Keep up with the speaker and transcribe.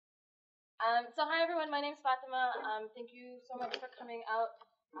So hi everyone, my name's Fatima. Thank you so much for coming out.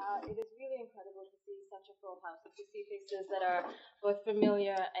 It is really incredible to see such a full house and to see faces that are both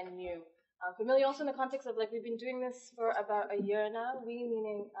familiar and new. Familiar also in the context of we've been doing this for about a year now. We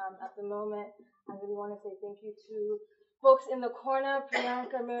meaning at the moment, I really want to say thank you to folks in the corner,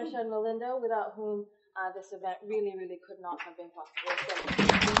 Priyanka, Mirsha, and Melinda, without whom this event really, really could not have been possible. So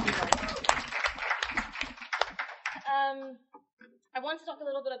thank you very much. I want to talk a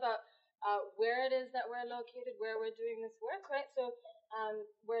little bit about where it is that we're located, where we're doing this work, right? So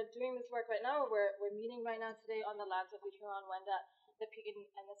we're doing this work right now. We're meeting right now today on the lands of the Huron-Wendat, the Piegan,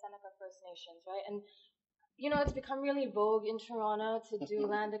 and the Seneca First Nations, right? And it's become really vogue in Toronto to do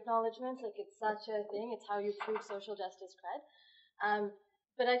land acknowledgements. It's such a thing. It's how you prove social justice cred.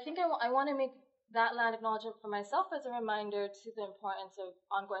 But I think I want to make that land acknowledgement for myself as a reminder to the importance of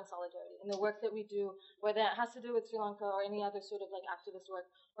ongoing solidarity in the work that we do, whether it has to do with Sri Lanka or any other sort of activist work,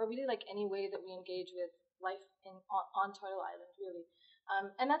 or really any way that we engage with life on Turtle Island, really.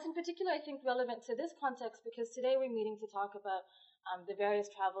 And that's in particular, I think, relevant to this context because today we're meeting to talk about the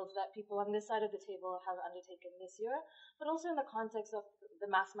various travels that people on this side of the table have undertaken this year, but also in the context of the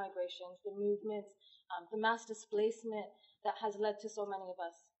mass migrations, the movements, the mass displacement that has led to so many of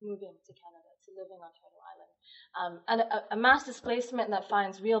us moving to Canada, to living on Turtle Island. And a mass displacement that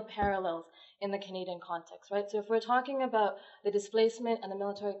finds real parallels in the Canadian context, right? So if we're talking about the displacement and the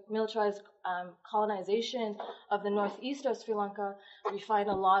militarized colonization of the northeast of Sri Lanka, we find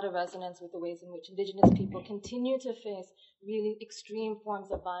a lot of resonance with the ways in which Indigenous people continue to face really extreme forms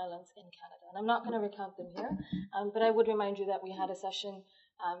of violence in Canada. And I'm not going to recount them here, but I would remind you that we had a session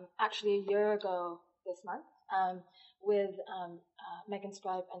actually a year ago this month with Megan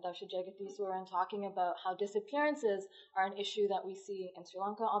Scribe and Darsha Jagadiswaran talking about how disappearances are an issue that we see in Sri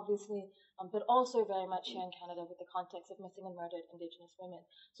Lanka, obviously, but also very much here in Canada with the context of missing and murdered Indigenous women.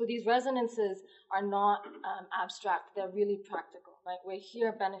 So these resonances are not abstract, they're really practical, right? We're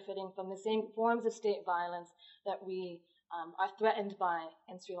here benefiting from the same forms of state violence that we are threatened by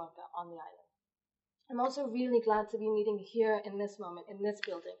in Sri Lanka on the island. I'm also really glad to be meeting here in this moment, in this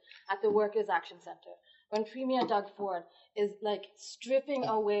building, at the Workers' Action Center, when Premier Doug Ford is stripping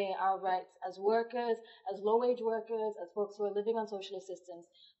away our rights as workers, as low-wage workers, as folks who are living on social assistance.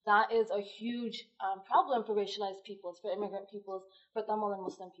 That is a huge problem for racialized peoples, for immigrant peoples, for Tamil and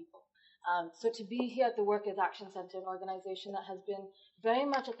Muslim people. So to be here at the Workers' Action Center, an organization that has been very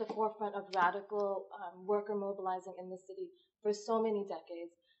much at the forefront of radical worker mobilizing in the city for so many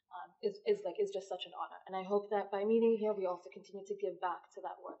decades, is just such an honor. And I hope that by meeting here, we also continue to give back to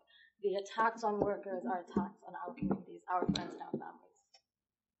that work. The attacks on workers are attacks on our communities, our friends and our families.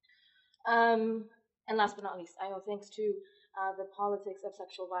 And last but not least, I owe thanks to the Politics of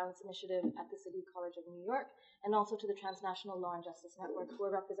Sexual Violence Initiative at the City College of New York, and also to the Transnational Law and Justice Network, who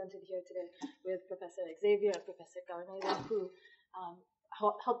are represented here today with Professor Xavier and Professor Garneza, who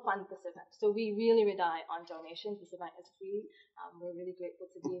help fund this event. So we really rely on donations. This event is free. We're really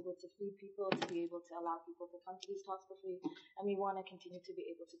grateful to be able to feed people, to be able to allow people to come to these talks for free, and we want to continue to be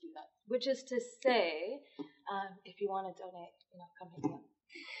able to do that. Which is to say, if you want to donate, come hit me up.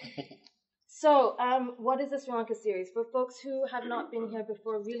 So, what is the Sri Lanka series? For folks who have not been here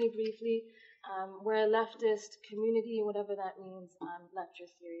before, really briefly, we're a leftist community, whatever that means, lecture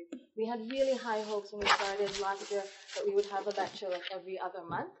series. We had really high hopes when we started last year that we would have a lecture every other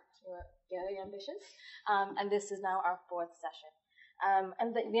month. We're very ambitious. And this is now our 4th session.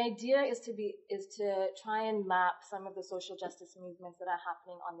 And the idea is to try and map some of the social justice movements that are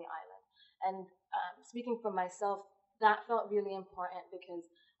happening on the island. And speaking for myself, that felt really important because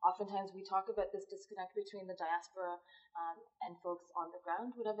oftentimes we talk about this disconnect between the diaspora and folks on the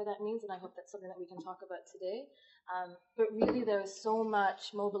ground, whatever that means, and I hope that's something that we can talk about today. But really there is so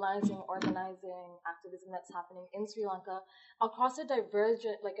much mobilizing, organizing, activism that's happening in Sri Lanka across a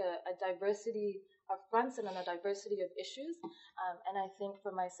diversity of fronts and a diversity of issues. And I think for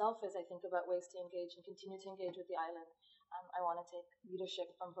myself, as I think about ways to engage and continue to engage with the island, I want to take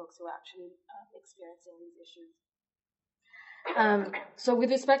leadership from folks who are actually experiencing these issues. So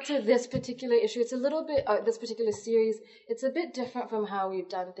with respect to this particular issue, it's a little bit, this particular series, it's a bit different from how we've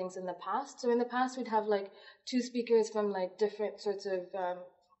done things in the past. So in the past, we'd have 2 speakers from different sorts of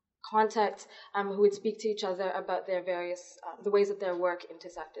contexts who would speak to each other about their various, the ways that their work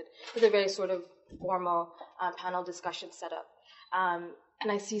intersected with a very sort of formal panel discussion setup.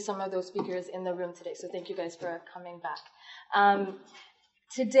 And I see some of those speakers in the room today, so thank you guys for coming back.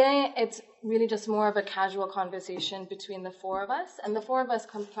 Today, it's really just more of a casual conversation between the 4 of us, and the 4 of us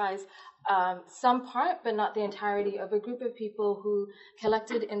comprise some part, but not the entirety, of a group of people who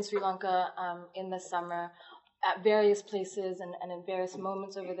collected in Sri Lanka in the summer at various places and in various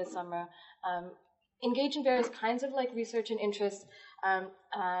moments over the summer, engage in various kinds of like research and interest,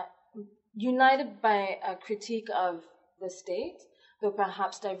 united by a critique of the state, though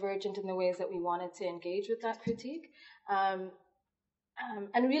perhaps divergent in the ways that we wanted to engage with that critique. And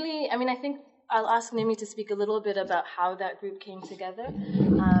really, I mean, I think I'll ask Nimi to speak a little bit about how that group came together.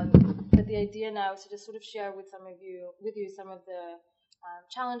 But the idea now is to just sort of share with you some of the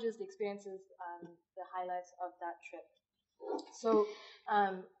challenges, the experiences, the highlights of that trip. So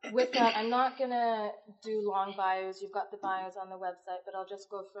with that, I'm not going to do long bios. You've got the bios on the website, but I'll just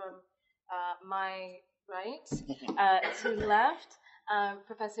go from my right to left.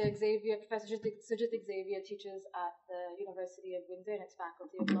 Professor Sujit Xavier teaches at the University of Windsor in its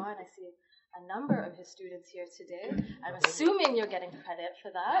Faculty of Law, and I see a number of his students here today. I'm assuming you're getting credit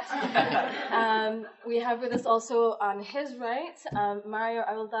for that. We have with us also on his right, Mario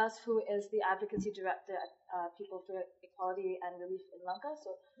Aruldas, who is the Advocacy Director at People for Equality and Relief in Lanka,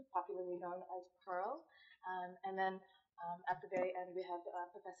 so popularly known as Pearl. And then at the very end, we have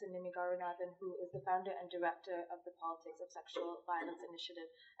Professor Nimi Garunathan, who is the founder and director of the Politics of Sexual Violence Initiative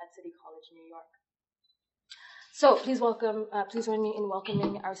at City College, New York. So please join me in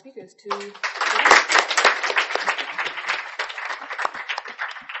welcoming our speakers to.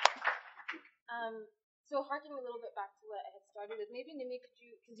 So harking a little bit back to what I had started with, maybe Nimi, because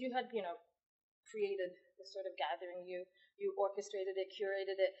you had created this sort of gathering, you orchestrated it,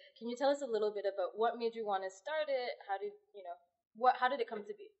 curated it. Can you tell us a little bit about what made you want to start it? How did it come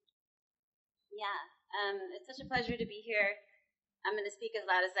to be? Yeah, it's such a pleasure to be here. I'm going to speak as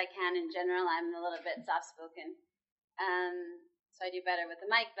loud as I can. In general, I'm a little bit soft-spoken, so I do better with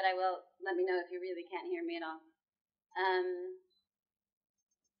the mic, but I will let me know if you really can't hear me at all.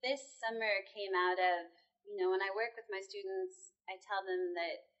 This summer came out of, when I work with my students, I tell them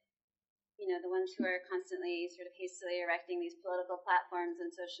that, the ones who are constantly sort of hastily erecting these political platforms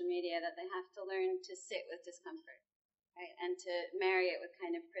and social media, that they have to learn to sit with discomfort, right, and to marry it with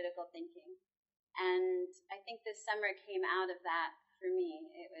kind of critical thinking. And I think this summer came out of that for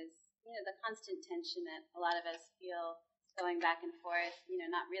me. It was, the constant tension that a lot of us feel going back and forth,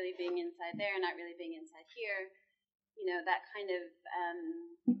 not really being inside there, not really being inside here, that kind of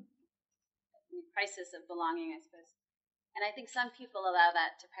crisis of belonging, I suppose. And I think some people allow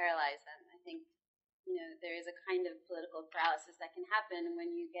that to paralyze them. I think, there is a kind of political paralysis that can happen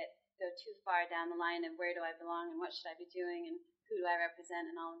when you go too far down the line of where do I belong and what should I be doing and who do I represent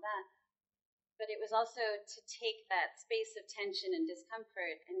and all of that. But it was also to take that space of tension and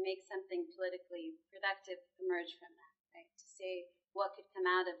discomfort and make something politically productive emerge from that, right? To say what could come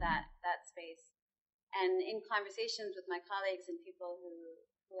out of that space. And in conversations with my colleagues and people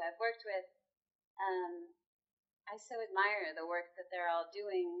who I've worked with, I so admire the work that they're all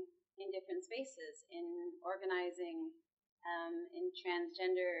doing in different spaces, in organizing, in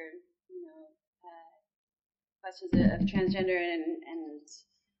transgender, questions of transgender and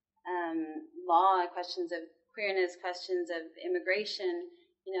law, questions of queerness, questions of immigration.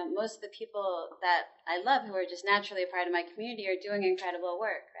 Most of the people that I love who are just naturally a part of my community are doing incredible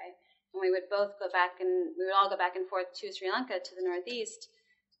work, right? And we would all go back and forth to Sri Lanka, to the Northeast.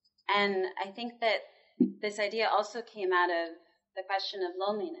 And I think that this idea also came out of the question of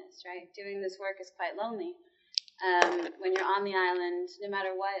loneliness, right? Doing this work is quite lonely. When you're on the island, no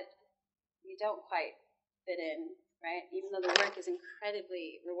matter what, you don't quite fit in, right? Even though the work is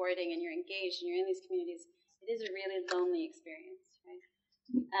incredibly rewarding and you're engaged and you're in these communities, it is a really lonely experience, right?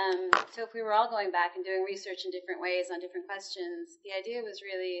 So if we were all going back and doing research in different ways on different questions, the idea was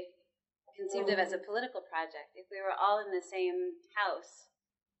really conceived of as a political project. If we were all in the same house,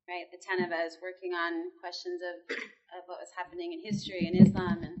 right, the 10 of us working on questions of what was happening in history and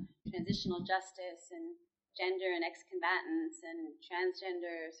Islam and transitional justice and gender and ex-combatants and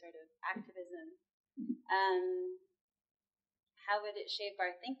transgender sort of activism, how would it shape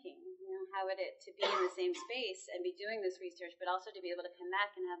our thinking? How would it to be in the same space and be doing this research, but also to be able to come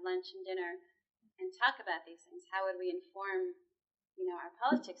back and have lunch and dinner and talk about these things? How would we inform, our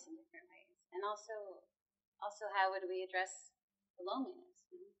politics in different ways? And also how would we address the loneliness?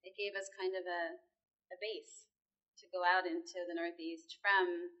 It gave us kind of a base to go out into the Northeast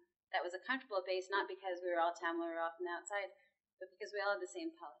from. That was a comfortable base, not because we were all Tamil or off on the outside, but because we all have the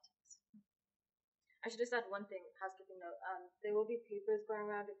same politics. I should just add one thing, housekeeping note. There will be papers going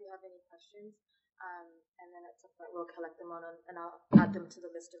around if you have any questions, and then at some point we'll collect them and I'll add them to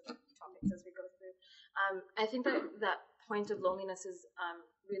the list of topics as we go through. I think that point of loneliness is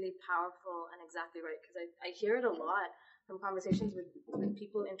really powerful and exactly right, because I hear it a lot from conversations with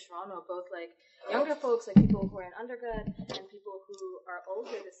people in Toronto, both like younger folks, like people who are in undergrad, and people who are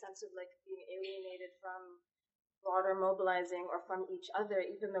older, the sense of like being alienated from broader mobilizing or from each other,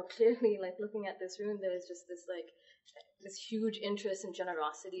 even though clearly, like looking at this room, there's just this huge interest and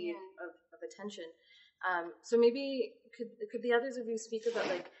generosity of attention. So maybe could the others of you speak about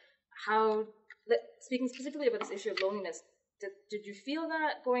like how, speaking specifically about this issue of loneliness, did you feel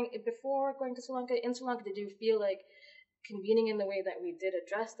that before going to Sri Lanka, in Sri Lanka, did you feel like convening in the way that we did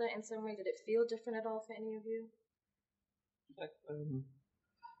address that in some way? Did it feel different at all for any of you?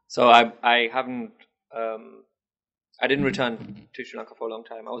 So I haven't, I didn't return to Sri Lanka for a long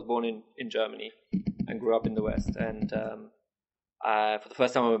time. I was born in Germany and grew up in the West. And for the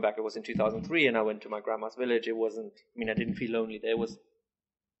first time I went back, it was in 2003, and I went to my grandma's village. I didn't feel lonely there. It was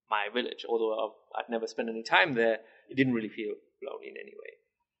my village. Although I'd never spent any time there, it didn't really feel lonely in any way.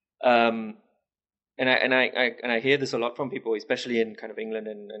 And I hear this a lot from people, especially in kind of England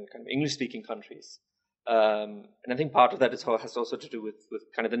and kind of English-speaking countries. And I think part of that has also to do with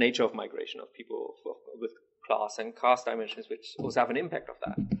kind of the nature of migration of people with class and caste dimensions, which also have an impact of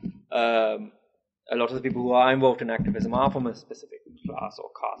that. A lot of the people who are involved in activism are from a specific class or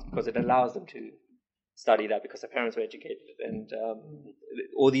caste because it allows them to study that because their parents were educated. And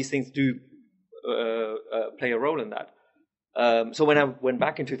all these things do play a role in that. So when I went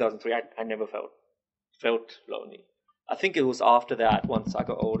back in 2003, I never felt lonely. I think it was after that, once I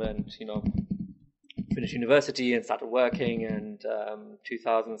got older and, finished university and started working, and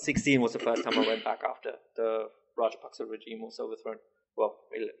 2016 was the first time I went back after the Rajapaksa regime was overthrown,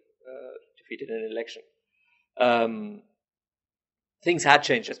 defeated in an election. Things had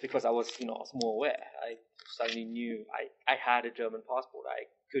changed just because I was more aware. I suddenly knew I had a German passport. I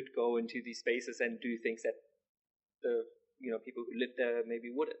could go into these spaces and do things that the people who lived there maybe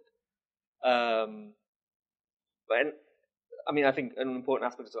wouldn't. I think an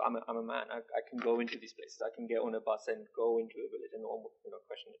important aspect is I'm a man. I can go into these places. I can get on a bus and go into a village and almost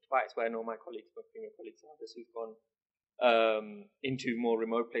question it twice. Where I know my female colleagues, others who've gone into more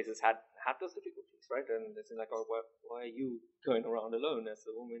remote places had those difficulties, right? And it's like, oh, why are you going around alone as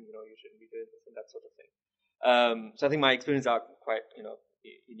a woman? You shouldn't be doing this and that sort of thing. So I think my experiences are quite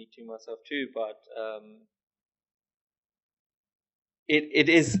unique to myself too, but. It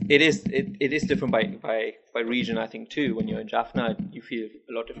is different by region, I think, too. When you're in Jaffna, you feel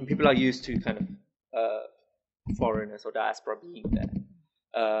a lot different. People are used to kind of foreigners or diaspora being there.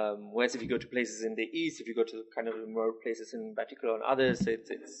 Whereas if you go to places in the east, if you go to kind of remote places in Batticaloa and others, it's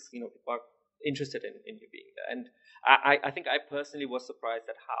people are interested in you being there. And I think I personally was surprised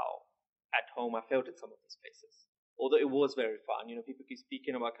at how at home I felt in some of these places. Although it was very fun, people keep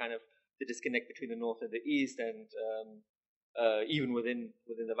speaking about kind of the disconnect between the north and the east, and even within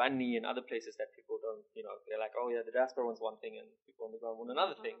the Vanni and other places that people don't, they're like, oh yeah, the diaspora wants one thing and people on the ground want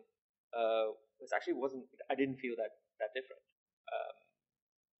another thing. It actually wasn't. I didn't feel that different.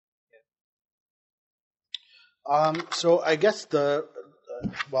 So I guess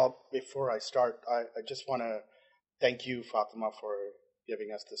before I start, I just want to thank you, Fatima, for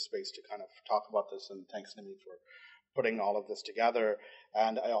giving us this space to kind of talk about this, and thanks, Nimi, for putting all of this together.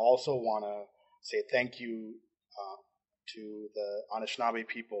 And I also want to say thank you to the Anishinaabe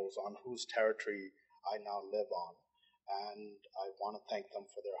peoples on whose territory I now live on. And I want to thank them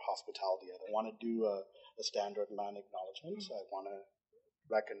for their hospitality. I don't want to do a standard land acknowledgement. I want to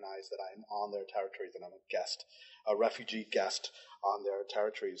recognize that I'm on their territories and I'm a refugee guest on their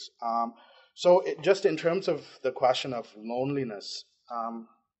territories. So just in terms of the question of loneliness,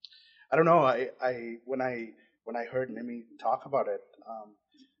 I don't know, when I heard Nimi talk about it,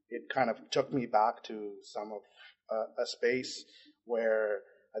 it kind of took me back to some of a space where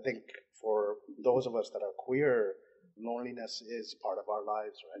I think for those of us that are queer, loneliness is part of our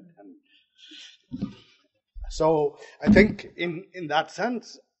lives, right? And so I think in that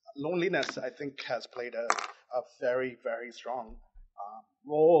sense, loneliness, I think, has played a very, very strong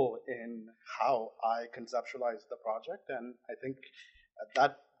role in how I conceptualize the project. And I think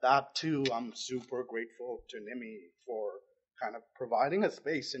that too, I'm super grateful to Nimi for kind of providing a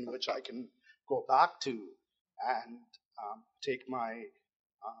space in which I can go back to and take my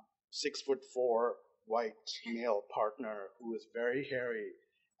 6'4" white male partner who is very hairy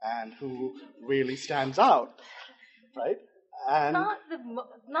and who really stands out, right? And not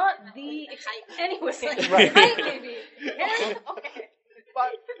the height. Anyway, right. Height maybe. Okay.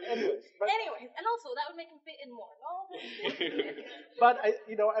 But anyways, and also that would make him fit in more. No. But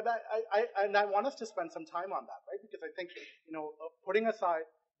I want us to spend some time on that, right? Because I think putting aside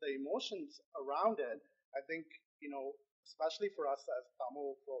the emotions around it, I think especially for us as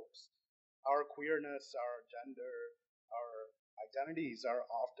Tamil folks, our queerness, our gender, our identities are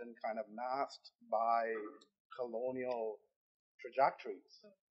often kind of masked by colonial trajectories,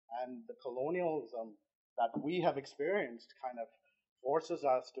 and the colonialism that we have experienced kind of forces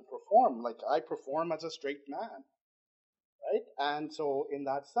us to perform. Like, I perform as a straight man, right? And so in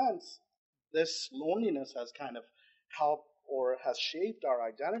that sense, this loneliness has kind of helped or has shaped our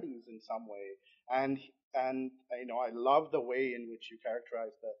identities in some way. And I love the way in which you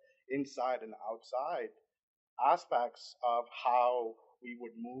characterize the inside and outside aspects of how we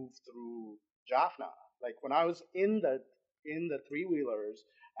would move through Jaffna. Like, when I was in the three-wheelers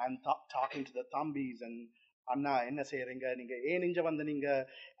and talking to the Thambis and Anna enna seiringa neenga yen inja vanda neenga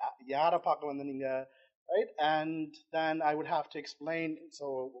yara paaka vanda neenga, right? And then I would have to explain.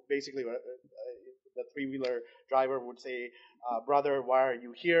 So basically, the three-wheeler driver would say, "Brother, why are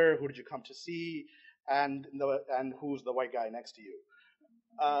you here? Who did you come to see? And who's the white guy next to you?"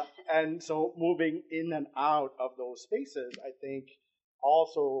 And so moving in and out of those spaces, I think,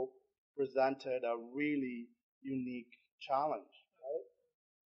 also presented a really unique challenge, right?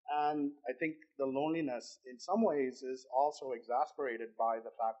 And I think the loneliness in some ways is also exasperated by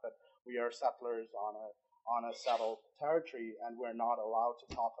the fact that we are settlers on a settled territory, and we're not allowed to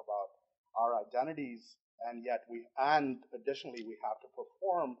talk about our identities, and yet additionally we have to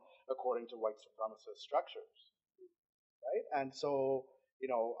perform according to white supremacist structures, right? And so,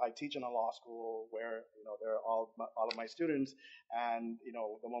 I teach in a law school where, they're all of my students, and,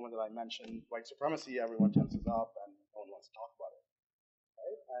 the moment that I mention white supremacy, everyone tenses up and no one wants to talk about it,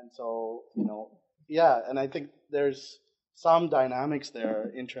 right? And so, yeah, and I think there's some dynamics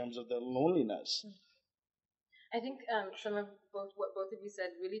there in terms of the loneliness. I think some of what both of you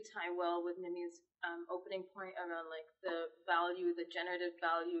said really tie well with Nimi's opening point around like the generative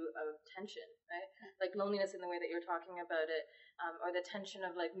value of tension, right? Like loneliness in the way that you're talking about it, or the tension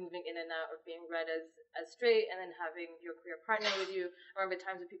of like moving in and out of being read as straight and then having your queer partner with you. I remember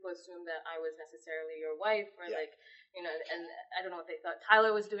times when people assumed that I was necessarily your wife, or like, and I don't know what they thought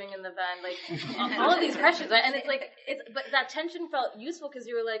Tyler was doing in the van, like all of these questions, right? And it's like, but that tension felt useful because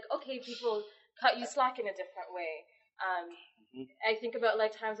you were like, okay, people cut you slack in a different way. I think about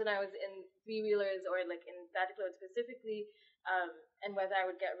like times when I was in three-wheelers or like in Batticload specifically, and whether I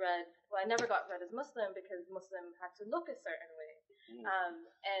would get read. Well, I never got read as Muslim because Muslim had to look a certain way.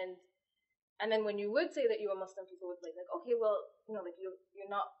 And then when you would say that you were Muslim, people would be like, okay, well, like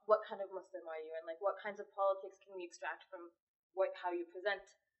you're not. What kind of Muslim are you? And like, what kinds of politics can we extract from how you present?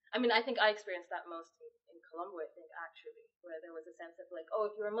 I mean, I think I experienced that most in Colombo. I think actually, where there was a sense of like, oh,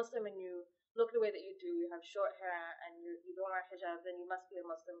 if you're a Muslim and you look the way that you do, you have short hair, and you don't wear hijab, then you must be a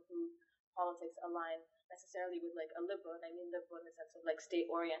Muslim whose politics align necessarily with like a liberal, and I mean liberal in the sense of like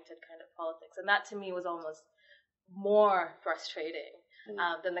state-oriented kind of politics. And that to me was almost more frustrating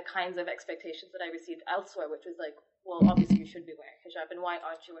than the kinds of expectations that I received elsewhere, which was like, well, obviously you should be wearing hijab, and why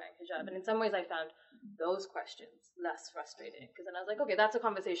aren't you wearing hijab? And in some ways I found those questions less frustrating, because then I was like, okay, that's a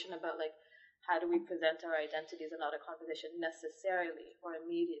conversation about like, how do we present our identities, and not a conversation necessarily or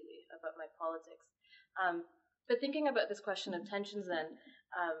immediately about my politics. But thinking about this question of tensions then,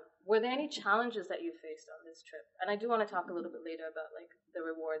 were there any challenges that you faced on this trip? And I do want to talk a little bit later about like the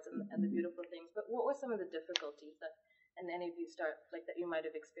rewards and the beautiful things, but what were some of the difficulties that, and any of you that you might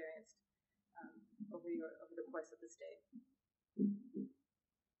have experienced over the course of the stay?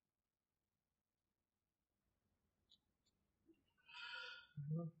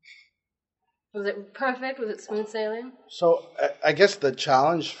 Was it perfect? Was it smooth sailing? So I guess the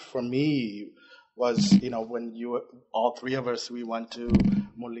challenge for me was, when all three of us, we went to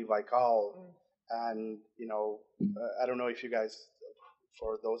Mulli Vaikal, and, I don't know if you guys,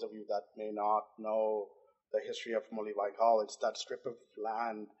 for those of you that may not know the history of Mulli Vaikal, it's that strip of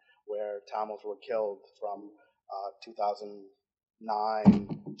land where Tamils were killed from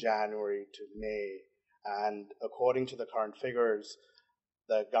 2009 January to May, and according to the current figures,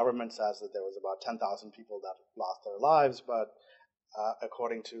 the government says that there was about 10,000 people that lost their lives, but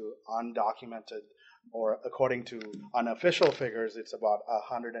according to undocumented or according to unofficial figures, it's about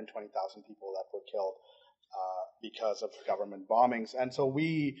 120,000 people that were killed because of government bombings. And so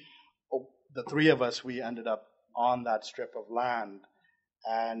the three of us, we ended up on that strip of land.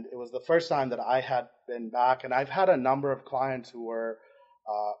 And it was the first time that I had been back. And I've had a number of clients who were,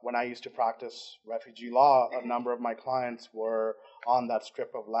 when I used to practice refugee law, a number of my clients were on that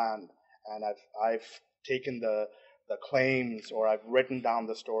strip of land. And I've taken the claims, or I've written down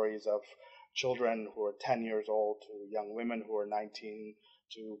the stories of children who are 10 years old to young women who are 19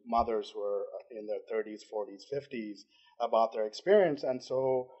 to mothers who are in their 30s, 40s, 50s about their experience. And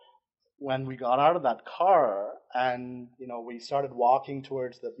so when we got out of that car and, we started walking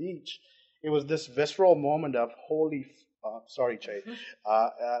towards the beach, it was this visceral moment of holy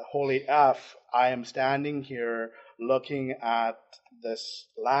F, I am standing here looking at this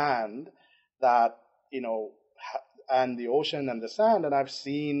land that and the ocean and the sand, and I've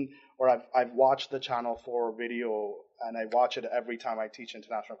seen, or I've watched the Channel 4 video, and I watch it every time I teach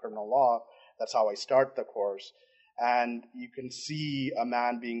international criminal law. That's how I start the course. And you can see a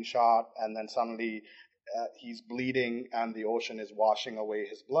man being shot, and then suddenly he's bleeding, and the ocean is washing away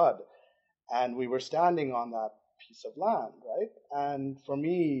his blood. And we were standing on that piece of land, right? And for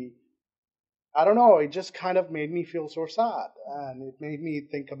me, I don't know, it just kind of made me feel so sad. And it made me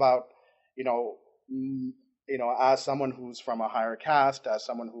think about, as someone who's from a higher caste, as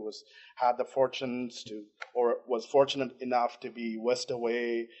someone who had the fortunes to, or was fortunate enough to be whisked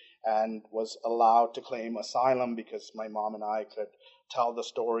away and was allowed to claim asylum because my mom and I could tell the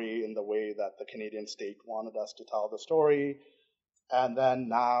story in the way that the Canadian state wanted us to tell the story. And then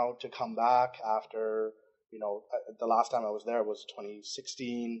now to come back after, the last time I was there was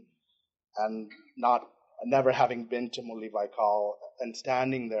 2016, and never having been to Mulli Vaikal, and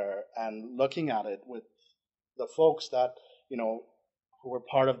standing there and looking at it with the folks that, who were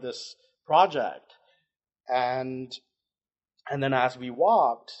part of this project. And then as we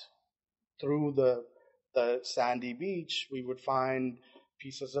walked through the sandy beach, we would find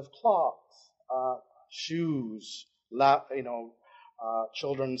pieces of cloth, shoes,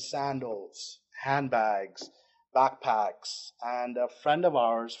 children's sandals, handbags, backpacks. And a friend of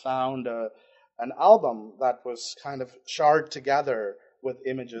ours found an album that was kind of shard together with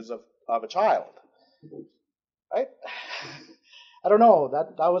images of a child. Right? I don't know,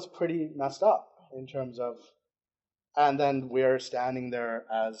 that was pretty messed up in terms of, and then we're standing there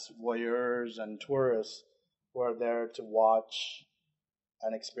as voyeurs and tourists who are there to watch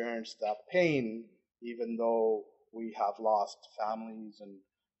and experience that pain, even though we have lost families and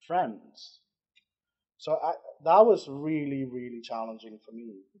friends. So that was really, really challenging for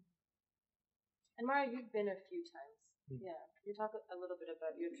me. And Mara, you've been a few times. Yeah. Can you talk a little bit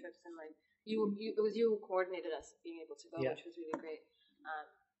about your trips and it was you who coordinated us being able to go, which was really great.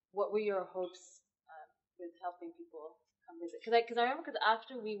 What were your hopes with helping people come visit? Because I remember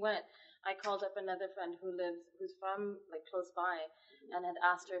after we went, I called up another friend who's from close by, and had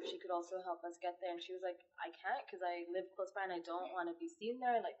asked her if she could also help us get there, and she was like, I can't because I live close by and I don't want to be seen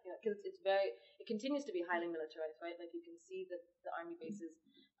there, because it continues to be highly militarized, right? You can see the army bases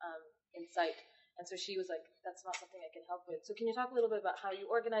in sight. And so she was like, that's not something I can help with. So can you talk a little bit about how you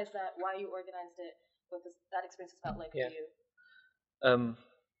organized that, why you organized it, what that experience has felt like for you?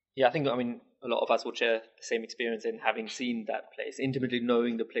 I think, a lot of us would share the same experience in having seen that place, intimately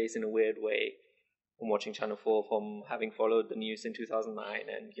knowing the place in a weird way, from watching Channel 4, from having followed the news in 2009.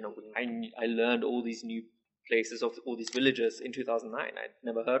 And, I learned all these new places of all these villages in 2009. I'd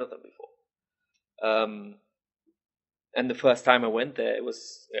never heard of them before. And the first time I went there, it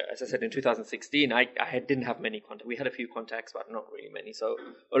was, as I said, in 2016. I didn't have many contacts. We had a few contacts, but not really many. So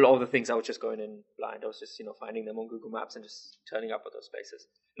a lot of the things I was just going in blind. I was just, finding them on Google Maps and just turning up at those places.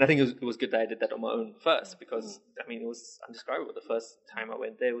 And I think it was good that I did that on my own first, because, it was undescribable. The first time I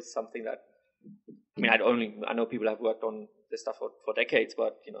went there was something that, I know people have worked on this stuff for decades,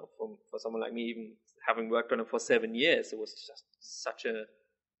 but, for someone like me, even having worked on it for 7 years, it was just such a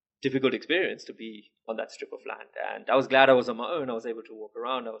difficult experience to be on that strip of land. And I was glad I was on my own. I was able to walk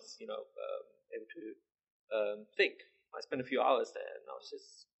around. I was, able to think. I spent a few hours there, and I was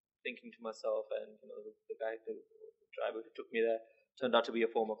just thinking to myself. And the driver who took me there turned out to be a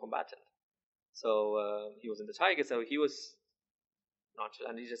former combatant. So he was in the Tiger. So he was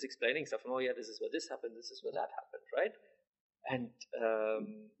nonchalantly just explaining stuff. And this is where this happened. This is where that happened, right? And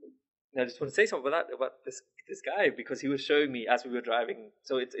I just want to say something about this guy, because he was showing me as we were driving.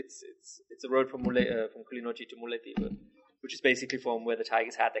 So it's a road from Kulinochi to Mullaitivu, which is basically from where the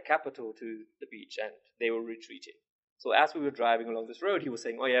Tigers had their capital to the beach, and they were retreating. So as we were driving along this road, he was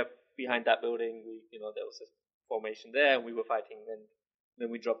saying, behind that building, there was a formation there, and we were fighting, and then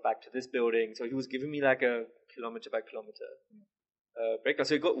we dropped back to this building. So he was giving me a kilometer by kilometer breakdown.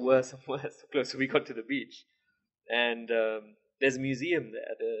 So it got worse and worse the closer we got to the beach. And there's a museum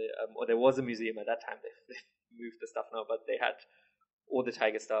there, or there was a museum at that time. They moved the stuff now, but they had all the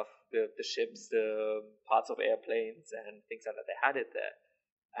Tiger stuff, the ships, the parts of airplanes and things like that. They had it there.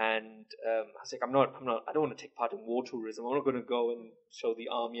 And I was like, I don't want to take part in war tourism. I'm not going to go and show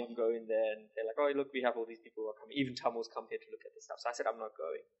the army I'm going there. And they're like, look, we have all these people who are coming. Even Tamils come here to look at this stuff. So I said, I'm not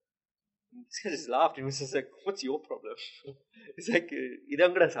going. And this guy just laughed and was just like, what's your problem? He's like,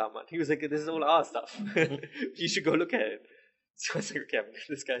 Idangra Saman. He was like, this is all our stuff. You should go look at it. So I was like, okay,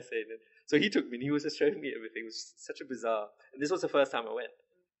 this guy's saying it. So he took me and he was just showing me everything. It was such a bizarre. And this was the first time I went.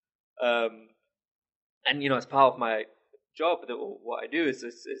 And, as part of my job, what I do is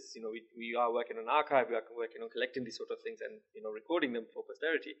we are working on archive, we are working on collecting these sort of things and, recording them for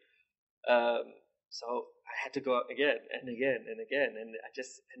posterity. So I had to go out again and again and again, and I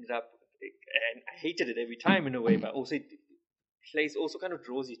just ended up, and I hated it every time in a way, but also the place also kind of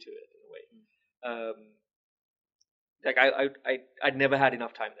draws you to it in a way. Like I'd never had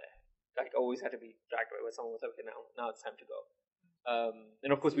enough time there. Like I always had to be dragged away where someone was like, okay, now it's time to go.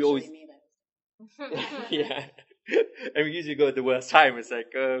 And of course we always, yeah. And we usually go at the worst time. It's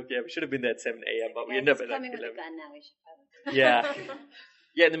like, oh, yeah, we should have been there at 7 a.m., but we end up at like 11. With a gun now, we should probably. Yeah.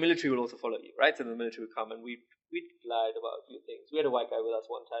 Yeah, and the military will also follow you, right? So the military would come, and we lied about a few things. We had a white guy with us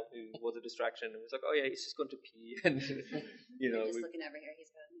one time who was a distraction, and was like, oh yeah, he's just going to pee. And, you know. Just looking over here,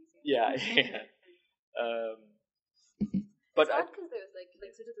 he's going. Yeah. But it's odd because there was like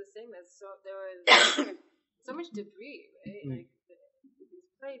Suja was saying this, so there was so much debris, right? Like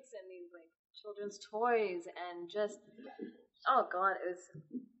these plates and these like children's toys and just oh god, it was.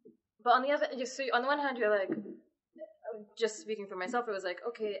 But on the other, on the one hand, you're like, just speaking for myself, it was like,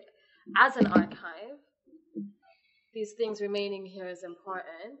 okay, as an archive, these things remaining here is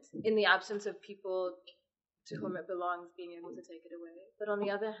important in the absence of people to whom it belongs being able to take it away. But on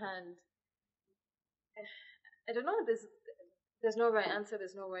the other hand, I don't know. There's no right answer.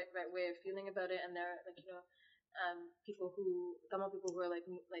 There's no right way of feeling about it. And there are like Tamil people who are like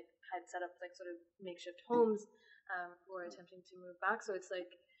had set up like sort of makeshift homes, who are attempting to move back. So it's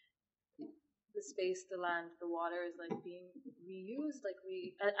like the space, the land, the water is like being reused, like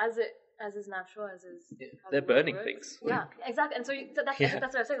as is natural as is. Yeah, they're burning things. Yeah, exactly. And so that's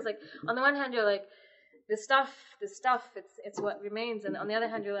what I was saying. It's like on the one hand you're like this stuff, it's what remains, and on the other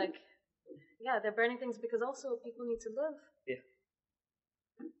hand you're like, yeah, they're burning things because also people need to live. Yeah.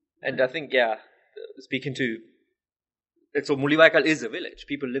 And I think, speaking to, so Mulivaikal is a village.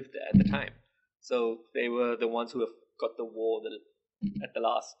 People lived there at the time. So they were the ones who have got the war at the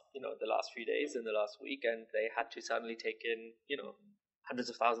last few days in the last week, and they had to suddenly take in, hundreds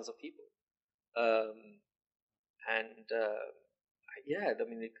of thousands of people.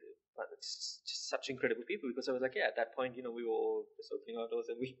 It's just such incredible people, because I was like, at that point, we were all just opening our doors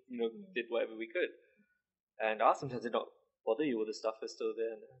and we, did whatever we could. And asked them, does it not bother you? All the stuff is still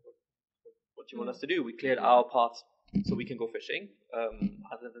there. And what do you want us to do? We cleared our paths so we can go fishing.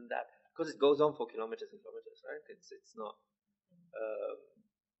 Other than that, because it goes on for kilometers and kilometers, right? It's not a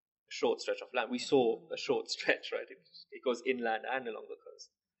short stretch of land. We saw a short stretch, right? It goes inland and along the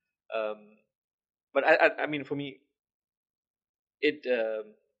coast. But I mean, for me,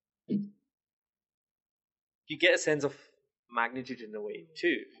 you get a sense of magnitude in a way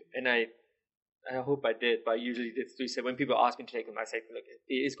too, and I hope I did. But usually, when people ask me to take them, I say, look,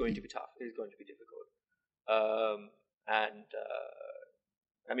 it is going to be tough. It is going to be difficult.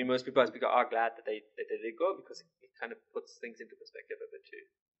 I mean, most people are glad that they did go, because it kind of puts things into perspective a bit too.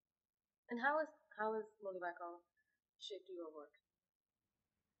 And how has Mulivaikal shaped your work?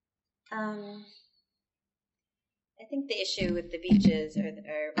 I think the issue with the beaches, or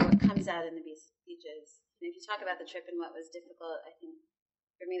what comes out in the beaches, and if you talk about the trip and what was difficult, I think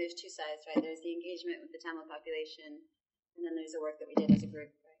for me there's two sides, right? There's the engagement with the Tamil population, and then there's the work that we did as a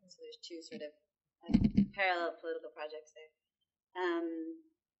group, right? So there's two sort of parallel political projects there.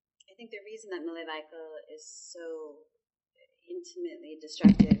 I think the reason that Mulivaikal is so intimately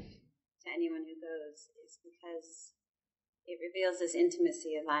destructive to anyone who goes is because it reveals this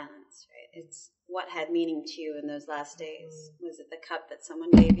intimacy of violence, right? It's what had meaning to you in those last days. Was it the cup that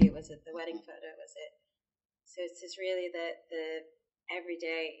someone gave you? Was it the wedding photo? Was it? So it's just really the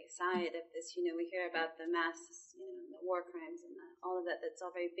everyday side of this. We hear about the mass, the war crimes and all of that. That's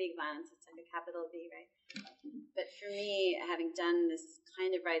all very big violence. It's like a capital V, right? But for me, having done this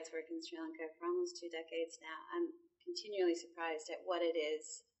kind of rights work in Sri Lanka for almost 2 decades now, I'm continually surprised at what it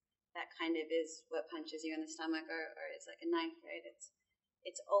is that kind of is what punches you in the stomach, or it's like a knife, right? It's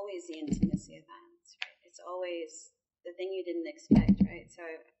always the intimacy of violence, right? It's always the thing you didn't expect, right? So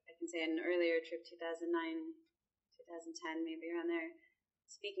I can say in an earlier trip, 2009, 2010, maybe around there,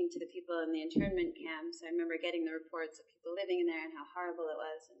 speaking to the people in the internment camps, I remember getting the reports of people living in there and how horrible it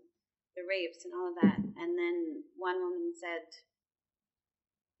was, and the rapes and all of that. And then one woman said,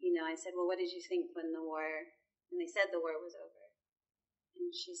 I said, well, what did you think when they said the war was over?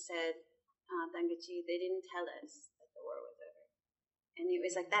 And she said, Dangaji, they didn't tell us that the war was over. And it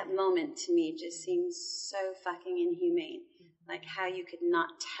was like that moment to me just seems so fucking inhumane. Like how you could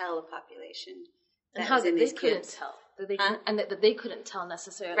not tell a population. And how that they couldn't tell. That they couldn't tell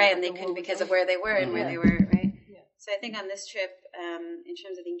necessarily. Right, and they couldn't because of where they were and where they were, right? Yeah. So I think on this trip, in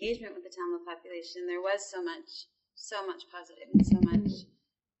terms of engagement with the Tamil population, there was so much positive and so much.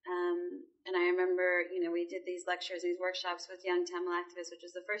 And I remember, we did these lectures, these workshops with young Tamil activists, which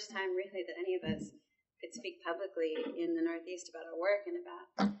was the first time really that any of us could speak publicly in the Northeast about our work and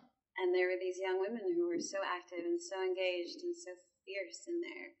about. And there were these young women who were so active and so engaged and so fierce in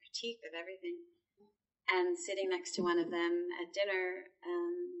their critique of everything. And sitting next to one of them at dinner,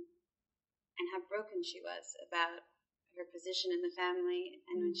 and how broken she was about her position in the family.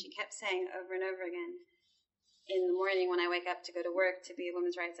 And when she kept saying over and over again, in the morning when I wake up to go to work to be a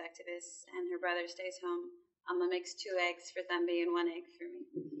women's rights activist, and her brother stays home, Amma makes 2 eggs for Thambi and 1 egg for me.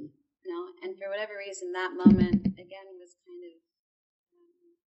 You know, and for whatever reason, that moment again was kind of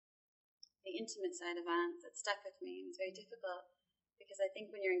the intimate side of violence that stuck with me. It was very difficult because I think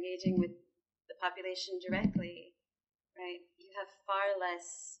when you're engaging with the population directly, right, you have far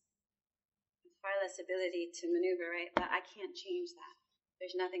less ability to maneuver, right? But I can't change that.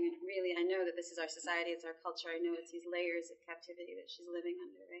 There's nothing really. I know that this is our society, it's our culture. I know it's these layers of captivity that she's living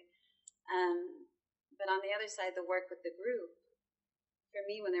under, right? But on the other side, the work with the group, for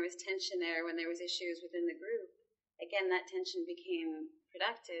me, when there was tension there, when there was issues within the group, again, that tension became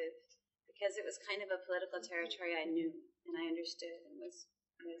productive because it was kind of a political territory I knew and I understood and was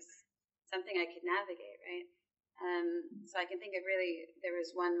something I could navigate, right? So I can think of there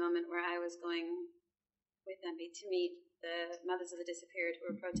was one moment where I was going with Thambi to meet the mothers of the disappeared who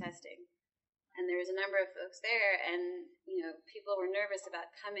were protesting. And there was a number of folks there, and, you know, people were nervous about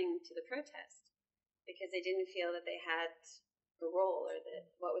coming to the protest because they didn't feel that they had a role, or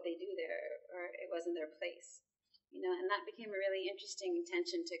that what would they do there, or it wasn't their place. You know, and that became a really interesting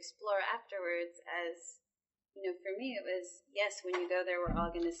tension to explore afterwards as, you know, for me it was, yes, when you go there, we're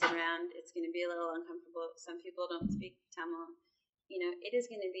all going to sit around. It's going to be a little uncomfortable. Some people don't speak Tamil. You know, it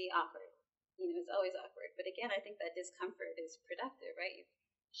is going to be awkward. You know, it's always awkward. But again, I think that discomfort is productive, right? You've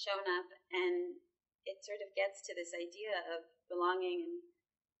shown up, and it sort of gets to this idea of belonging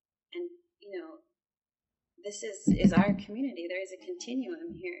and you know, this is our community. There is a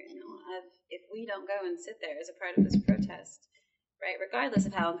continuum here, you know, of if we don't go and sit there as a part of this protest, right, regardless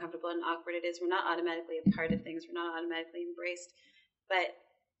of how uncomfortable and awkward it is, we're not automatically a part of things, we're not automatically embraced, but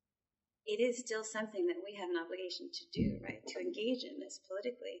it is still something that we have an obligation to do, right, to engage in this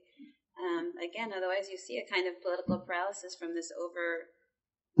politically. Again, otherwise you see a kind of political paralysis from this over,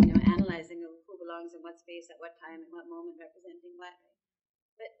 you know, analyzing of who belongs in what space at what time and what moment representing what.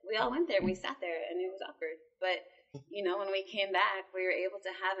 But we all went there and we sat there and it was awkward. But, you know, when we came back, we were able to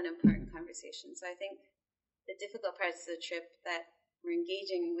have an important conversation. So I think the difficult parts of the trip that we're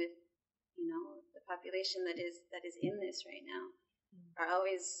engaging with, you know, the population that is in this right now are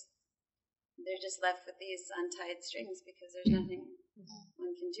always, they're just left with these untied strings because there's nothing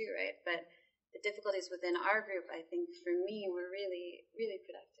one can do, right? But the difficulties within our group, I think, for me, were really, really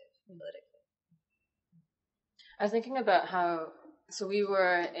productive politically. I was thinking about how, so we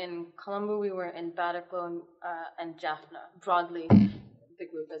were in Colombo, we were in Bataclan and Jaffna, broadly, the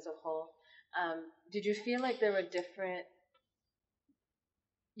group as a whole. Did you feel like there were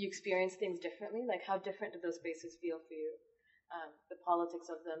you experienced things differently? Like, how different did those spaces feel for you? The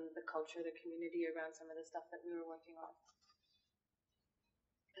politics of them, the culture, the community around some of the stuff that we were working on.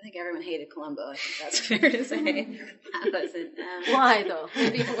 I think everyone hated Colombo. I think that's fair to say. That wasn't. Why, though?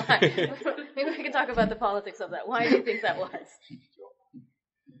 Maybe why? Maybe we can talk about the politics of that. Why do you think that was?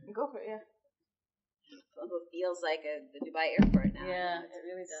 Go for it, yeah. Colombo feels like the Dubai airport now. Yeah, it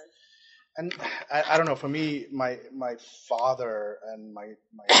really does. And I don't know, for me, my father and my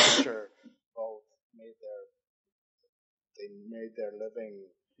sister both made their living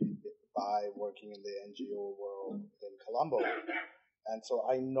by working in the NGO world in Colombo. And so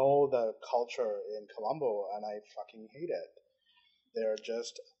I know the culture in Colombo, and I fucking hate it. They're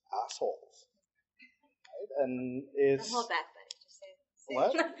just assholes. Right? And it's... Don't hold back, buddy. Just say it.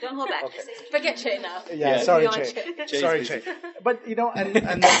 What? Don't hold back. Okay. Just say it. Forget Che now. Yeah, sorry, Che. Sorry, Che. But, you know, and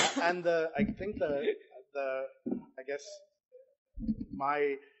I think I guess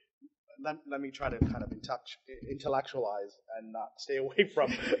let me try to kind of intellectualize and not stay away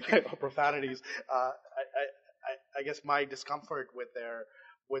from profanities. I guess my discomfort with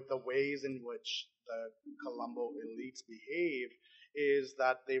the ways in which the Colombo elites behave is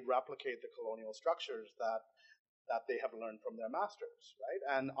that they replicate the colonial structures that they have learned from their masters, right?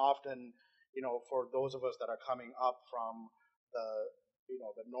 And often, you know, for those of us that are coming up from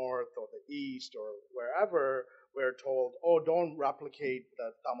the north or the east or wherever, we're told, oh, don't replicate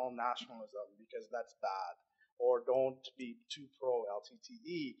the Tamil nationalism because that's bad, or don't be too pro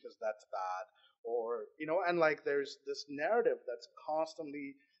LTTE because that's bad. Or, you know, and like there's this narrative that's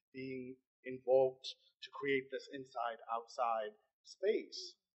constantly being invoked to create this inside-outside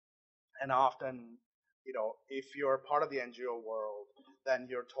space. And often, you know, if you're part of the NGO world, then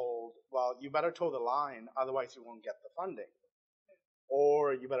you're told, well, you better toe the line, otherwise you won't get the funding.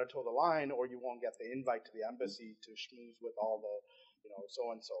 Or you better toe the line, or you won't get the invite to the embassy to schmooze with all the, you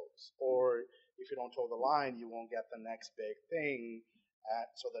so-and-sos. Or if you don't toe the line, you won't get the next big thing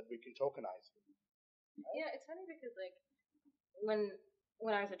so that we can tokenize it. Right? Yeah, it's funny because when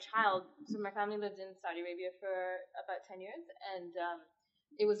I was a child, so my family lived in Saudi Arabia for about 10 years, and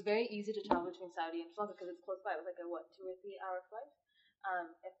it was very easy to travel between Saudi and Sri Lanka because it's close by. It was like a 2 or 3 hour flight,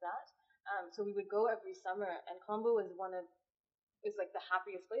 if that. So we would go every summer, and Colombo was like the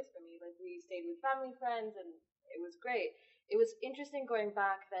happiest place for me. Like we stayed with family, friends, and it was great. It was interesting going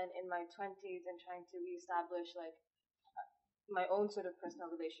back then in my 20s and trying to reestablish like my own sort of personal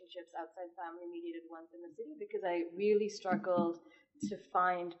relationships outside family mediated ones in the city, because I really struggled to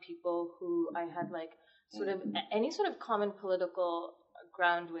find people who I had like sort of any sort of common political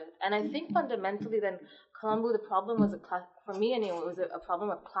ground with. And I think fundamentally then Colombo, the problem was for me anyway, it was a problem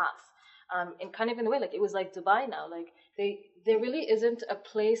of class. And kind of in the way, like it was like Dubai now, like there really isn't a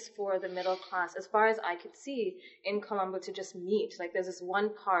place for the middle class, as far as I could see, in Colombo to just meet. Like there's this one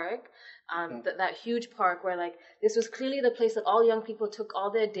park, that huge park where like this was clearly the place that all young people took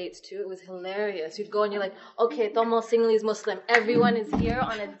all their dates to. It was hilarious. You'd go and you're like, okay, Tomo Singhali is Muslim. Everyone is here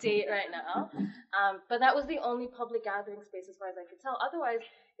on a date right now. But that was the only public gathering space as far as I could tell. Otherwise,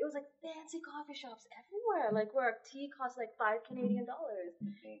 it was like fancy coffee shops everywhere, like where tea costs like $5 Canadian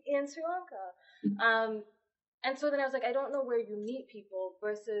in Sri Lanka. And so then I was like, I don't know where you meet people,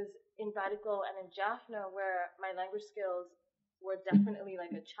 versus in Badikal and in Jaffna, where my language skills were definitely like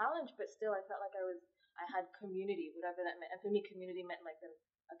a challenge, but still I felt like I had community, whatever that meant. And for me, community meant like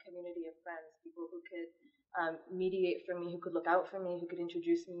a community of friends, people who could mediate for me, who could look out for me, who could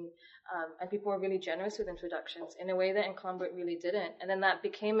introduce me. And people were really generous with introductions in a way that in Colombo it really didn't. And then that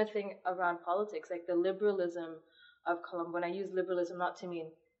became a thing around politics, like the liberalism of Colombo. And I use liberalism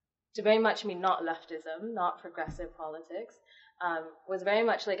to very much mean not leftism, not progressive politics, was very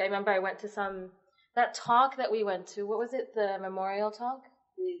much like, I remember I went to that talk that we went to, what was it, the memorial talk?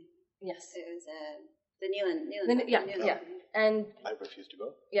 Yes. It was the Neelan. Yeah. And I refused to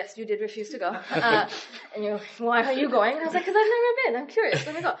go. Yes, you did refuse to go. And you're like, why are you going? And I was like, because I've never been. I'm curious.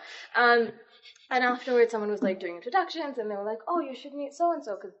 Let me go. And afterwards, someone was like doing introductions, and they were like, oh, you should meet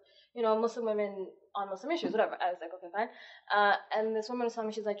so-and-so, because, Muslim women on Muslim issues, whatever. I was like, okay, fine. And this woman was telling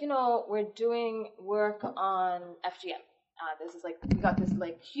me, she's like, we're doing work on FGM. This is like, we got this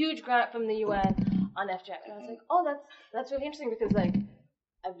like huge grant from the UN on FGM. And I was like, oh, that's really interesting, because like,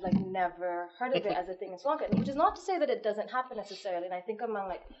 I've like never heard of it as a thing in Sri Lanka, which is not to say that it doesn't happen necessarily. And I think among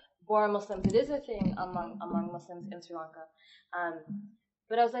like Bora Muslims, it is a thing among Muslims in Sri Lanka.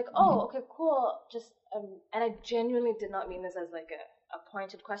 But I was like, oh, okay, cool. Just and I genuinely did not mean this as like a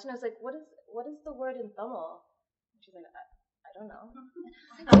pointed question. I was like, what is the word in Tamil? She's like, I don't know.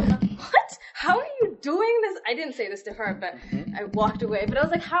 What? How are you doing this? I didn't say this to her, but I walked away. But I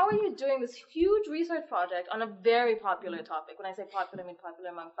was like, how are you doing this huge research project on a very popular topic? When I say popular, I mean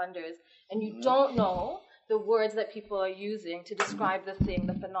popular among funders. And you don't know the words that people are using to describe the thing,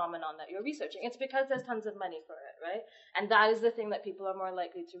 the phenomenon that you're researching. It's because there's tons of money for it, right? And that is the thing that people are more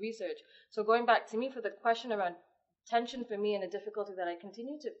likely to research. So going back to me for the question around tension for me and the difficulty that I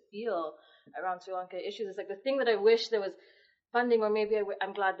continue to feel around Sri Lanka issues is like the thing that I wish there was funding, or maybe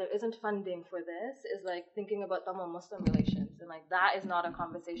I'm glad there isn't funding for this, is like thinking about Tamil-Muslim relations. And like that is not a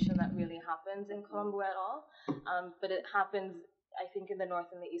conversation that really happens in Colombo at all. But it happens, I think, in the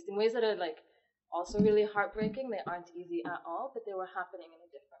north and the east in ways that are like also really heartbreaking. They aren't easy at all, but they were happening in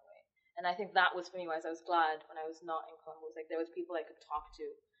a different way. And I think that was for me why I was glad when I was not in Colombo. It was like there was people I could talk to,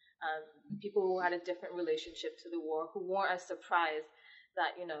 people who had a different relationship to the war, who weren't as surprised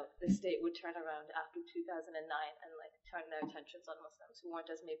that, the state would turn around after 2009 and like turn their attentions on Muslims, who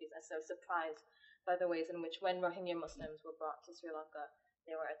weren't as maybe as so surprised by the ways in which when Rohingya Muslims were brought to Sri Lanka,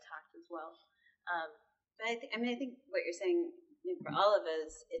 they were attacked as well. But I think what you're saying, for all of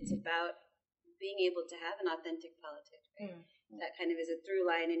us, it's about being able to have an authentic politics, right? That kind of is a through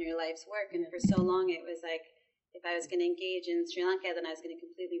line in your life's work. And for so long, it was like, if I was going to engage in Sri Lanka, then I was going to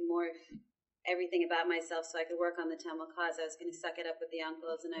completely morph everything about myself so I could work on the Tamil cause. I was going to suck it up with the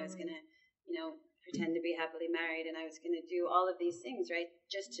uncles, and I was going to, pretend to be happily married, and I was going to do all of these things, right,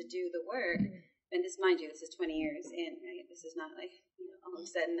 just to do the work. And this, mind you, this is 20 years in, right? This is not like, all of a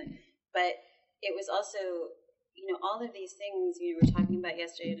sudden. But it was also, all of these things we were talking about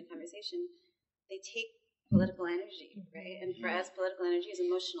yesterday in a conversation, they take political energy, right? And for us, political energy is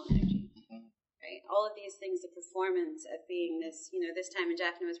emotional energy. Right? All of these things, the performance of being this, this time in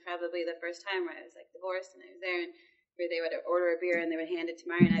Jaffna was probably the first time where I was like divorced, and I was there, and where they would order a beer and they would hand it to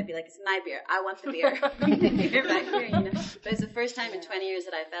Mari, and I'd be like, it's my beer, I want the beer. Bring the beer back here, But it's the first time in 20 years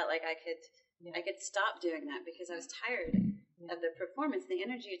that I felt like I could stop doing that, because I was tired of the performance, the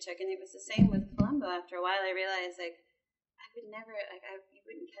energy it took. And it was the same with Colombo. After a while, I realized like, would never, like, you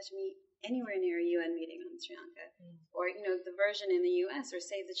wouldn't catch me anywhere near a UN meeting on Sri Lanka, or the version in the US, or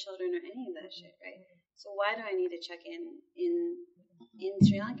Save the Children, or any of that shit, right? So why do I need to check in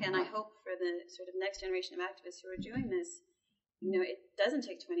Sri Lanka? And I hope for the sort of next generation of activists who are doing this, it doesn't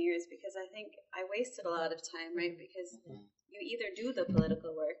take 20 years, because I think I wasted a lot of time, right? Because you either do the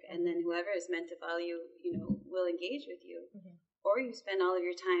political work, and then whoever is meant to follow you, will engage with you, or you spend all of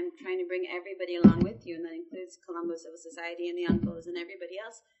your time trying to bring everybody along with you, and that includes Colombo Civil Society and the uncles and everybody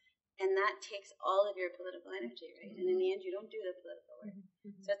else, and that takes all of your political energy, right? And in the end, you don't do the political work.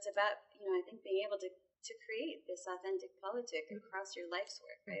 So it's about, I think, being able to create this authentic politic across your life's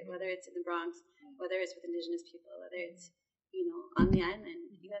work, right? Whether it's in the Bronx, whether it's with Indigenous people, whether it's, on the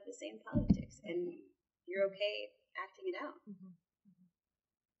island, you have the same politics, and you're okay acting it out.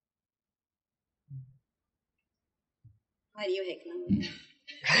 Why do you hate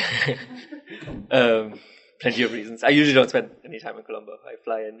Colombo? Plenty of reasons. I usually don't spend any time in Colombo. I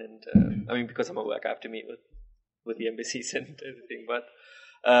fly in, and because I'm at work, I have to meet with the embassies and everything. But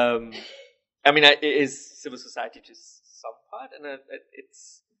it is civil society to some part, and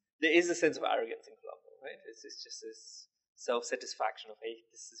there is a sense of arrogance in Colombo, right? It's just this self-satisfaction of, hey,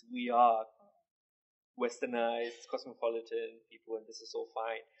 we are westernized, cosmopolitan people, and this is so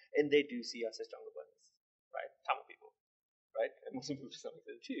fine. And they do see us as jungle bunnies, right? Tamil people, right? And Muslim people to some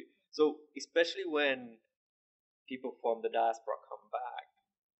extent too. So especially when people from the diaspora come back,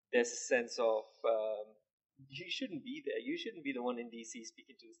 there's a sense of you shouldn't be there. You shouldn't be the one in DC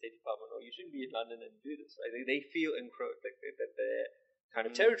speaking to the State Department, or you shouldn't be in London and do this, right? They feel encroached, that their kind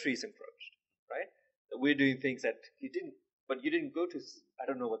of territory is encroached, right? That we're doing things that you didn't go to. I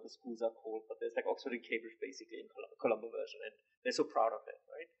don't know what the schools are called, but there's like Oxford and Cambridge basically in Colombo version, and they're so proud of it,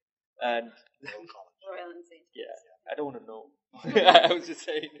 right? And Royal and St. Yeah, I don't want to know. I was just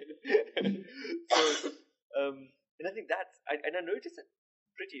saying. So, and I think I noticed it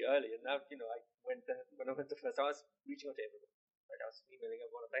pretty early, and now when I went the first time, I was reaching out to everyone. Right, I was emailing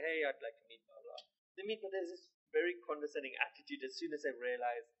everyone, like, hey, I'd like to meet, blah blah. They meet, but there's this very condescending attitude as soon as they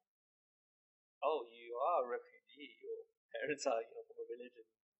realize, oh, you are a refugee. Your parents are from a village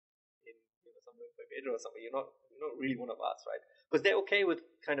in somewhere in Barbados or somewhere. You're not really one of us, right? Because they're okay with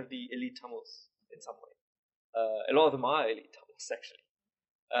kind of the elite Tamils in some way. A lot of them are elite Tamils actually.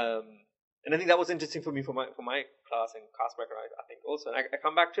 And I think that was interesting for me for my class and caste background, I think also. And I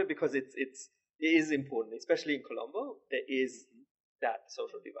come back to it because it is important, especially in Colombo. There is that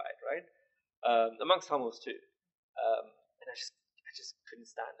social divide, right? Amongst Tamils too. And I just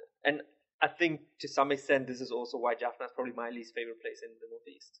couldn't stand it. And I think to some extent this is also why Jaffna is probably my least favorite place in the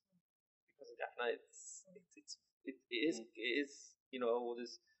Northeast. Because in Jaffna it is all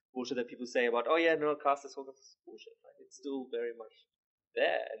this bullshit that people say about, oh yeah, no, caste is all this bullshit. Right? It's still very much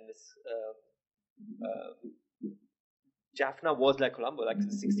there, and this Jaffna was like Colombo, like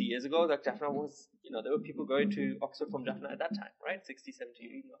 60 years ago. Like Jaffna was, there were people going to Oxford from Jaffna at that time, right? 60, 70,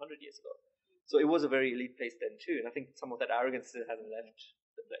 even 100 years ago. So it was a very elite place then too, and I think some of that arrogance still hasn't left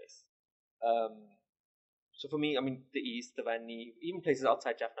the place. So for me, the East, the Vanni, even places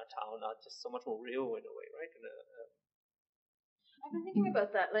outside Jaffna town are just so much more real in a way, right? I've been thinking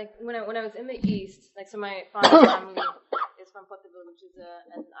about that. Like when I was in the East, like so my father's family is from Portugal, which is a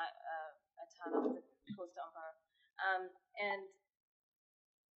town off the coast of Ampara. And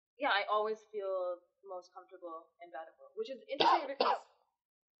yeah, I always feel most comfortable in Badabo, which is interesting because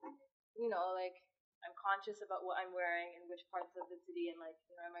like I'm conscious about what I'm wearing in which parts of the city, and like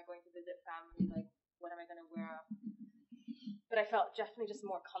am I going to visit family? Like what am I going to wear? But I felt definitely just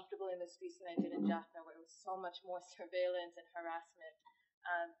more comfortable in the streets than I did in Jaffna, where it was so much more surveillance and harassment.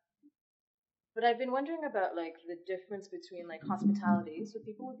 But I've been wondering about like the difference between like hospitality. So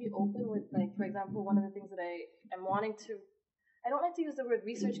people would be open with, like, for example, one of the things that I am wanting to, I don't like to use the word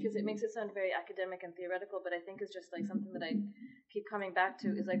research because it makes it sound very academic and theoretical, but I think it's just like something that I keep coming back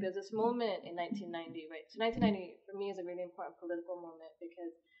to is like there's this moment in 1990, right? So 1990 for me is a really important political moment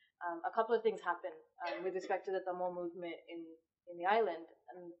because a couple of things happened with respect to the Tamil movement in the island,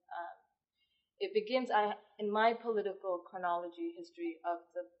 and it begins in my political chronology history of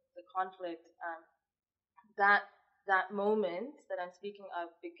the conflict. That moment that I'm speaking of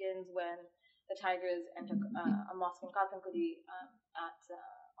begins when the Tigers enter a mosque in Kalkankudi at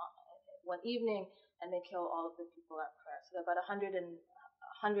one evening, and they kill all of the people at prayer. So there are about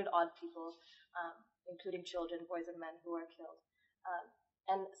 100 odd people, including children, boys and men, who are killed.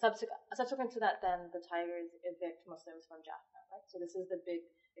 And subsequent to that, then the Tigers evict Muslims from Jaffna, right? So this is the big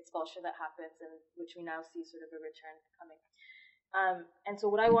expulsion that happens, and which we now see sort of a return coming. And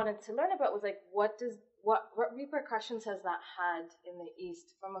so what I wanted to learn about was like, what does what repercussions has that had in the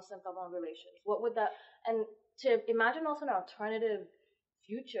East for Muslim-Tamil relations? What would that, and to imagine also an alternative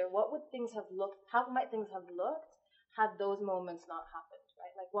future, how might things have looked had those moments not happened,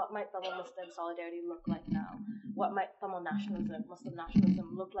 right? Like, what might Tamil Muslim solidarity look like now? What might Tamil nationalism, Muslim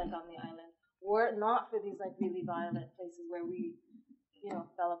nationalism look like on the island? Were it not for these like really violent places where we,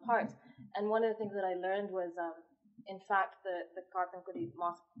 fell apart. And one of the things that I learned was, in fact, the Kartankudi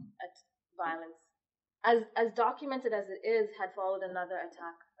mosque violence, as documented as it is, had followed another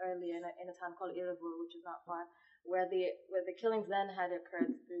attack earlier in a town called Irabur, which is not far, where the killings then had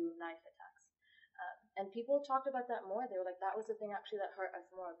occurred through knife attacks. And people talked about that more. They were like, that was the thing actually that hurt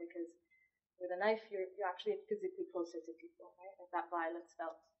us more, because with a knife, you're actually physically closer to people, right? Like, that violence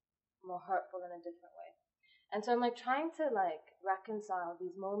felt more hurtful in a different way. And so I'm like trying to like reconcile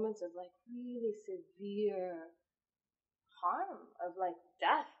these moments of like really severe harm, of like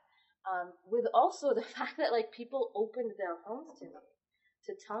death, with also the fact that like people opened their homes to me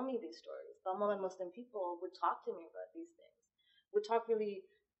to tell me these stories. Tamil and Muslim people would talk to me about these things, would talk really,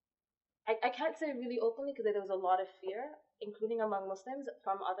 I can't say really openly, because there was a lot of fear, including among Muslims,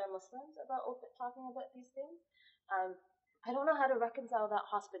 from other Muslims about talking about these things. I don't know how to reconcile that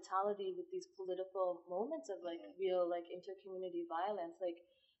hospitality with these political moments of like real like inter-community violence. Like,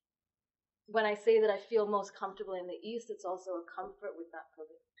 when I say that I feel most comfortable in the East, it's also a comfort with that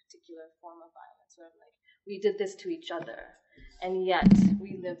particular form of violence, where like, we did this to each other, and yet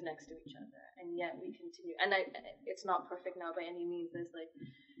we live next to each other, and yet we continue. And it's not perfect now by any means. There's like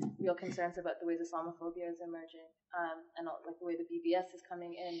real concerns about the ways Islamophobia is emerging, and like the way the BBS is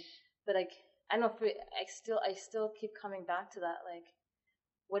coming in. But like, I don't know, I still keep coming back to that. Like,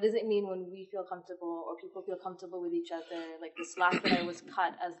 what does it mean when we feel comfortable, or people feel comfortable with each other? Like, the slack that I was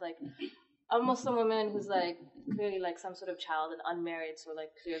cut as like a Muslim woman who's like clearly like some sort of child and unmarried, so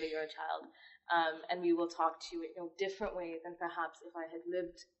like clearly you're a child, and we will talk to you in a different way than perhaps if I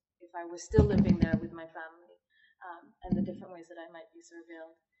was still living there with my family, and the different ways that I might be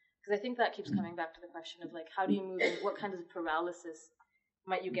surveilled. Because I think that keeps coming back to the question of like, how do you move, and what kind of paralysis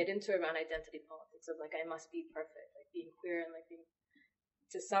might you get into around identity politics of like, I must be perfect, like being queer, and like being,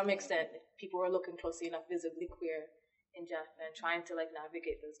 to some extent, if people were looking closely enough, visibly queer in Jaffna, and trying to like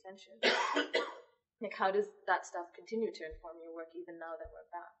navigate those tensions. Like, how does that stuff continue to inform your work even now that we're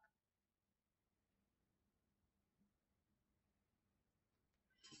back?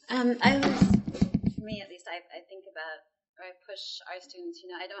 For me at least, I think about, or I push our students,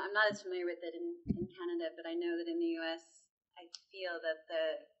 I'm not as familiar with it in Canada, but I know that in the US, I feel that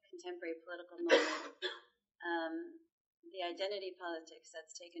the contemporary political moment, the identity politics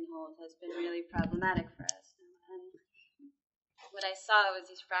that's taken hold, has been really problematic for us. And what I saw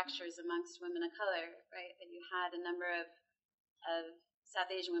was these fractures amongst women of color, right? That you had a number of South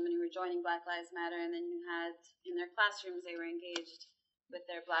Asian women who were joining Black Lives Matter, and then you had in their classrooms they were engaged with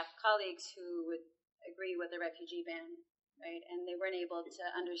their Black colleagues who would agree with the refugee ban, right? And they weren't able to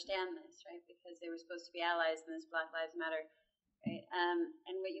understand this, right? Because they were supposed to be allies in this Black Lives Matter. Right?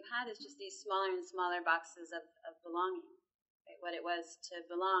 And what you had is just these smaller and smaller boxes of belonging, right? What it was to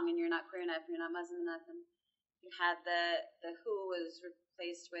belong, and you're not queer enough, you're not Muslim enough, and you had the who was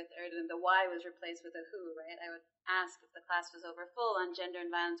replaced with, or the why was replaced with a who, right? I would ask if the class was over full on gender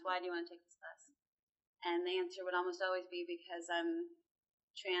and violence, why do you want to take this class? And the answer would almost always be, because I'm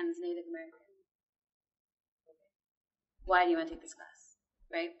trans Native American. Why do you want to take this class?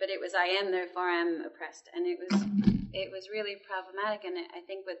 Right? But it was, I am, therefore I'm oppressed. And it was really problematic. And I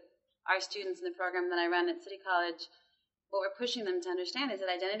think with our students in the program that I run at City College, what we're pushing them to understand is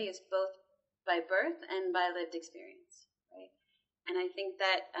that identity is both by birth and by lived experience. Right? And I think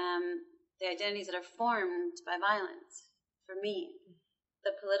that the identities that are formed by violence, for me,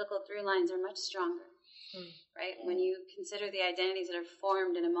 the political through lines are much stronger. Right? When you consider the identities that are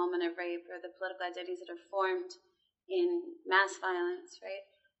formed in a moment of rape, or the political identities that are formed in mass violence, right?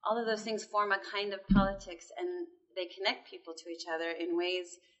 All of those things form a kind of politics, and they connect people to each other in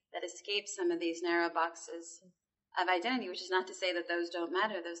ways that escape some of these narrow boxes of identity, which is not to say that those don't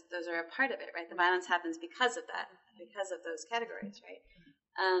matter. Those are a part of it, right? The violence happens because of that, because of those categories, right?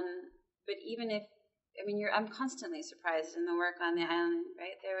 But even if, I'm constantly surprised in the work on the island,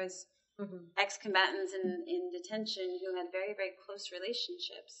 right? There was ex-combatants in detention who had very, very close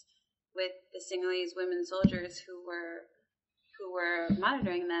relationships with the Sinhalese women soldiers who were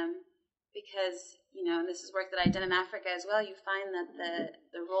monitoring them, because, and this is work that I've done in Africa as well, you find that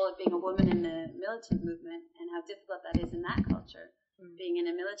the role of being a woman in the militant movement, and how difficult that is in that culture, being in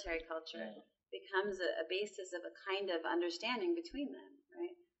a military culture, becomes a basis of a kind of understanding between them,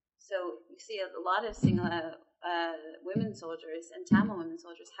 right? So you see a lot of Sinhala women soldiers and Tamil women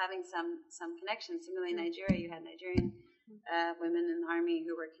soldiers having some connection. Similarly, in Nigeria, you had Nigerian women in the army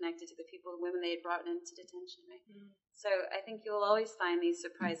who were connected to the women they had brought into detention, right? So I think you'll always find these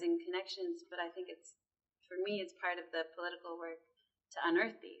surprising connections, but I think for me, it's part of the political work to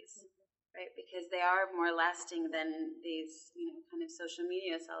unearth these, right? Because they are more lasting than these, kind of social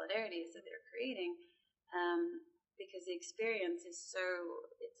media solidarities that they're creating, because the experience is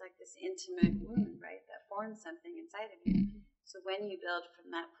it's like this intimate wound, right, that forms something inside of you. So when you build from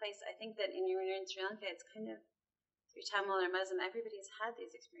that place, I think that when you're in Sri Lanka, it's kind of, if you're Tamil or Muslim, everybody's had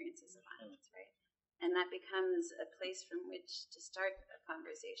these experiences of violence, right? And that becomes a place from which to start a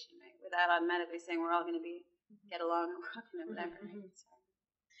conversation, right? Without automatically saying we're all going to get along and we're all going to whatever, right? So.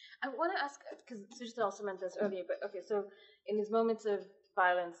 I want to ask, because Sujata also mentioned this earlier, but okay, so in these moments of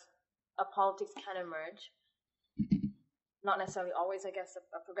violence, a politics can emerge. Not necessarily always, I guess,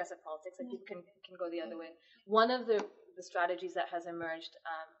 a progressive politics, like people can go the other way. One of the strategies that has emerged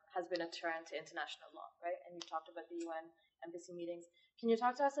has been a turn to international law, right? And you talked about the UN embassy meetings. Can you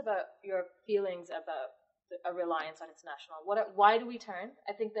talk to us about your feelings about a reliance on international law? Why do we turn?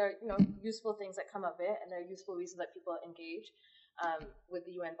 I think there are useful things that come of it, and there are useful reasons that people engage with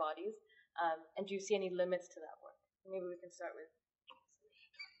the UN bodies. And do you see any limits to that work? Maybe we can start with.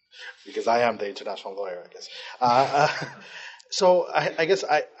 Because I am the international lawyer, I guess. So I guess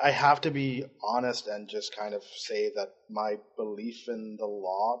I have to be honest and just kind of say that my belief in the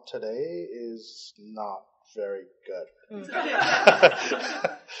law today is not very good.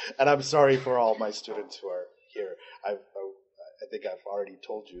 And I'm sorry for all my students who are here. I think I've already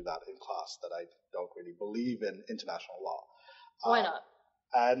told you that in class, that I don't really believe in international law. Why not?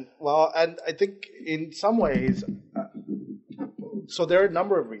 And I think in some ways, so there are a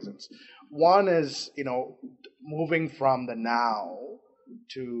number of reasons. One is, moving from the now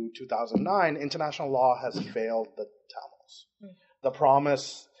to 2009, international law has failed the Tamils. The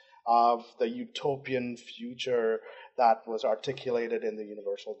promise of the utopian future that was articulated in the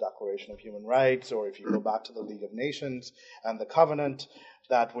Universal Declaration of Human Rights, or if you go back to the League of Nations and the Covenant,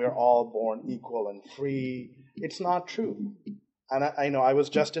 that we're all born equal and free, it's not true. And I was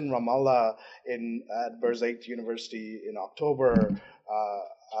just in Ramallah at Birzeit University in October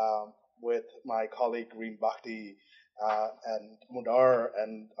with my colleague Reem Bhakti and Mudar,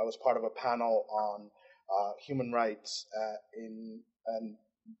 and I was part of a panel on human rights in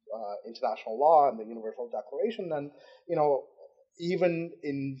international law and the Universal Declaration. And even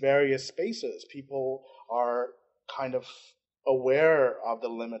in various spaces, people are kind of aware of the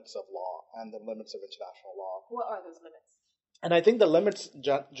limits of law and the limits of international law. What are those limits? And I think the limits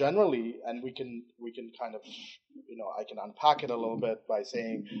generally, and we can kind of, I can unpack it a little bit by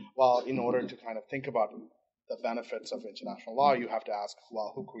saying, well, in order to kind of think about the benefits of international law, you have to ask,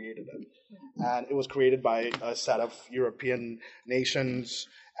 well, who created it? And it was created by a set of European nations,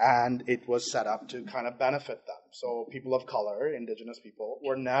 and it was set up to kind of benefit them. So people of color, indigenous people,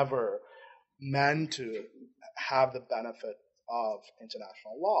 were never meant to have the benefit of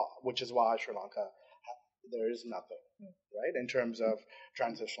international law, which is why Sri Lanka, there is nothing. Right, in terms of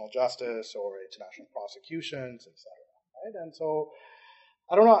transitional justice or international prosecutions, etc. Right, and so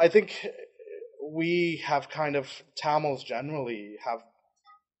I don't know. I think we have kind of, Tamils generally have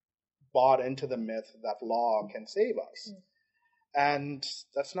bought into the myth that law can save us, and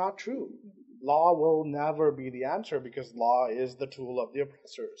that's not true. Law will never be the answer, because law is the tool of the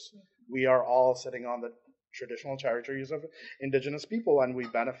oppressors. We are all sitting on the traditional territories of indigenous people, and we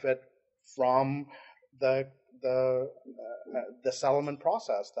benefit from the settlement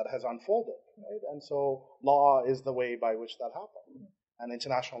process that has unfolded, right? And so law is the way by which that happened, and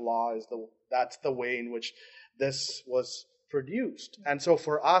international law that's the way in which this was produced. And so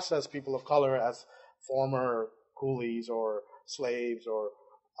for us as people of color, as former coolies or slaves or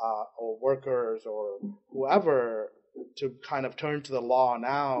workers or whoever, to kind of turn to the law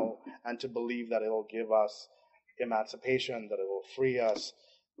now and to believe that it'll give us emancipation, that it will free us,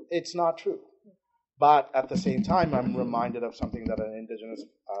 it's not true. But at the same time, I'm reminded of something that an indigenous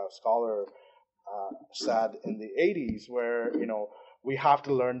scholar said in the 80s, where, we have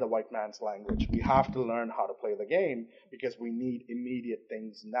to learn the white man's language. We have to learn how to play the game, because we need immediate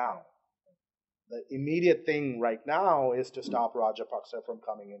things now. The immediate thing right now is to stop Rajapaksa from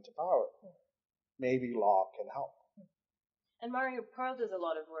coming into power. Maybe law can help. And Mario, Pearl does a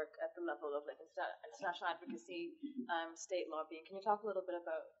lot of work at the level of international advocacy, state lobbying. Can you talk a little bit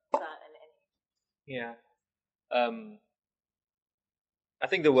about that and any? Yeah. I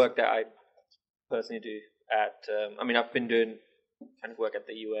think the work that I personally do I've been doing kind of work at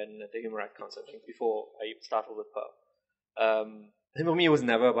the UN, at the Human Rights Council, I think, before I started with Pearl. I think for me it was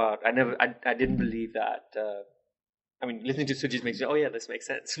never about. I didn't believe that. Listening to Sujit makes me, oh yeah, this makes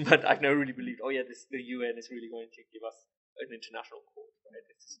sense. But I've never really believed, oh yeah, the UN is really going to give us an international court, right?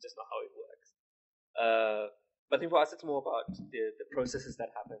 It's just not how it works. But I think for us, it's more about the processes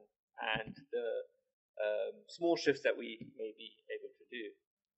that happen and the small shifts that we may be able to do.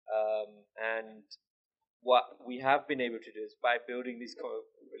 And what we have been able to do is by building these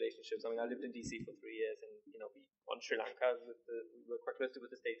relationships. I lived in DC for 3 years, and we on Sri Lanka we work quite closely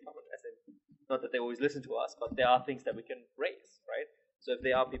with the State Department. Not that they always listen to us, but there are things that we can raise, right? So if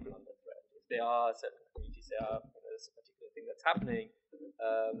there are people under threat, if there are certain communities, there's a particular thing that's happening,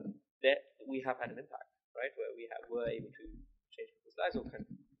 that we have had an impact, right? Where were able to change people's lives or can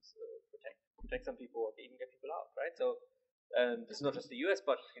protect some people or even get people out, right? So this is not just the US,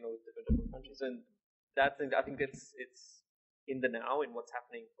 but different countries, and that thing. I think it's in the now, in what's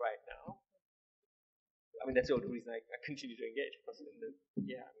happening right now. That's the only reason I continue to engage, because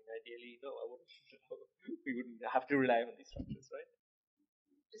ideally, no, I wouldn't. We wouldn't have to rely on these structures, right?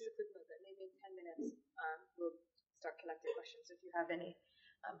 Just a quick note that maybe in 10 minutes we'll start collecting questions. If you have any,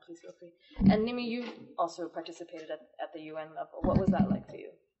 please feel free. And Nimi, you also participated at the UN level. What was that like for you?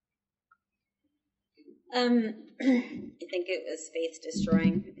 I think it was faith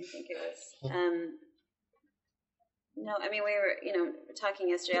destroying. I think it was. No, we were, talking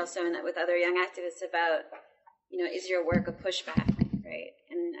yesterday also with other young activists about, is your work a pushback, right?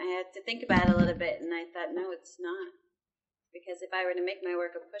 And I had to think about it a little bit, and I thought, no, it's not. Because if I were to make my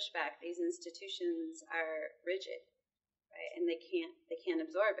work a pushback, these institutions are rigid, right? And they can't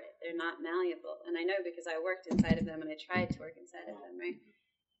absorb it. They're not malleable. And I know because I worked inside of them, and I tried to work inside of them, right?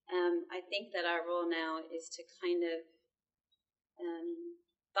 I think that our role now is to kind of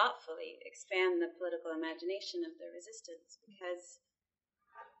thoughtfully expand the political imagination of the resistance,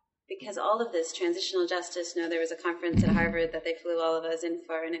 because all of this transitional justice. There was a conference at Harvard that they flew all of us in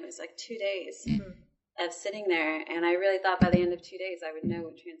for, and it was like 2 days of sitting there, and I really thought by the end of 2 days I would know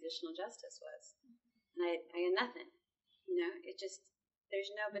what transitional justice was, and I had nothing.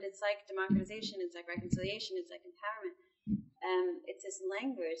 But it's like democratization, it's like reconciliation, it's like empowerment. It's this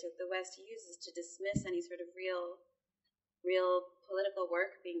language that the West uses to dismiss any sort of real political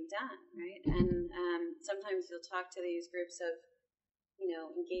work being done, right? And sometimes you'll talk to these groups of,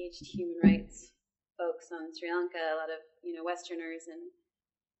 engaged human rights folks on Sri Lanka, a lot of, Westerners, and,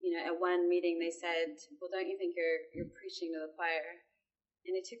 at one meeting they said, well, don't you think you're preaching to the choir?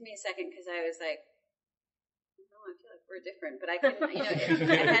 And it took me a second because I was like, no, I feel like we're different, but I couldn't,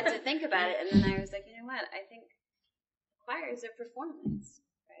 I had to think about it, and then I was like, you know what, I think choir is a performance.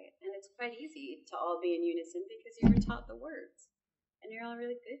 And it's quite easy to all be in unison because you were taught the words, and you're all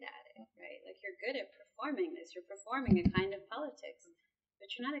really good at it, right? Like you're good at performing this. You're performing a kind of politics,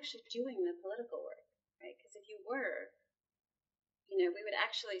 but you're not actually doing the political work, right? Because if you were, we would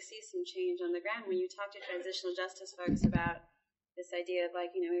actually see some change on the ground. When you talk to transitional justice folks about this idea of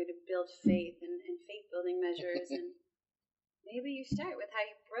we would build faith and faith-building measures, and maybe you start with how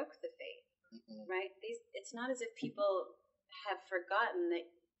you broke the faith, right? It's not as if people have forgotten that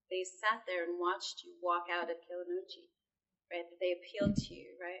they sat there and watched you walk out of Kilinochchi, right? That they appealed to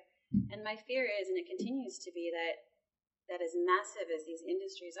you, right? And my fear is, and it continues to be, that as massive as these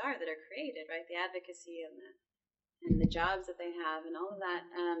industries are that are created, right? The advocacy and the jobs that they have and all of that,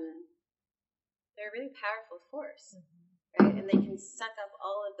 they're a really powerful force, right? And they can suck up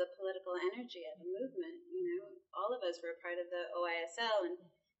all of the political energy of a movement. All of us were a part of the OISL, and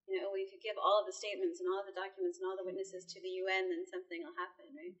we could give all of the statements and all of the documents and all the witnesses to the UN, then something will happen,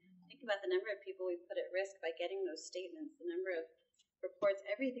 right? Think about the number of people we put at risk by getting those statements, the number of reports,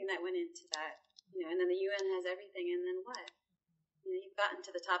 everything that went into that, and then the UN has everything, and then what? You've gotten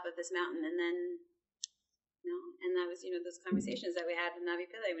to the top of this mountain, and then, and that was, those conversations that we had with Navi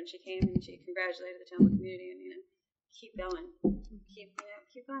Pillay when she came and she congratulated the Tamil community, and, keep going. Keep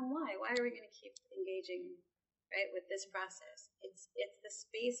going. Why? Why are we going to keep engaging, right, with this process? It's the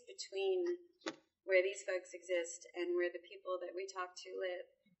space between where these folks exist and where the people that we talk to live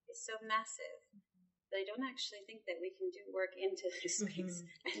is so massive that I don't actually think that we can do work into this space.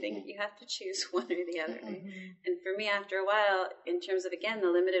 I think you have to choose one or the other. Right? And for me, after a while, in terms of, again,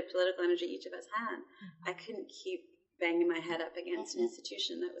 the limited political energy each of us had, I couldn't keep banging my head up against an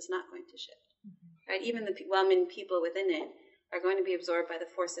institution that was not going to shift. Right? Even the well-meaning people within it are going to be absorbed by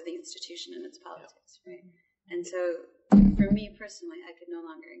the force of the institution and its politics. Right? And so, for me personally, I could no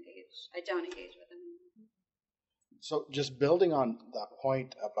longer engage. I don't engage with them. So, just building on that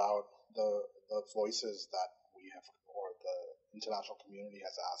point about the voices that we have, or the international community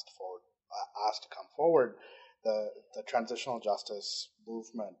has asked to come forward, the transitional justice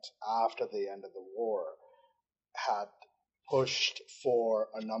movement after the end of the war had pushed for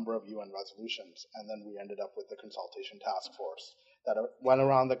a number of UN resolutions, and then we ended up with the consultation task force that went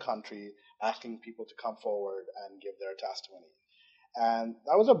around the country asking people to come forward and give their testimony. And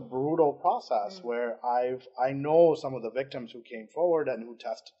that was a brutal process where I know some of the victims who came forward and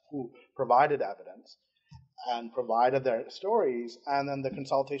who provided evidence and provided their stories, and then the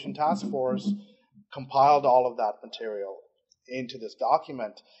consultation task force compiled all of that material into this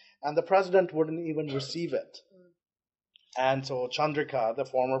document, and the president wouldn't even receive it. And so Chandrika, the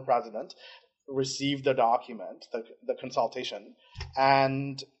former president, received the document, the consultation,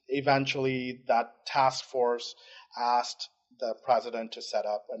 and eventually that task force asked the president to set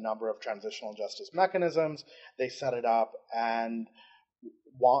up a number of transitional justice mechanisms. They set it up, and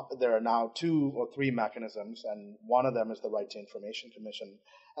there are now 2 or 3 mechanisms, and one of them is the Right to Information Commission.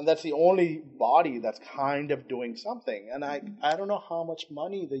 And that's the only body that's kind of doing something. And I don't know how much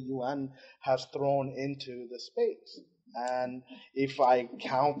money the UN has thrown into the space. And if I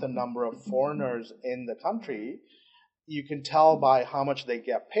count the number of foreigners in the country, you can tell by how much they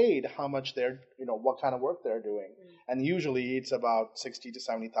get paid, how much what kind of work they're doing. And usually it's about $60,000 to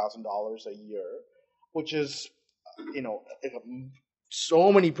 $70,000 a year, which is,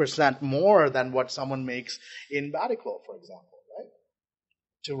 so many percent more than what someone makes in Batticlo, for example, right?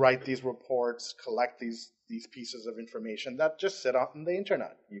 To write these reports, collect these pieces of information that just sit out on the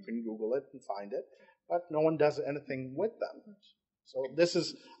internet. You can Google it and find it, but no one does anything with them. So this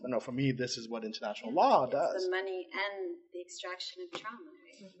is, for me, this is what international law does. It's the money and the extraction of trauma,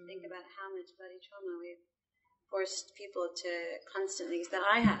 right? Think about how much bloody trauma we've forced people to constantly, that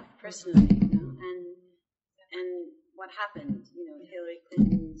I have personally, and what happened, Hillary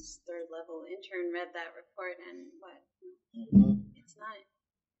Clinton's third-level intern read that report, and what? It's not,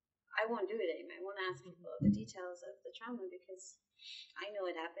 I won't do it anymore. I won't ask people the details of the trauma because I know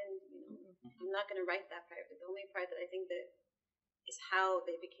it happened. I'm not going to write that part. But the only part that I think that is how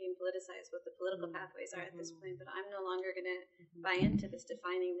they became politicized, what the political pathways are at this point. But I'm no longer going to buy into this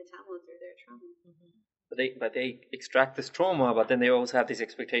defining the Tamil through their trauma. But they extract this trauma, but then they also have this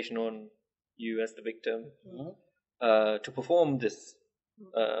expectation on you as the victim to perform this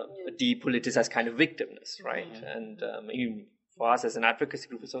depoliticized kind of victimness, right? And even for us as an advocacy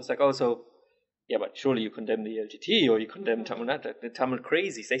group, it's always like, but surely you condemn the LGT or you condemn Tamil Nadu, the Tamil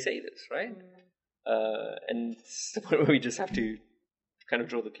crazies. They say this, right? And it's the point where we just have to kind of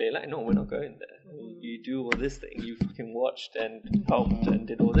draw the clear line. No, we're not going there. You do all this thing. You fucking watched and helped and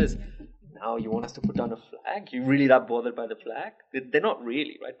did all this. Now you want us to put down a flag? You really that bothered by the flag? They're not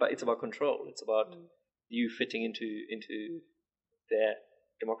really, right? But it's about control. It's about you fitting into their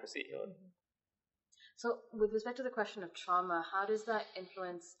democracy. So with respect to the question of trauma, how does that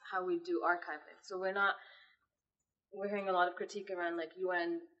influence how we do archiving? So we're hearing a lot of critique around like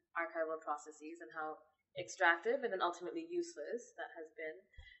UN archival processes and how extractive and then ultimately useless that has been.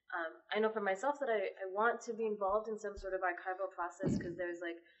 I know for myself that I want to be involved in some sort of archival process because there's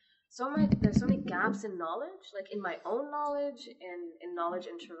so many gaps in knowledge, like in my own knowledge, in knowledge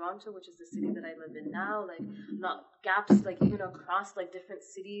in Toronto, which is the city that I live in now, like not gaps like even across like different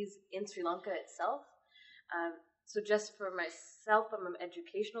cities in Sri Lanka itself. So just for myself, from an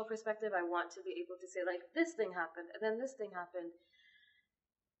educational perspective, I want to be able to say like this thing happened and then this thing happened.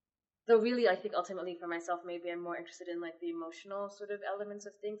 Though really, I think ultimately for myself, maybe I'm more interested in like the emotional sort of elements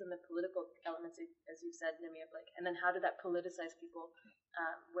of things and the political elements, as you said, Nimi, of like, and then how did that politicize people?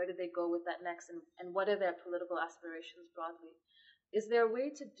 Where do they go with that next? And what are their political aspirations broadly? Is there a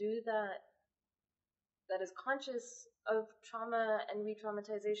way to do that that is conscious of trauma and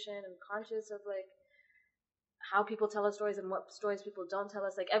re-traumatization and conscious of like how people tell us stories and what stories people don't tell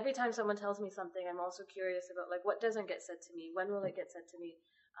us? Like every time someone tells me something, I'm also curious about like what doesn't get said to me? When will it get said to me?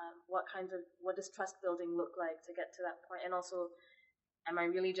 What does trust building look like to get to that point? And also, am I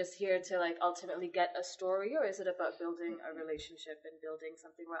really just here to like ultimately get a story, or is it about building a relationship and building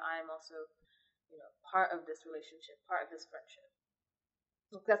something where I'm also, part of this relationship, part of this friendship?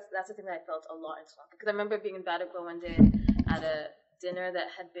 That's the thing that I felt a lot in Sri Lanka. Because I remember being in Badagwa one day at a dinner that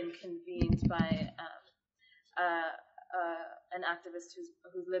had been convened by an activist who's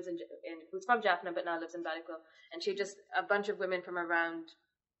from Jaffna but now lives in Badagwa, and a bunch of women from around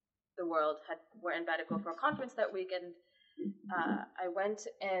the world were in Badagwa for a conference that week, and I went,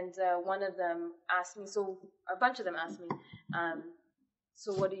 and one of them asked me, a bunch of them asked me,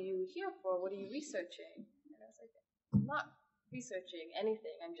 so what are you here for? What are you researching? And I was like, I'm not researching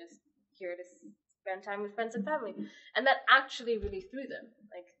anything. I'm just here to spend time with friends and family. And that actually really threw them.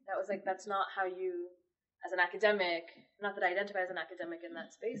 Like, that was like, that's not how you, as an academic, not that I identify as an academic in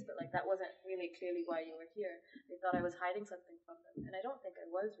that space, but like that wasn't really clearly why you were here. They thought I was hiding something from them, and I don't think I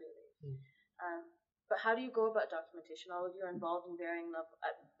was really. But how do you go about documentation? All of you are involved in varying level,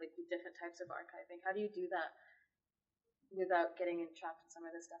 like with different types of archiving. How do you do that without getting entrapped in some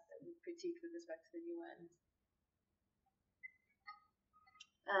of the stuff that we critiqued with respect to the UN?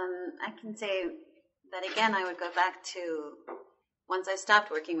 I can say that again, I would go back to once I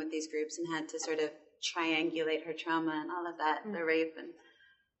stopped working with these groups and had to sort of triangulate her trauma and all of that, the rape. And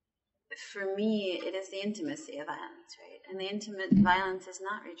for me, it is the intimacy of violence, right? And the intimate violence is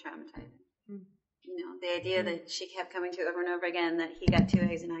not re-traumatizing. You know, the idea that she kept coming to over and over again, that he got 2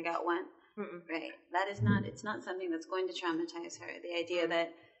 eggs and I got 1, right? That is not, it's not something that's going to traumatize her. The idea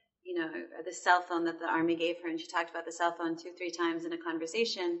that, you know, the cell phone that the army gave her, and she talked about the cell phone 2-3 times in a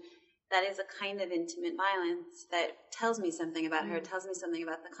conversation, that is a kind of intimate violence that tells me something about her, tells me something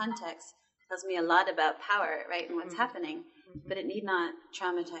about the context, tells me a lot about power, right, and what's happening, but it need not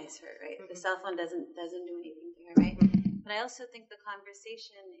traumatize her, right? The cell phone doesn't do anything to her, right? But I also think the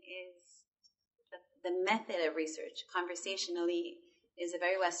conversation is, the method of research, conversationally, is a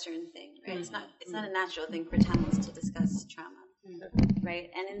very Western thing, right? It's not a natural thing for Tamils to discuss trauma, right?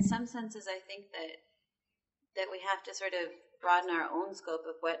 And in some senses, I think that we have to sort of broaden our own scope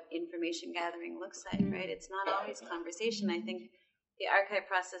of what information gathering looks like, right? It's not always conversation. I think the archive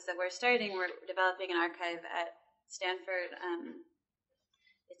process that we're starting, we're developing an archive at Stanford.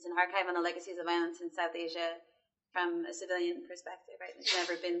 It's an archive on the legacies of violence in South Asia from a civilian perspective, right? There's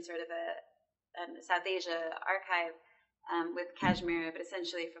never been sort of a South Asia archive with Kashmir, but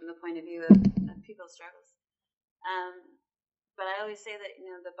essentially from the point of view of people's struggles. But I always say that, you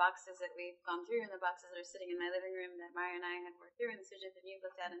know, the boxes that we've gone through and the boxes that are sitting in my living room that Maya and I have worked through and Sujit and you've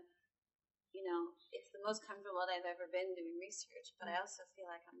looked at, and, you know, it's the most comfortable that I've ever been doing research, but I also feel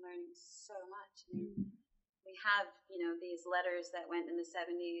like I'm learning so much. I mean, we have, you know, these letters that went in the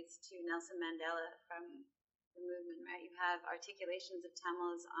 70s to Nelson Mandela from the movement, right? You have articulations of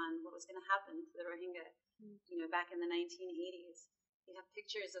Tamils on what was going to happen to the Rohingya, you know, back in the 1980s. You have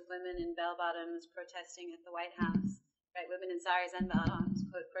pictures of women in bell-bottoms protesting at the White House, right? Women in saris and bell-bottoms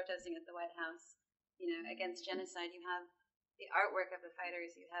protesting at the White House, you know, against genocide. You have the artwork of the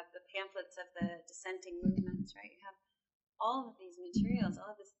fighters. You have the pamphlets of the dissenting movements, right? You have all of these materials,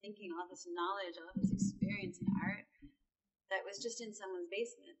 all of this thinking, all of this knowledge, all of this experience in art that was just in someone's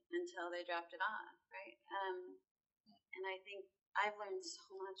basement until they dropped it off, right? And I think I've learned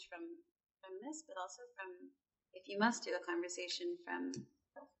so much from this, but also from, if you must do a conversation, from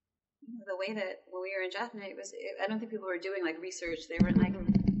the way that when we were in Jaffna, I don't think people were doing like research. They weren't like,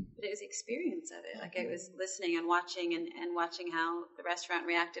 but it was the experience of it. Like I was listening and watching and watching how the restaurant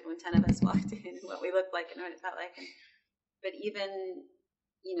reacted when 10 of us walked in and what we looked like and what it felt like. But even,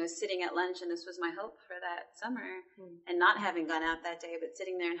 you know, sitting at lunch, and this was my hope for that summer, and not having gone out that day, but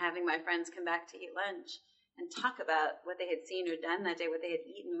sitting there and having my friends come back to eat lunch and talk about what they had seen or done that day, what they had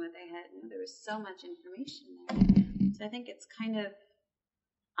eaten, what they had, you know, there was so much information there. So I think it's kind of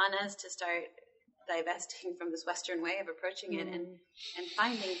on us to start divesting from this Western way of approaching it and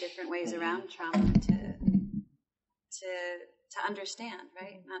finding different ways around trauma to understand,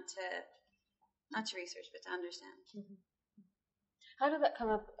 right? Not to research, but to understand. How did that come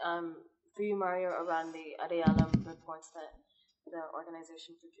up for you, Mario, around the Adayalam reports that the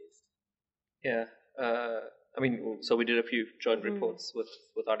organization produced? Yeah, I mean, so we did a few joint reports with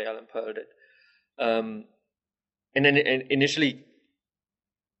Adayalam and Pearl did. And then initially,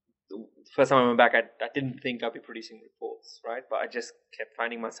 the first time I went back, I didn't think I'd be producing reports, right? But I just kept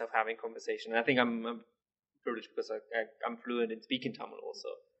finding myself having conversation. And I think I'm privileged because I'm fluent in speaking Tamil also.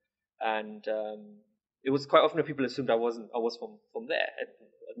 And it was quite often that people assumed I was from there,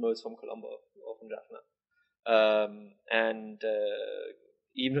 at most from Colombo or from Jaffna. And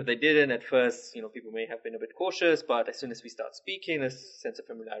even if they didn't, at first, you know, people may have been a bit cautious, but as soon as we start speaking, a sense of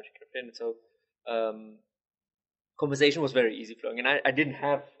familiarity crept in. So conversation was very easy flowing. And I didn't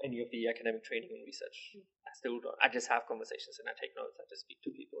have any of the academic training and research. I still don't. I just have conversations and I take notes. I just speak to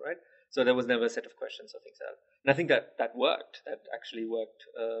people, right? So there was never a set of questions or things like that. And I think that worked. That actually worked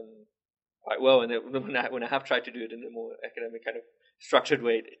quite well. And when I have tried to do it in a more academic kind of structured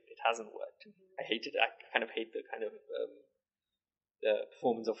way, it hasn't worked. I hate it. I kind of hate the kind of the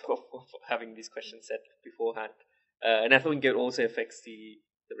performance of having these questions set beforehand. And I think it also affects the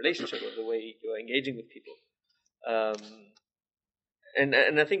relationship or the way you're engaging with people.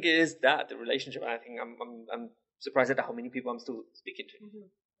 And I think it is that, the relationship. I think I'm surprised at how many people I'm still speaking to,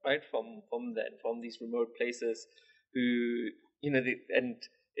 right? From these remote places who, you know, and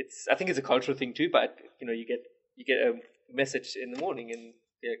I think it's a cultural thing too, but, you know, you get a message in the morning and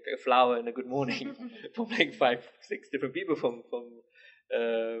a flower and a good morning from like 5-6 different people from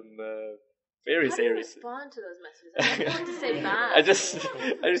various Aries. How do you respond to those messages? I don't want to say bad.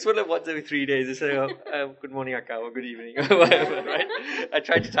 I just want to once every 3 days. I say, good morning, Akka, or good evening, or whatever, right? I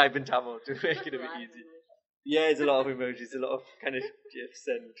try to type in Tamil to make it a bit easy. Yeah, it's a lot of emojis, a lot of kind of GIFs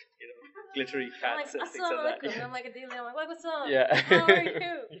and, glittery cats and things like that. Yeah. I'm like a daily, I'm like, what's up? Yeah. How are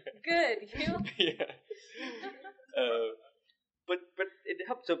you? Good. You? Yeah. But it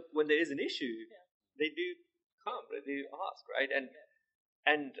helps. So when there is an issue, they do come, they do ask, right?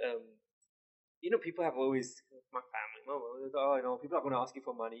 And people have always, my family, people are going to ask you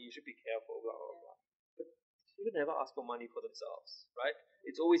for money, you should be careful, blah, blah, blah. But people never ask for money for themselves, right?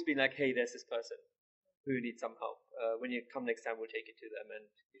 It's always been like, hey, there's this person who needs some help. When you come next time, we'll take it to them and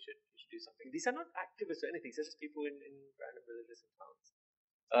you should do something. These are not activists or anything, they're just people in random villages and towns.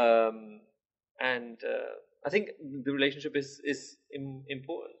 I think the relationship is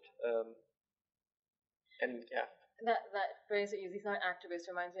important. And yeah. That phrase that you use, "these aren't activists,"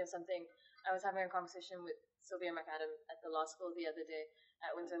 reminds me of something. I was having a conversation with Sylvia McAdam at the law school the other day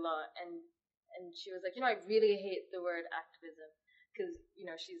at Windsor Law, and she was like, I really hate the word activism because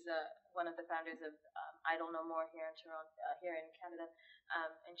she's one of the founders of Idle No More here in Toronto, here in Canada,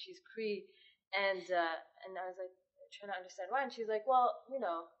 and she's Cree, and I was like trying to understand why, and she's like, well,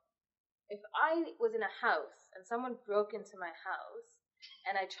 if I was in a house and someone broke into my house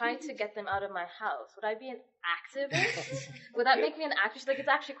and I tried to get them out of my house, would I be an activist? Would that make me an activist? Like, it's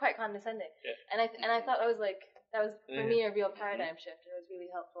actually quite condescending. Yeah. And I thought that was for me a real paradigm shift. It was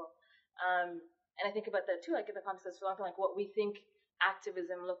really helpful. And I think about that too, like in the context of Sri Lanka, like what we think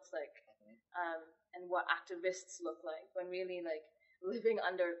activism looks like, and what activists look like, when really like living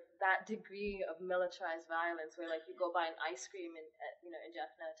under that degree of militarized violence, where like you go buy an ice cream in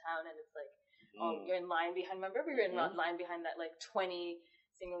Jaffna town and it's like, you're in line behind. Remember, we were in line behind that like 20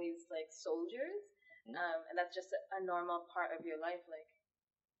 Sinhalese like soldiers, and that's just a normal part of your life. Like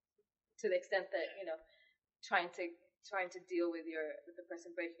to the extent that trying to deal with the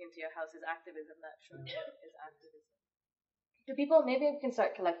person breaking into your house is activism. That surely is activism. Do people? Maybe we can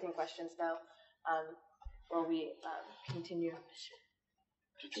start collecting questions now, while we continue.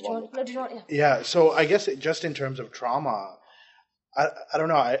 Yeah. So I guess just in terms of trauma. I don't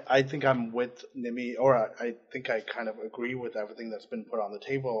know. I think I'm with Nimi, or I think I kind of agree with everything that's been put on the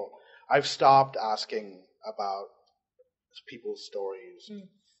table. I've stopped asking about people's stories.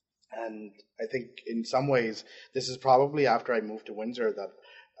 And I think in some ways, this is probably after I moved to Windsor that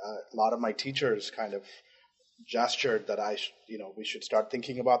a lot of my teachers kind of gestured that we should start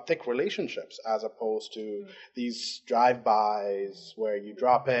thinking about thick relationships as opposed to these drive-bys where you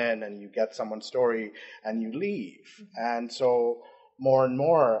drop in and you get someone's story and you leave. And so more and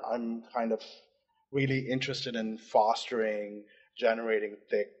more, I'm kind of really interested in generating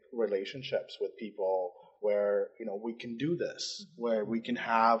thick relationships with people where, we can do this, where we can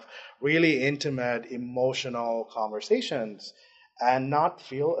have really intimate, emotional conversations and not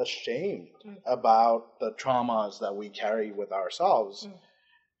feel ashamed about the traumas that we carry with ourselves.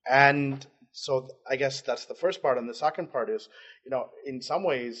 And so I guess that's the first part. And the second part is, in some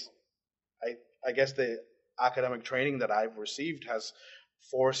ways, I guess the academic training that I've received has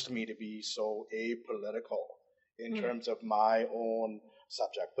forced me to be so apolitical in terms of my own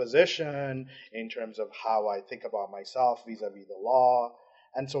subject position, in terms of how I think about myself vis-a-vis the law.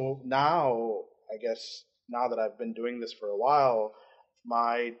 And so now, I guess, now that I've been doing this for a while,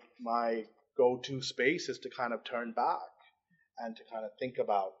 my go-to space is to kind of turn back and to kind of think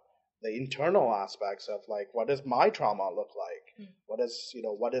about the internal aspects of like, what does my trauma look like?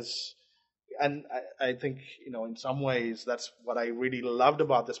 And I think, in some ways, that's what I really loved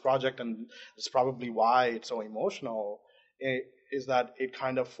about this project, and it's probably why it's so emotional, is that it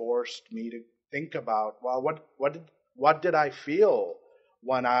kind of forced me to think about, well, what did I feel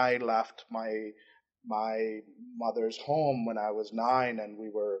when I left my mother's home when I was 9 and we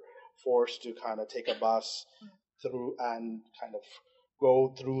were forced to kind of take a bus through and kind of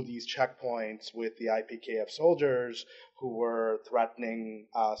go through these checkpoints with the IPKF soldiers who were threatening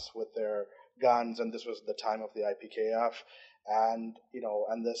us with their guns, and this was the time of the IPKF, and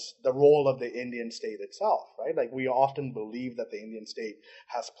the role of the Indian state itself, right? Like, we often believe that the Indian state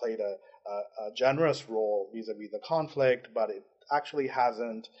has played a generous role vis-a-vis the conflict, but it actually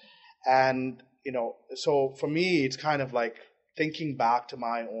hasn't. And so for me, it's kind of like thinking back to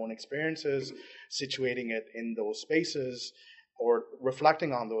my own experiences, situating it in those spaces, or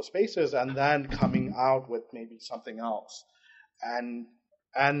reflecting on those spaces, and then coming out with maybe something else, and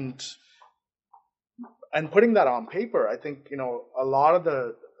putting that on paper. I think a lot of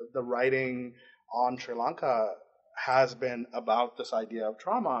the writing on Sri Lanka has been about this idea of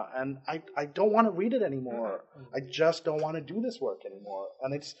trauma, and I don't want to read it anymore. I just don't want to do this work anymore,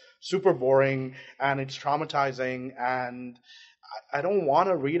 and it's super boring and it's traumatizing, and I don't want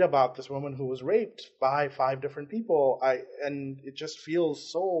to read about this woman who was raped by 5 different people. And it just feels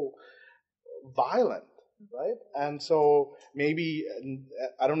so violent, right? And so maybe,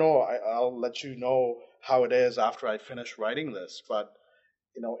 I don't know, I'll let you know how it is after I finish writing this, but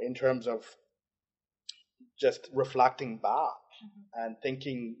in terms of just reflecting back and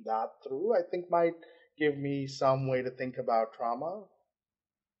thinking that through, I think might give me some way to think about trauma.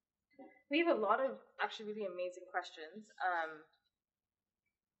 We have a lot of actually really amazing questions.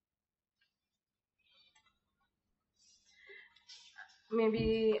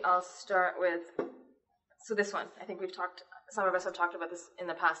 Maybe I'll start with, so this one, I think some of us have talked about this in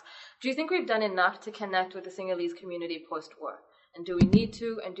the past. Do you think we've done enough to connect with the Sinhalese community post-war? And do we need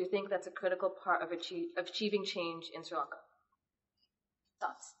to? And do you think that's a critical part of achieving change in Sri Lanka?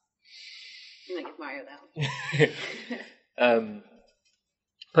 Thoughts? I'm going to give Mario that one.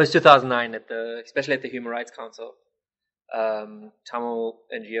 Post 2009, especially at the Human Rights Council, Tamil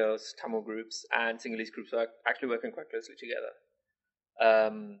NGOs, Tamil groups, and Sinhalese groups were actually working quite closely together.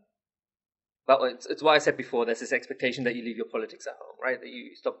 But it's what I said before. There's this expectation that you leave your politics at home, right? That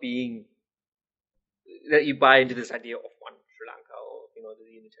you stop that you buy into this idea of one Sri Lanka, or the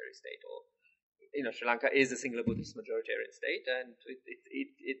unitary state, or Sri Lanka is a singular Buddhist majoritarian state, and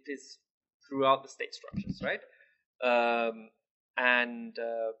it is throughout the state structures, right?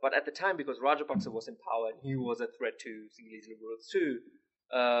 But at the time, because Rajapaksa was in power and he was a threat to Sinhalese liberals too,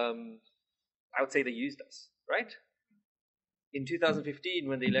 I would say they used us, right? In 2015,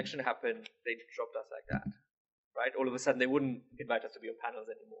 when the election happened, they dropped us like that, right? All of a sudden, they wouldn't invite us to be on panels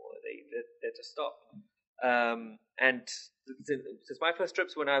anymore. They just stopped. And since my first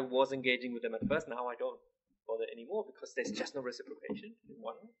trips, when I was engaging with them at first, now I don't bother anymore because there's just no reciprocation in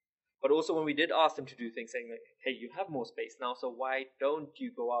one. But also when we did ask them to do things, saying like, hey, you have more space now, so why don't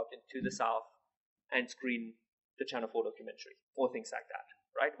you go out into the south and screen the Channel 4 documentary or things like that,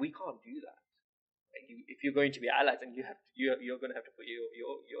 right? We can't do that. If you're going to be allies, then you're going to have to put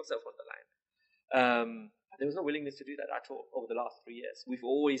yourself on the line. There was no willingness to do that at all over the last 3 years. We've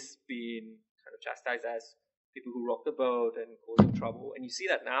always been kind of chastised as people who rock the boat and causing trouble, and you see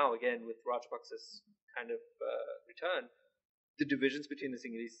that now again with Rajapaksa's kind of return. The divisions between the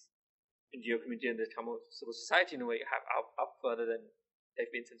Sinhalese NGO community and the Tamil civil society, in a way, have up further than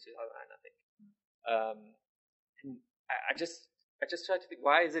they've been since 2009, I think. And I just try to think,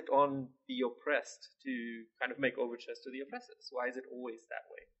 why is it on the oppressed to kind of make overtures to the oppressors? Why is it always that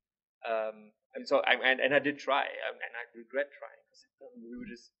way? And I did try, and I regret trying, because we would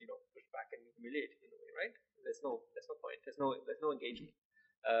just push back and humiliate in a way, right? There's no point. There's no engagement.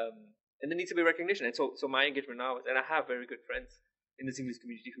 And there needs to be recognition. And so my engagement now is, and I have very good friends in the Sinhalese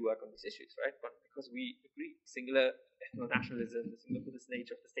community who work on these issues, right? But because we agree, singular ethno-nationalism, the singular Buddhist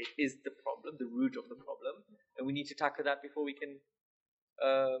nature of the state is the problem, the root of the problem, and we need to tackle that before we can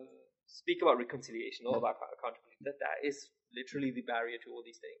speak about reconciliation or about accountability. That is literally the barrier to all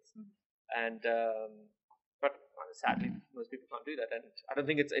these things. And but sadly, most people can't do that, and I don't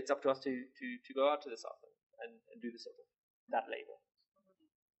think it's up to us to go out to the south and do the sort of that labor.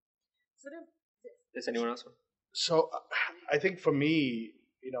 Does anyone else want? So I think for me,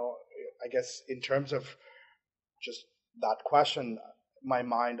 I guess in terms of just that question, my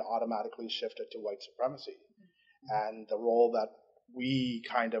mind automatically shifted to white supremacy and the role that we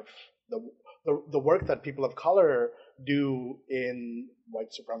kind of, the work that people of color do in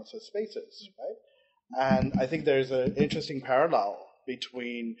white supremacist spaces, right? And I think there's an interesting parallel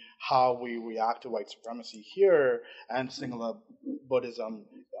between how we react to white supremacy here and Sinhala Buddhism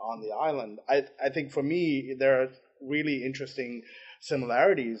on the island. I think for me, there are really interesting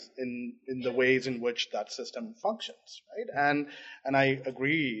similarities in the ways in which that system functions, right? And I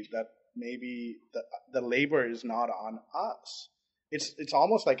agree that maybe the labor is not on us. It's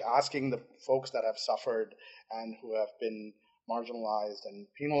almost like asking the folks that have suffered and who have been marginalized and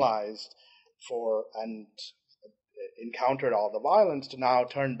penalized and encountered all the violence to now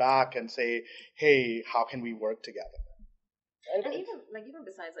turn back and say, hey, how can we work together? And even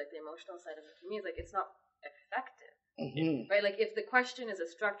besides the emotional side of it, to me, it's not effective, right? If the question is a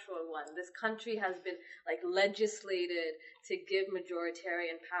structural one, this country has been legislated to give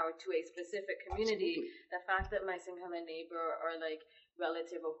majoritarian power to a specific community. Absolutely. The fact that my Sinhala neighbor or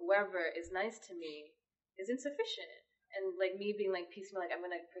relative or whoever is nice to me is insufficient. And me being piecemeal, I'm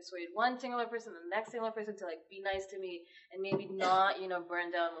gonna persuade one singular person, the next singular person to be nice to me, and maybe not burn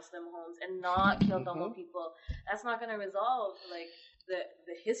down Muslim homes and not kill Tamil people. That's not gonna resolve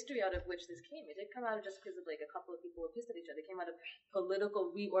the history out of which this came. It didn't come out of just because of like a couple of people were pissed at each other. It came out of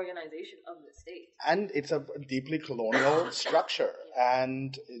political reorganization of the state. And it's a deeply colonial structure,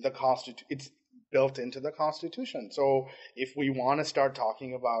 and it's built into the Constitution. So if we want to start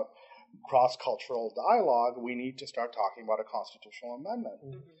talking about cross-cultural dialogue, we need to start talking about a constitutional amendment,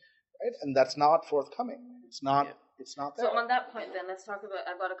 right? And that's not forthcoming. It's not. It's not there. So on that point, then let's talk about.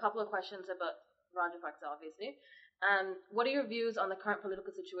 I've got a couple of questions about Rajapaksa, obviously. What are your views on the current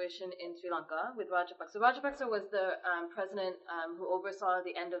political situation in Sri Lanka with Rajapaksa? So Rajapaksa was the president who oversaw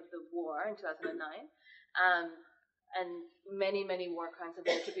the end of the war in 2009, and many war crimes have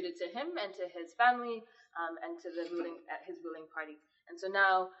been attributed to him and to his family and to his ruling party. And so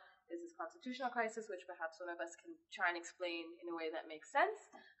now there's this constitutional crisis, which perhaps one of us can try and explain in a way that makes sense.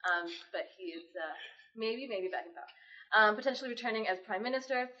 But he is maybe back in power. Potentially returning as prime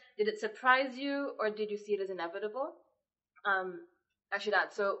minister. Did it surprise you, or did you see it as inevitable? I should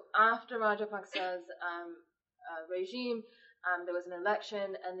add, so after Rajapaksa's regime, there was an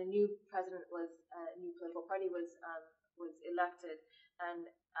election, and the new president a new political party was elected, and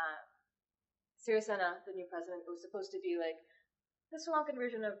Sirisena, the new president, was supposed to be like the Sri Lankan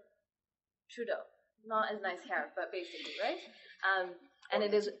version of Trudeau. Not as nice hair, but basically, right? And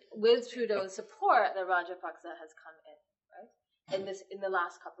it is with Trudeau's support that Rajapaksa has come in, right? In the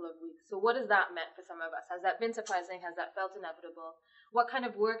last couple of weeks. So what has that meant for some of us? Has that been surprising? Has that felt inevitable? What kind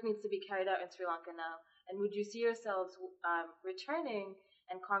of work needs to be carried out in Sri Lanka now? And would you see yourselves returning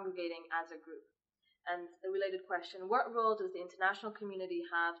and congregating as a group? And the related question, what role does the international community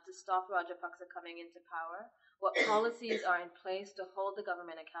have to stop Rajapaksa coming into power? What policies are in place to hold the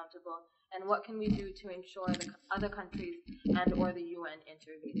government accountable? And what can we do to ensure the other countries and or the UN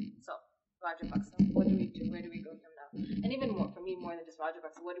intervene? So, Rajapaksa, what do we do? Where do we go from now? And even more, for me, more than just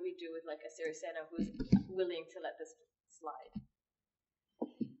Rajapaksa, what do we do with like a Sirisena who's willing to let this slide?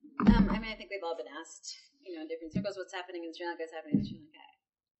 I think we've all been asked, in different circles, what's happening in Sri Lanka is happening in Sri Lanka.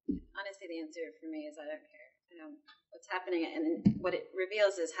 Honestly, the answer for me is I don't care. What's happening, and what it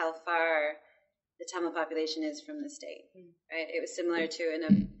reveals is how far the Tamil population is from the state, right? It was similar to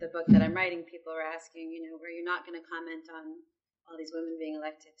in the book that I'm writing, people were asking, were you not going to comment on all these women being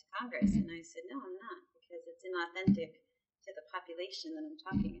elected to Congress? And I said, no, I'm not, because it's inauthentic to the population that I'm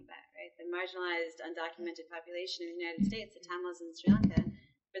talking about, right? The marginalized, undocumented population in the United States, the Tamils in Sri Lanka,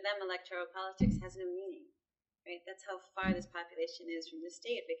 for them, electoral politics has no meaning, right? That's how far this population is from the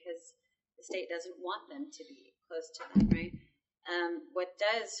state, because the state doesn't want them to be close to them, right? What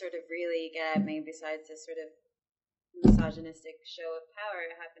does sort of really get at me, besides this sort of misogynistic show of power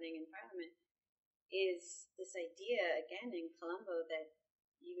happening in Parliament, is this idea, again, in Colombo, that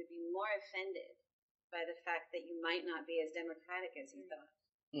you would be more offended by the fact that you might not be as democratic as you thought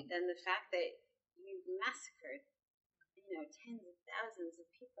than the fact that you massacred, tens of thousands of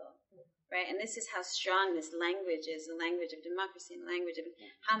people, right? And this is how strong this language is, the language of democracy, and the language of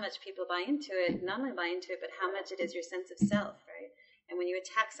how much people buy into it, not only buy into it, but how much it is your sense of self, right? And when you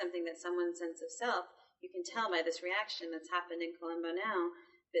attack something that's someone's sense of self, you can tell by this reaction that's happened in Colombo now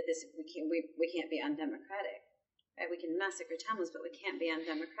that we can't be undemocratic, right? We can massacre Tamils, but we can't be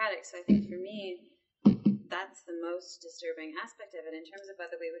undemocratic. So I think for me, that's the most disturbing aspect of it. In terms of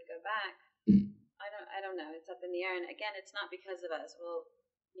whether we would go back, I don't know. It's up in the air. And again, it's not because of us. Well,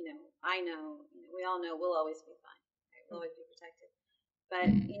 I know, we all know we'll always be fine, right? We'll always be protected. But,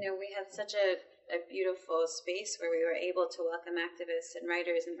 we had such a beautiful space where we were able to welcome activists and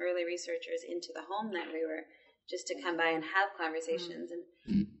writers and early researchers into the home that we were, just to come by and have conversations.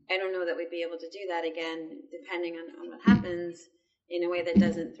 And I don't know that we'd be able to do that again, depending on what happens, in a way that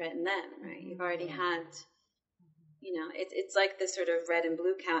doesn't threaten them, right? You've already had, it's like this sort of red and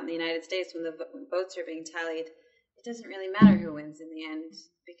blue count in the United States when votes are being tallied. It doesn't really matter who wins in the end,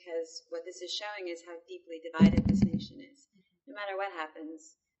 because what this is showing is how deeply divided this nation is. No matter what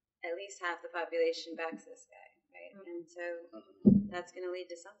happens, at least half the population backs this guy, right? And so that's going to lead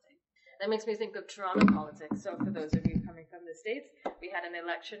to something. That makes me think of Toronto politics. So for those of you coming from the States, we had an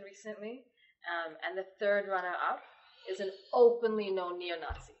election recently, and the third runner-up is an openly known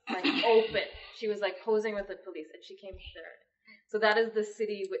neo-Nazi, like open. She was like posing with the police, and she came third. So that is the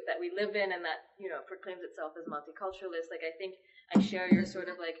city that we live in, and that proclaims itself as multiculturalist. Like I think I share your sort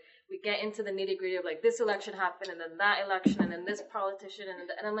of like we get into the nitty-gritty of like this election happened, and then that election, and then this politician,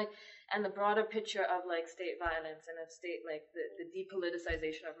 and I'm like, and the broader picture of like state violence and of state like the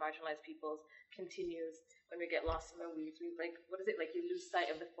depoliticization of marginalized peoples continues when we get lost in the weeds. We like what is it like you lose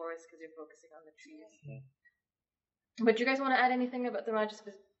sight of the forest because you're focusing on the trees. Mm-hmm. But do you guys want to add anything about the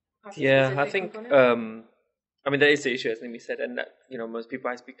Rajapaksa? Yeah, I think. There is the issue, as Nimi said, and that, most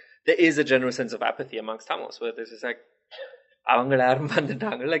people I speak, there is a general sense of apathy amongst Tamils, where there's just like,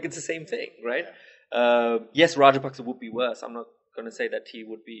 like it's the same thing, right? Yes, Rajapaksa would be worse. I'm not going to say that he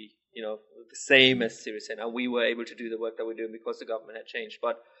would be, the same as Sirisena. We were able to do the work that we're doing because the government had changed.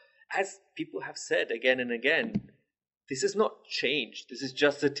 But as people have said again and again, this is not change. This is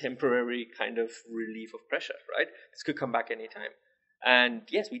just a temporary kind of relief of pressure, right? This could come back anytime. And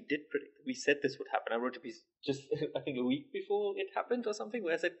yes, we did predict. We said this would happen. I wrote a piece just, I think, a week before it happened or something,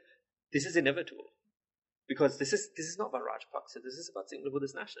 where I said, this is inevitable. Because this is not about Rajapaksa. This is about single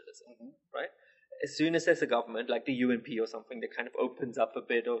Buddhist nationalism, right? As soon as there's a government like the UNP or something that kind of opens up a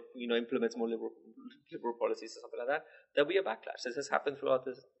bit or implements more liberal policies or something like that, there'll be a backlash. This has happened throughout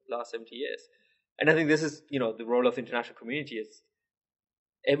the last 70 years, and I think this is the role of the international community is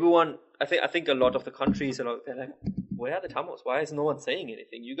everyone. I think a lot of the countries they're like, where are the Tamils? Why is no one saying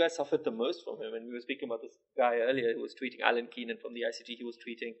anything? You guys suffered the most from him, and we were speaking about this guy earlier who was tweeting, Alan Keenan from the ICT. He was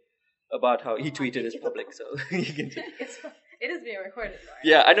tweeting about how he tweeted as public, so you can. It is being recorded, though. Right?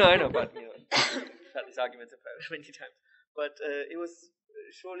 Yeah, I know, but we've had these arguments many times. But it was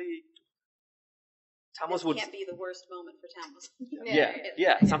surely Tamils would can't be the worst moment for Tamils.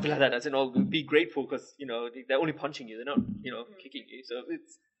 yeah, something like that. As in, be grateful because they're only punching you, they're not kicking you. So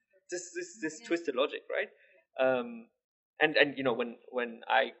it's this twisted logic, right? And when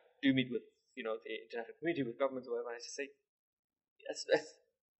I do meet with the international community, with governments or whatever, I just say,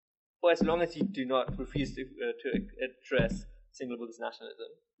 for as long as you do not refuse to address single Buddhist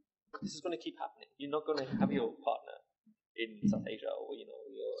nationalism, this is going to keep happening. You're not going to have your partner in South Asia or your.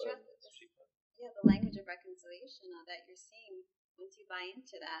 The language of reconciliation that you're seeing. Once you buy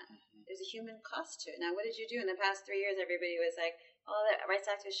into that, there's a human cost to it. Now, what did you do in the past 3 years? Everybody was like, "Oh, the rights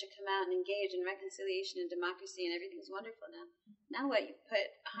activists should come out and engage in reconciliation and democracy, and everything's wonderful now." Now, what? You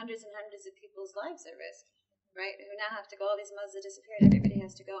put hundreds and hundreds of people's lives at risk. Right, who now have to go, all these Muslims that disappeared, everybody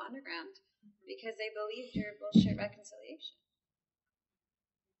has to go underground because they believed your bullshit reconciliation.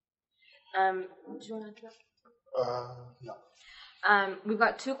 Do you want to answer that? No. We've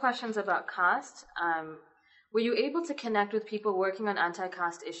got 2 questions about caste. Were you able to connect with people working on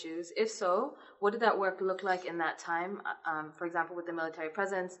anti-caste issues? If so, what did that work look like in that time? For example, with the military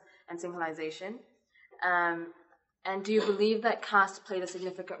presence and synchronization. And do you believe that caste played a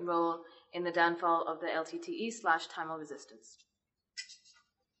significant role in the downfall of the LTTE/Tamil resistance?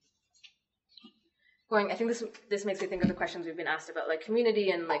 I think this makes me think of the questions we've been asked about, like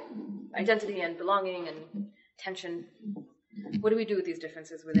community and like identity and belonging and tension. What do we do with these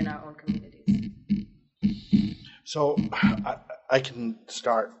differences within our own communities? So I can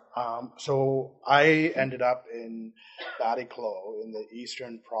start. So I ended up in Badiklo in the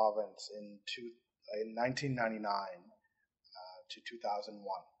Eastern Province in 1999 to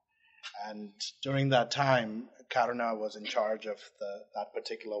 2001. And during that time, Karuna was in charge of that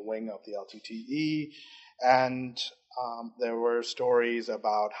particular wing of the LTTE, and there were stories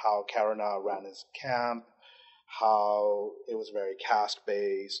about how Karuna ran his camp, how it was very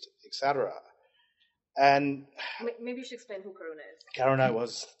caste-based, etc. And maybe you should explain who Karuna is. Karuna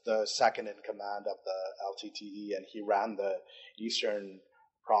was the second in command of the LTTE, and he ran the Eastern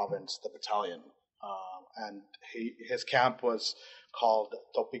Province, the battalion. And his camp was called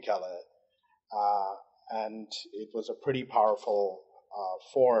Topikale, and it was a pretty powerful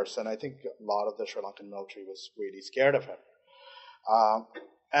force, and I think a lot of the Sri Lankan military was really scared of him.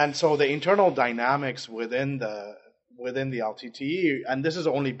 And so the internal dynamics within the LTTE, and this is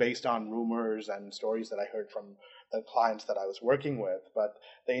only based on rumors and stories that I heard from the clients that I was working with, but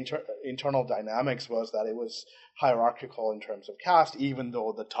the internal dynamics was that it was hierarchical in terms of caste, even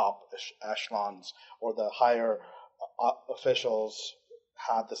though the top echelons or the higher officials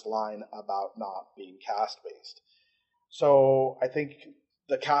had this line about not being caste-based. So I think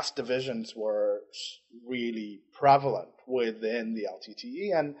the caste divisions were really prevalent within the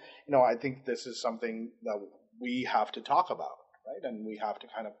LTTE, and I think this is something that we have to talk about, right? And we have to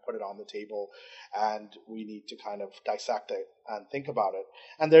kind of put it on the table, and we need to kind of dissect it and think about it.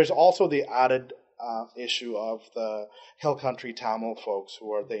 And there's also the added issue of the hill country Tamil folks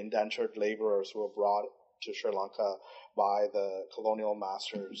who are the indentured laborers who were brought to Sri Lanka by the colonial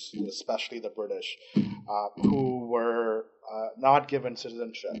masters, especially the British, who were not given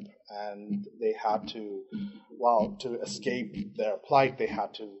citizenship, and they had to escape their plight, they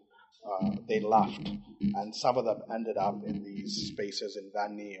left, and some of them ended up in these spaces in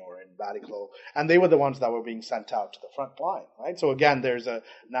Vanni or in Badiklo, and they were the ones that were being sent out to the front line, right? So again, there's a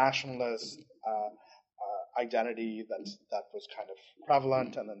nationalist identity that was kind of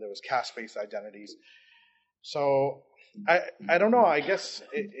prevalent, and then there was caste-based identities. So I don't know. I guess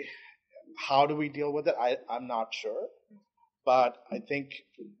how do we deal with it? I'm not sure. But I think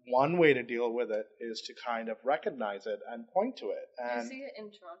one way to deal with it is to kind of recognize it and point to it. And do you see it in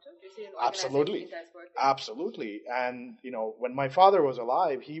Toronto? Do you see it in absolutely, organizations that's working? absolutely. And when my father was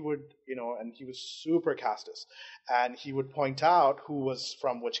alive, he would, and he was super casteist, and he would point out who was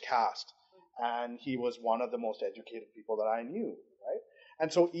from which caste, and he was one of the most educated people that I knew, right?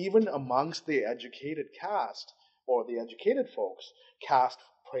 And so even amongst the educated caste or the educated folks, caste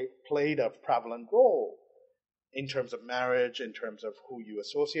played a prevalent role in terms of marriage, in terms of who you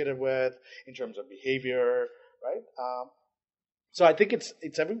associated with, in terms of behavior, right? So I think it's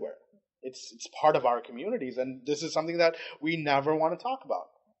everywhere. It's part of our communities, and this is something that we never want to talk about.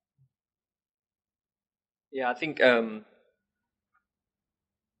 Yeah, I think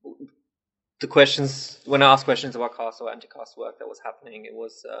the questions, when I asked questions about caste or anti-caste work that was happening, it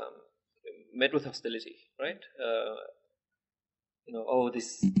was met with hostility, right?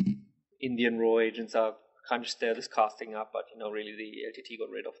 This Indian raw agents are kind of stir this casting up, but really the LTT got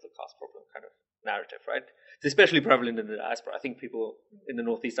rid of the caste problem kind of narrative, right? It's especially prevalent in the diaspora. I think people in the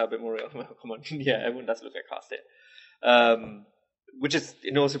Northeast are a bit more real. Come on, yeah, everyone does look at caste there, which is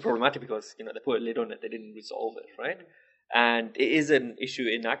also problematic because they put a lid on it, they didn't resolve it, right? And it is an issue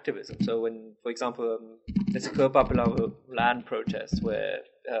in activism. So when, for example, there's a Kerpapala land protest where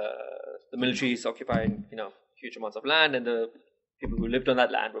the military is occupying huge amounts of land, and the people who lived on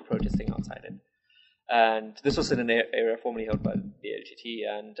that land were protesting outside it. And this was in an area formerly held by the LTT.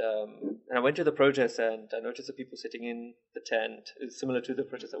 And I went to the protest, and I noticed the people sitting in the tent, similar to the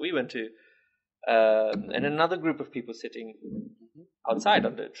protest that we went to, and another group of people sitting outside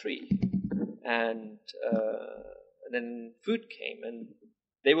under a tree. And then food came, and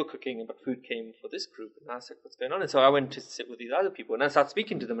they were cooking, but food came for this group. And I said, what's going on? And so I went to sit with these other people, and I started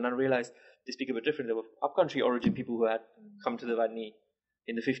speaking to them, and I realized they speak a bit different. They were upcountry origin people who had come to the Vadni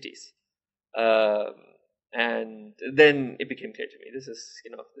in the 50s. And then it became clear to me, this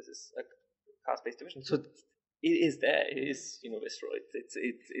is a caste-based division. So it is there. It is, visceral.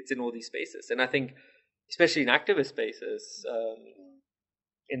 It's in all these spaces. And I think, especially in activist spaces,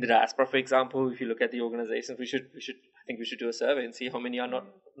 in the diaspora, for example, if you look at the organizations, I think we should do a survey and see how many are not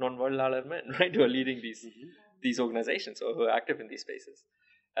non-white men, right, who are leading these organizations or who are active in these spaces.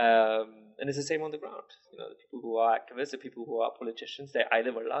 And it's the same on the ground. The people who are activists, the people who are politicians, they're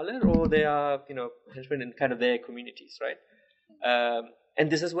either Valalar or they are, henchmen in kind of their communities, right? And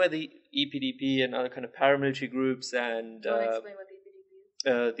this is where the EPDP and other kind of paramilitary groups and Explain what the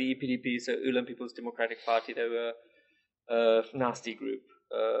EPDP is. The EPDP is the Ulam People's Democratic Party. They were a nasty group,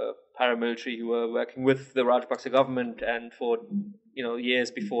 paramilitary who were working with the Rajapaksa government, and for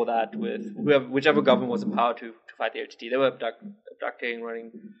years before that with whichever government was in power to fight the LTT. They were abducting,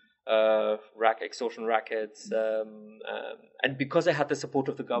 running extortion rackets, and because they had the support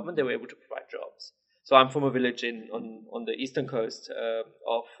of the government, they were able to provide jobs. So I'm from a village on the eastern coast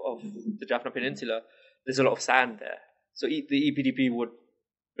of the Jaffna Peninsula. There's a lot of sand there. So the EPDP would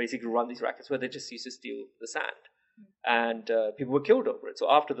basically run these rackets where they just used to steal the sand. And people were killed over it. So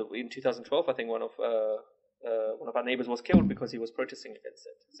in 2012, I think one of our neighbors was killed because he was protesting against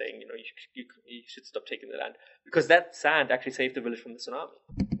it, saying, you should stop taking the land. Because that sand actually saved the village from the tsunami,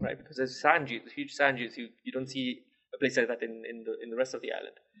 right? Because there's huge sand dunes. You don't see a place like that in the rest of the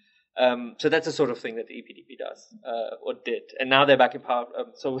island. So that's the sort of thing that the EPDP does, or did. And now they're back in power.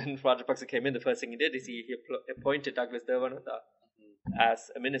 So when Rajapaksa came in, the first thing he did is he appointed Douglas Devanatha as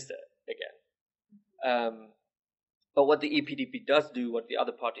a minister again. But what the EPDP does do, what the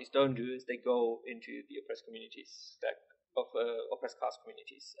other parties don't do, is they go into the oppressed communities, oppressed caste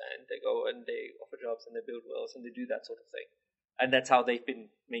communities, and they go and they offer jobs and they build wells and they do that sort of thing. And that's how they've been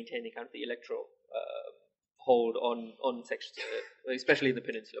maintaining kind of the electoral hold on sections, especially in the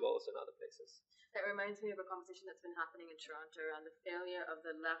peninsula, but also in other places. That reminds me of a conversation that's been happening in Toronto around the failure of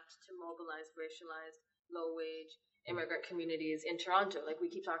the left to mobilize racialized, low-wage immigrant communities in Toronto. Like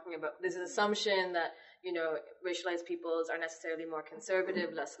we keep talking about, there's an assumption that, racialized peoples are necessarily more conservative,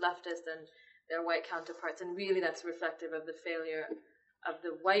 less leftist than their white counterparts, and really that's reflective of the failure of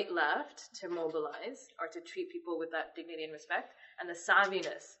the white left to mobilize or to treat people with that dignity and respect, and the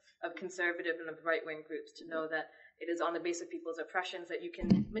savviness of conservative and of right-wing groups to know that it is on the basis of people's oppressions that you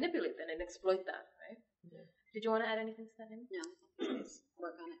can manipulate them and exploit that, right? Yeah. Did you want to add anything to that, Amy? No.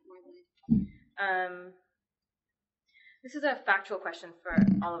 Work on it more than This is a factual question for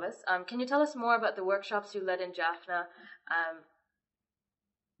all of us. Can you tell us more about the workshops you led in Jaffna?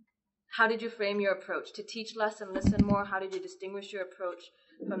 How did you frame your approach? To teach less and listen more, how did you distinguish your approach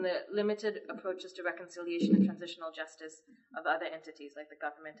from the limited approaches to reconciliation and transitional justice of other entities like the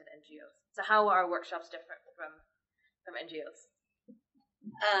government and NGOs? So how are workshops different from NGOs?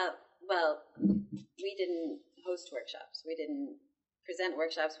 Well, we didn't host workshops. We didn't present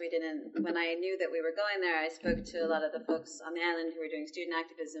workshops. When I knew that we were going there, I spoke to a lot of the folks on the island who were doing student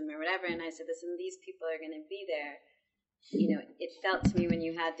activism or whatever, and I said, listen, these people are going to be there. It felt to me when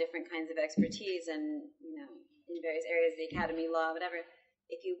you had different kinds of expertise and, in various areas, the academy, law, whatever,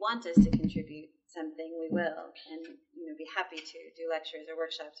 if you want us to contribute something, we will, and, be happy to do lectures or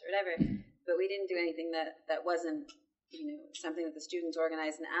workshops or whatever, but we didn't do anything that wasn't, something that the students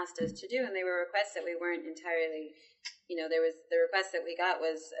organized and asked us to do, and they were requests that we weren't entirely, there was, the request that we got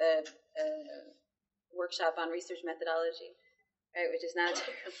was a workshop on research methodology, right, which is not a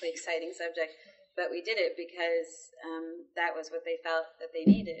terribly exciting subject, but we did it because that was what they felt that they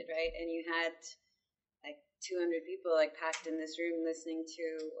needed, right, and you had 200 people packed in this room listening to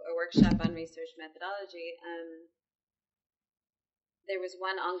a workshop on research methodology. There was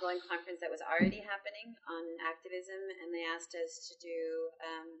one ongoing conference that was already happening on activism, and they asked us to do,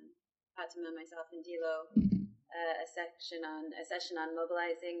 Fatima, myself, and Dilo, a session on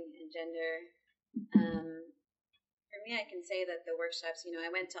mobilizing and gender. For me, I can say that the workshops, I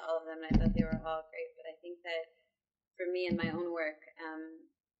went to all of them and I thought they were all great, but I think that for me in my own work,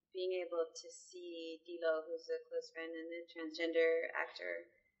 being able to see Dilo, who's a close friend and a transgender actor,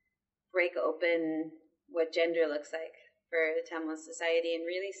 break open what gender looks like for the Tamil society and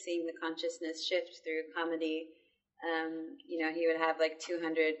really seeing the consciousness shift through comedy. He would have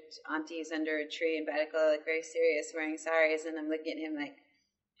 200 aunties under a tree in Badakal, very serious, wearing saris, and I'm looking at him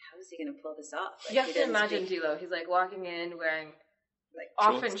how is he going to pull this off? You have to imagine Dilo. He's walking in wearing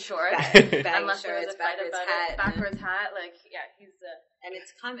often shorts, unless there was a fight about it. Backwards hat, he's and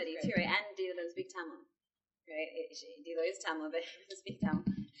it's comedy too, right? And Dilo doesn't speak Tamil, right? Dilo is Tamil, but he doesn't speak Tamil.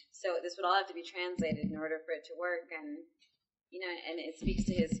 So this would all have to be translated in order for it to work, and and it speaks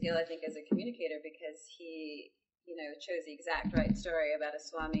to his skill, I think, as a communicator, because he chose the exact right story about a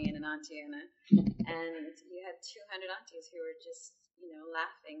swami and an auntie, and you had 200 aunties who were just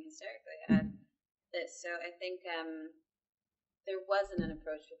laughing hysterically at this. So I think there wasn't an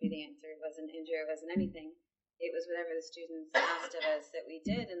approach would be the answer. It wasn't injury, it wasn't anything. It was whatever the students asked of us that we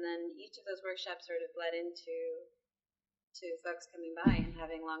did, and then each of those workshops sort of bled into folks coming by and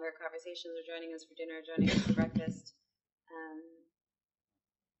having longer conversations, or joining us for dinner, or joining us for breakfast.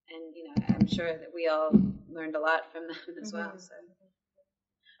 And I'm sure that we all learned a lot from them as well. So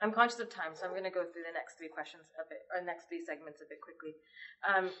I'm conscious of time, so I'm going to go through the next three questions next three segments a bit quickly.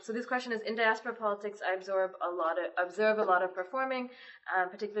 So this question is: in diaspora politics, I observe a lot of performing,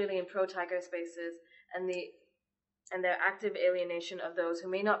 particularly in pro-tiger spaces, and their active alienation of those who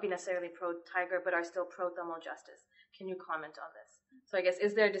may not be necessarily pro-tiger but are still pro-Tamil justice. Can you comment on this? So I guess,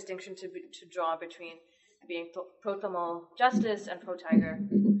 is there a distinction to draw between being pro-Tamil justice and pro-tiger?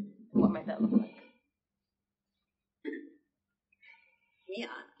 What might that look like? Yeah.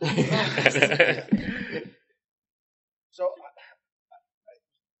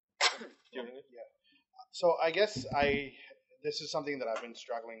 So I guess this is something that I've been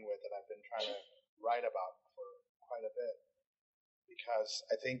struggling with, that I've been trying to write about for quite a bit, because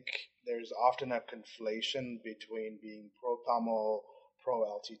I think there's often a conflation between being pro-Tamil,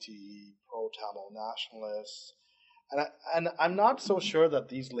 pro-LTTE, pro-Tamil nationalists, and I'm not so sure that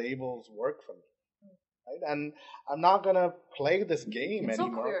these labels work for me. Right? And I'm not gonna play this game it's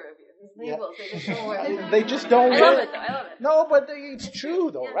anymore. So queer of you. These labels, they just don't work. They just don't work. I love it. No, but it's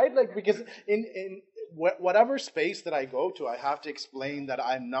true though, right? Because in whatever space that I go to, I have to explain that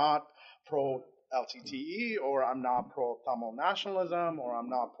I'm not pro LTTE, or I'm not pro Tamil nationalism, or I'm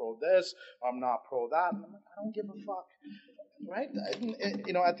not pro this, or I'm not pro that. And I'm like, I don't give a fuck, right?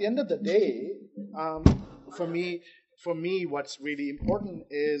 At the end of the day, for me, what's really important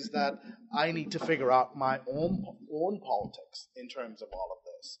is that I need to figure out my own politics in terms of all of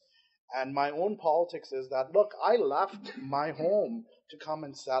this. And my own politics is that, look, I left my home to come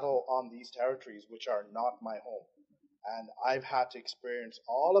and settle on these territories, which are not my home. And I've had to experience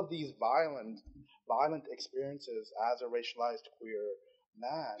all of these violent experiences as a racialized queer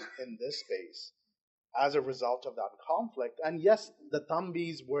man in this space as a result of that conflict. And yes, the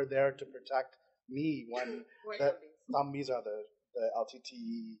Thambis were there to protect me when the Thambis are the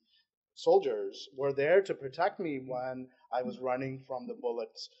LTTE soldiers were there to protect me when I was running from the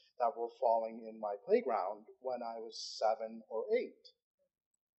bullets that were falling in my playground when I was 7 or 8.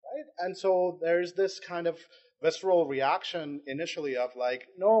 Right? And so there's this kind of visceral reaction initially of like,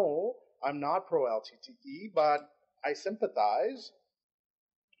 no, I'm not pro-LTTE, but I sympathize.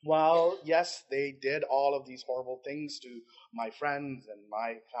 Well, yes, they did all of these horrible things to my friends and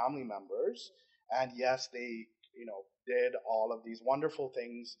my family members. And yes, they, did all of these wonderful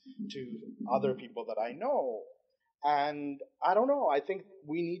things to other people that I know. And I don't know, I think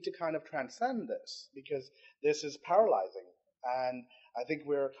we need to kind of transcend this because this is paralyzing. And I think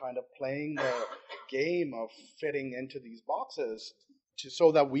we're kind of playing the game of fitting into these boxes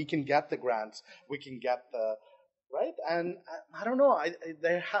so that we can get the grants, we can get the, right? And I don't know,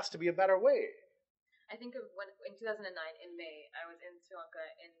 there has to be a better way. I think of when in 2009 in May, I was in Sri Lanka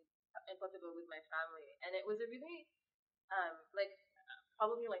in Roundtable with my family, and it was a really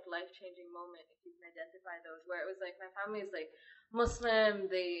probably life-changing moment, if you can identify those, where it was like my family is like Muslim.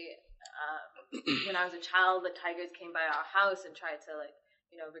 They when I was a child, the tigers came by our house and tried to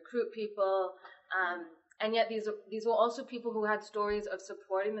recruit people, and yet these were also people who had stories of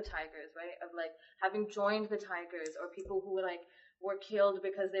supporting the tigers, right? Of having joined the tigers, or people who were killed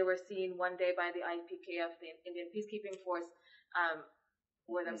because they were seen one day by the IPKF, the Indian Peacekeeping Force,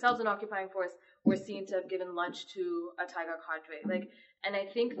 were themselves an occupying force, were seen to have given lunch to a tiger cadre. And I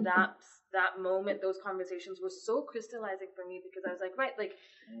think that moment, those conversations were so crystallizing for me, because I was like, right,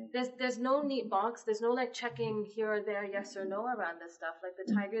 there's no neat box, there's no checking here or there, yes or no around this stuff.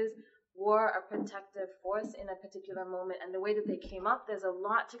 The tigers were a protective force in a particular moment, and the way that they came up, there's a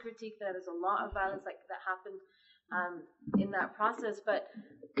lot to critique there. There's a lot of violence that happened in that process, but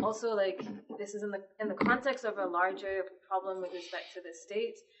also this is in the context of a larger problem with respect to the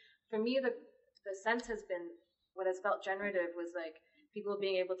state. For me, the sense has been, what has felt generative was people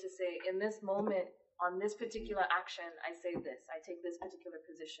being able to say, in this moment, on this particular action, I say this, I take this particular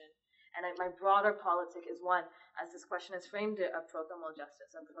position. And my broader politic is one, as this question has framed it, of pro-thermal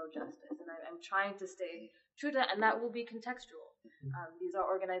justice, of pro-justice. And I'm trying to stay true to that, and that will be contextual. These are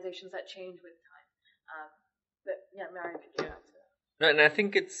organizations that change with time. But yeah, Mary, could you answer that? No, and I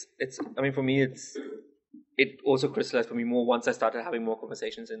think it's. I mean, for me, it also crystallized for me more once I started having more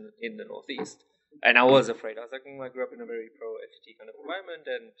conversations in the Northeast. And I was afraid. I was like, I grew up in a very pro-FTT kind of environment,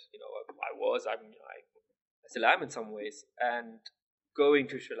 and I still am in some ways. And going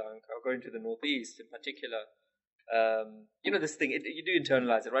to Sri Lanka, or going to the Northeast in particular, this thing, you do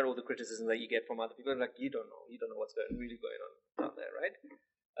internalize it, right? All the criticism that you get from other people, you don't know what's really going on down there, right?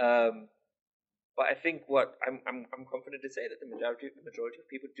 But I think what I'm confident to say that the majority of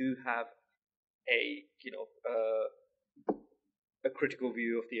people do have a critical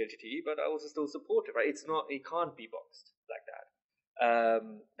view of the LGT, but are also still supportive, right? It can't be boxed like that.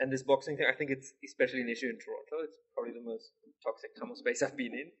 And this boxing thing, I think it's especially an issue in Toronto. It's probably the most toxic Tamil space I've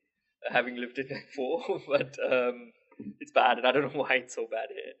been in, having lived in it before. But it's bad, and I don't know why it's so bad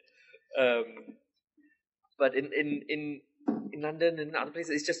here. But in London and other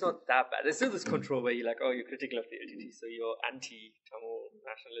places, it's just not that bad. There's still this control where you're like, you're critical of the LGT, so you're anti-Tamil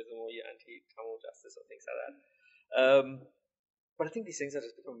nationalism, or you're anti-Tamil justice, or things like that. But I think these things are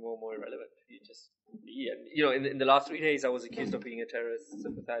just becoming more and more irrelevant. You just be, and in the last 3 days, I was accused of being a terrorist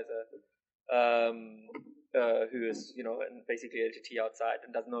sympathizer, who is and basically LGT outside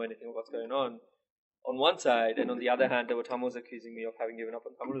and doesn't know anything of what's going on one side, and on the other hand, there were Tamils accusing me of having given up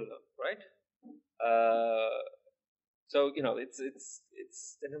on Tamilulam, right? So it's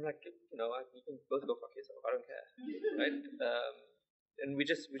and I'm like, you can both go fuck yourself. I don't care, right? And we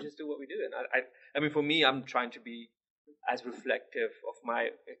just do what we do. And I mean, for me, I'm trying to be as reflective of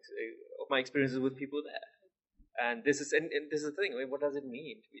my experiences with people there. And this is this is the thing. I mean, what does it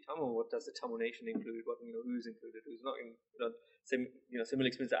mean to be Tamil? What does the Tamil nation include? What who's included? Who's not? Similar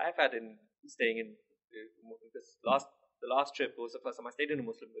experience that I've had in staying in this the last trip was the first time I stayed in a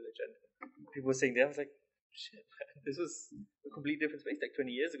Muslim village, and people were saying there, I was like, shit, man, this was a complete different space.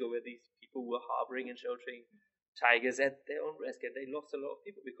 20 years ago, where these people were harboring and sheltering tigers at their own risk, and they lost a lot of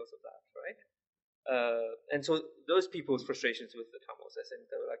people because of that, right? And so those people's frustrations with the Tamils,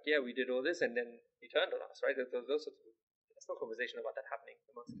 they were like, yeah, we did all this, and then he turned on us, right? There's no conversation about that happening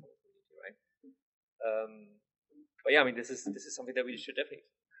amongst the Tamil community, right? But yeah, I mean, this is something that we should definitely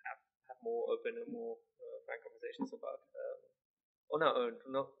have more open and more frank conversations about on our own.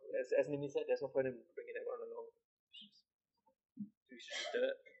 No, as Nimi said, there's no point in bringing everyone along. We should just do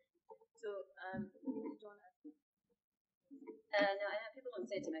it. So, John. No, I have people don't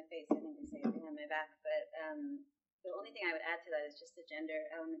say it to my face. I think they say it behind my back. But the only thing I would add to that is just the gender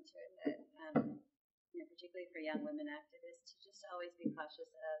element to it. That particularly for young women activists, to just always be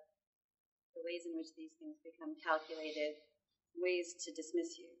cautious of the ways in which these things become calculated ways to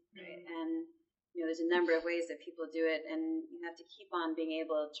dismiss you, right? And there's a number of ways that people do it, and you have to keep on being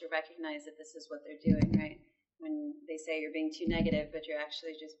able to recognize that this is what they're doing, right? When they say you're being too negative, but you're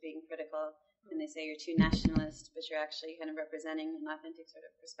actually just being critical. When they say you're too nationalist, but you're actually kind of representing an authentic sort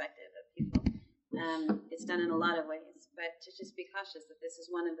of perspective of people. It's done in a lot of ways, but to just be cautious that this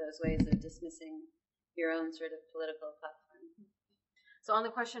is one of those ways of dismissing your own sort of political platform. So on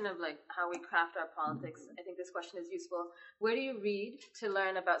the question of like how we craft our politics, I think this question is useful. Where do you read to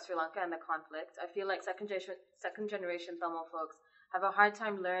learn about Sri Lanka and the conflict? I feel like second generation Tamil folks have a hard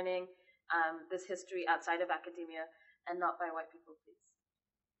time learning this history outside of academia and not by white people, please.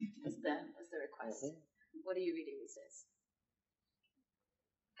 That's the request. Mm-hmm. What are you reading these days?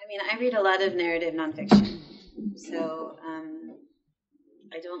 I mean, I read a lot of narrative nonfiction. So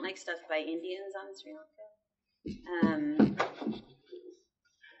I don't like stuff by Indians on Sri Lanka.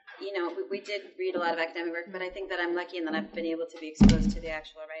 We did read a lot of academic work, but I think that I'm lucky in that I've been able to be exposed to the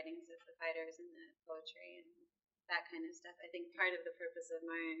actual writings of the fighters and the poetry and that kind of stuff. I think part of the purpose of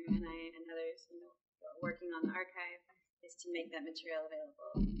Mara and I and others, working on the archive is to make that material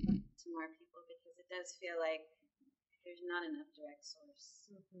available to more people, because it does feel like there's not enough direct source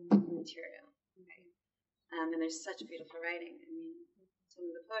material, right? And there's such beautiful writing. I mean,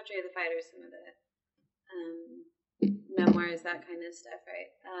 some of the poetry of the fighters, some of the memoirs, that kind of stuff,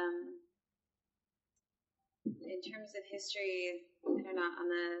 right? In terms of history, I don't know, on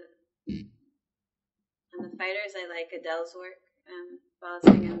the fighters, I like Adele's work,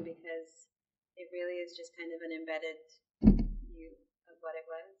 Balasingham, because it really is just kind of an embedded view of what it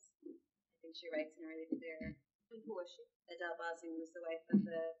was. I think she writes in a really clear. And who was she? Adele Balasingham was the wife of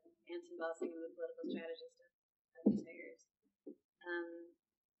the Anton Balasingham, the political strategist of the Tigers.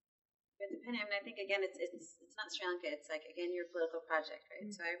 But depending, I mean, I think again, it's not Sri Lanka. It's like, again, your political project, right?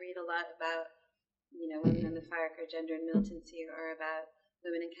 Mm-hmm. So I read a lot about women in the FARC or gender and militancy, or about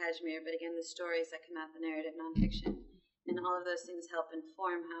women in Kashmir. But again, the stories that come out, the narrative nonfiction, and all of those things help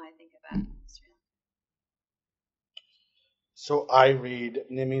inform how I think about Sri Lanka. So I read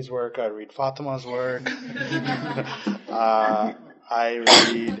Nimi's work. I read Fatima's work. I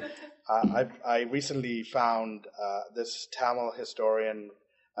recently found this Tamil historian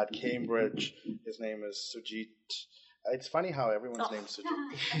at Cambridge. His name is Sujit. It's funny how everyone's name is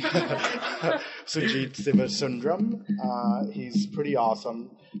Sujit. Sujit Sivasundram. He's pretty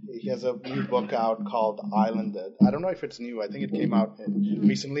awesome. He has a new book out called Islanded. I don't know if it's new. I think it came out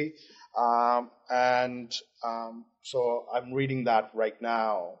recently. So I'm reading that right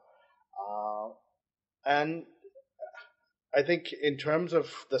now. And I think in terms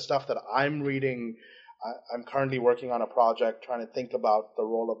of the stuff that I'm reading, I'm currently working on a project trying to think about the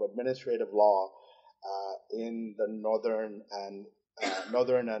role of administrative law in the northern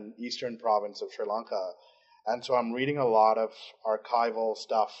and eastern province of Sri Lanka. And so I'm reading a lot of archival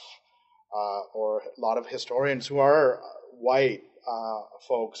stuff, or a lot of historians who are white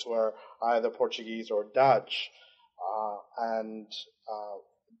folks who are either Portuguese or Dutch, and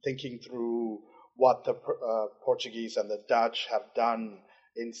thinking through what the Portuguese and the Dutch have done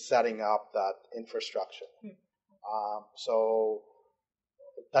in setting up that infrastructure. So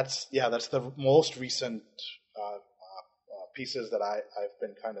that's the most recent pieces that I've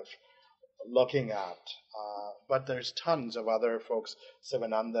been kind of looking at. But there's tons of other folks.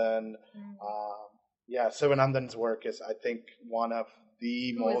 Sivanandan. Sivanandan's work is, I think, one of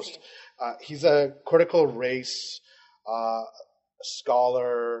the most. He's a critical race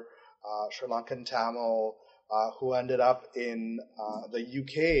scholar, Sri Lankan Tamil, who ended up in the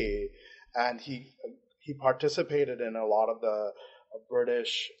UK, and he participated in a lot of the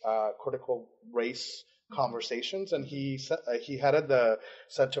British critical race conversations, and he headed the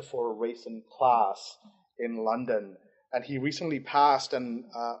Center for Race and Class in London. And he recently passed, and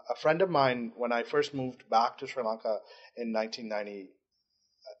a friend of mine, when I first moved back to Sri Lanka in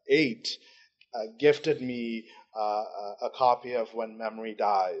 1998, gifted me a copy of When Memory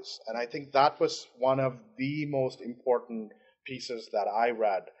Dies. And I think that was one of the most important pieces that I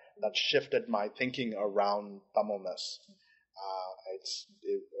read that shifted my thinking around Tamilness.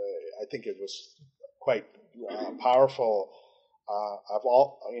 I think it was quite powerful.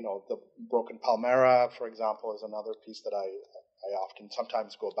 The Broken Palmyra, for example, is another piece that I often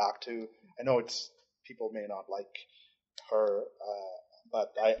sometimes go back to. I know people may not like her,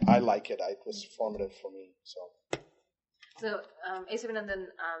 but I like it. It was formative for me. So A. Sivanandan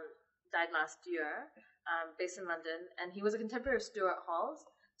died last year, based in London, and he was a contemporary of Stuart Hall's.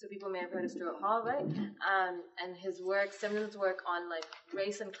 So people may have heard of Stuart Hall, right? And his work, Sivanandan's work on like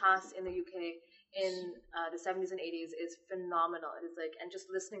race and class in the UK in the 70s and 80s is phenomenal. It is like, and just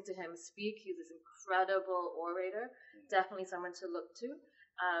listening to him speak, he's this incredible orator, definitely someone to look to,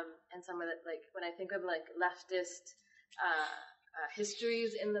 and someone that, like, when I think of like leftist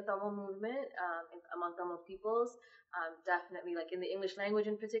histories in the Tamil movement, among Tamil peoples, definitely, like in the English language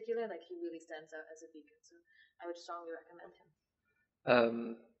in particular, like he really stands out as a beacon. So I would strongly recommend him.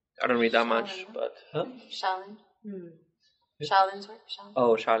 I don't read that much, but Shalin. Shalin's work.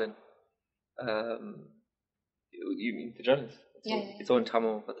 Oh, Shalin. You mean the journalist? It's all in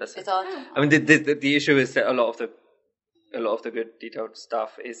Tamil, but that's it. It's all. I mean, the issue is that a lot of the good detailed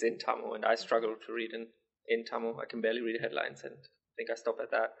stuff is in Tamil, and I struggle to read in Tamil. I can barely read headlines, and I think I stop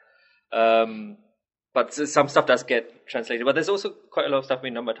at that. But some stuff does get translated. But there's also quite a lot of stuff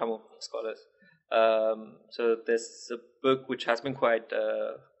being done by Tamil scholars. So there's a book which has been quite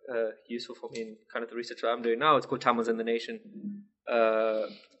useful for me in kind of the research that I'm doing now. It's called Tamils in the Nation,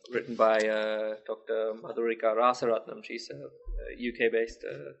 written by Dr. Madhurika Rasaratnam. She's a UK-based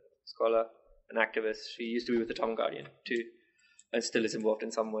scholar, an activist. She used to be with the Tamil Guardian too, and still is involved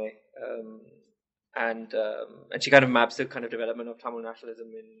in some way. And she kind of maps the kind of development of Tamil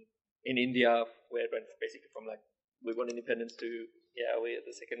nationalism in India, where it went basically from like we want independence to we're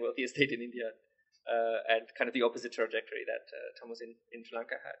the second wealthiest state in India, and kind of the opposite trajectory that Tamils in Sri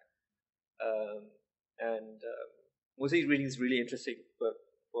Lanka had. Mostly reading this really interesting book.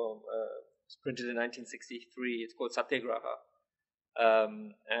 It's printed in 1963. It's called Satyagraha,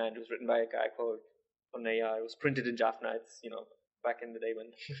 and it was written by a guy called Onnaya. It was printed in Jaffna. It's back in the day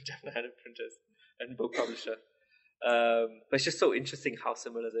when Jaffna had a printers and book publisher. But it's just so interesting how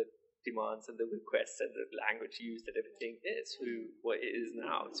similar the demands and the requests and the language used and everything is to what it is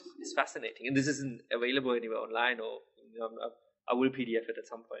now. It's fascinating, and this isn't available anywhere online, or I will PDF it at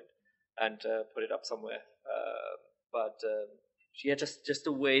some point and put it up somewhere. But just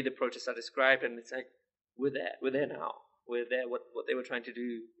the way the protests are described, and it's like we're there now. We're there. What they were trying to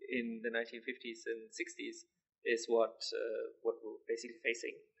do in the 1950s and 60s is what we're basically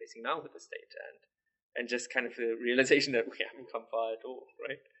facing now with the state, and just kind of the realization that we haven't come far at all,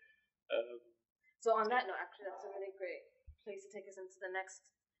 right? So on that note, actually, that's a really great place to take us into the next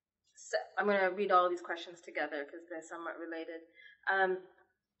step. I'm going to read all these questions together because they're somewhat related.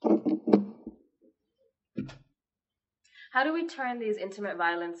 How do we turn these intimate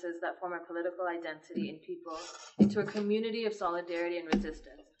violences that form our political identity in people into a community of solidarity and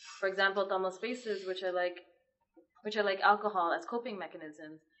resistance? For example, Tamil spaces, which are like alcohol as coping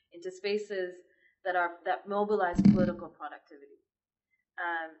mechanisms, into spaces that mobilize political productivity.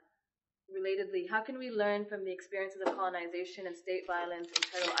 Relatedly, how can we learn from the experiences of colonization and state violence in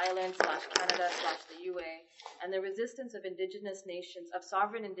Turtle Island /Canada/the UA, and the resistance of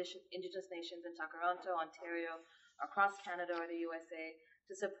sovereign indigenous nations in Takaranto, Ontario, across Canada or the USA,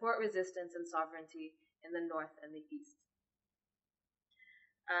 to support resistance and sovereignty in the North and the East?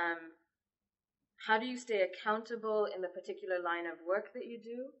 How do you stay accountable in the particular line of work that you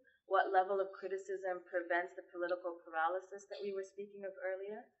do? What level of criticism prevents the political paralysis that we were speaking of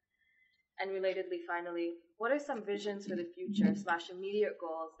earlier? And relatedly, finally, what are some visions for the future / immediate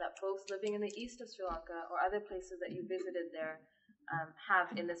goals that folks living in the east of Sri Lanka or other places that you visited there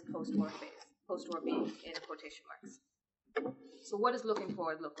have in this post-war phase? Post-war being in quotation marks. So what does looking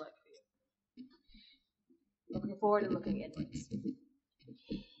forward look like for you? Looking forward and looking inwards.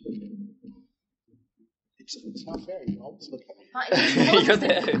 It's not fair. You always look at me. You're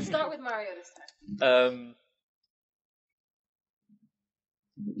there. Let's start with Mario this time.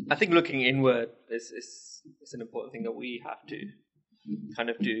 I think looking inward is an important thing that we have to kind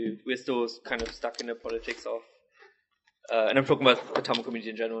of do. We're still kind of stuck in the politics of, and I'm talking about the Tamil community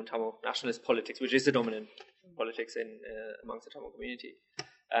in general, and Tamil nationalist politics, which is the dominant politics amongst the Tamil community,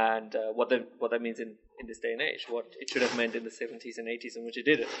 and what that means in this day and age, what it should have meant in the 70s and 80s, in which it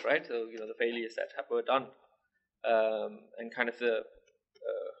didn't, right? So the failures that were done, and kind of the.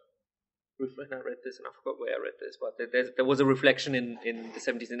 When I read this, and I forgot where I read this, but there was a reflection in the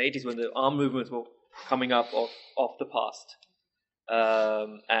 70s and 80s when the armed movements were coming up of the past,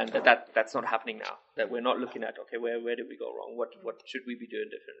 and that's not happening now. That we're not looking at, okay, where did we go wrong? What should we be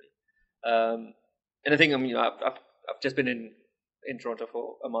doing differently? And I think I've just been in Toronto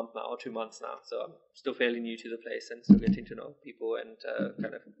for a month now or 2 months now, so I'm still fairly new to the place and still getting to know people and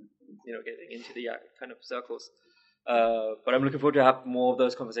kind of getting into the kind of circles. But I'm looking forward to have more of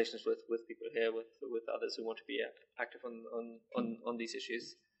those conversations with people here, with others who want to be active on these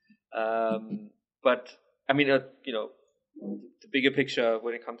issues. But I mean, the bigger picture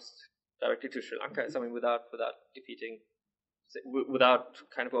when it comes directly to Sri Lanka is, I mean, without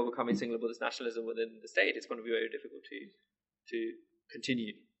kind of overcoming single Buddhist nationalism within the state, it's going to be very difficult to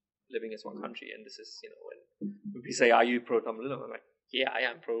continue living as one country. And this is, when we say, "Are you pro-Tamil?" I'm like, yeah, I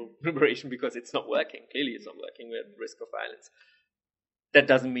am pro-liberation because it's not working. Clearly, it's not working. We're at risk of violence. That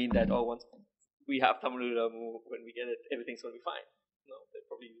doesn't mean that, once we have Tamil, when we get it, everything's going to be fine. No,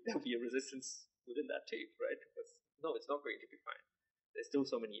 there'll be a resistance within that too, right? Because no, it's not going to be fine. There's still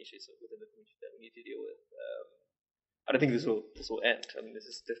so many issues within the community that we need to deal with. I don't think this will end. I mean, this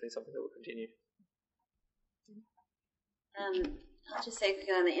is definitely something that will continue. I'll just say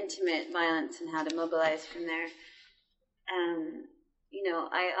quickly on the intimate violence and how to mobilize from there.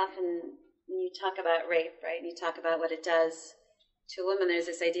 I often, when you talk about rape, right, and you talk about what it does to a woman, there's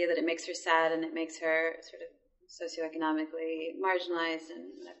this idea that it makes her sad and it makes her sort of socioeconomically marginalized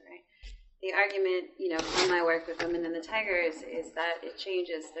and whatever, right? The argument, from my work with Women and the Tigers is that it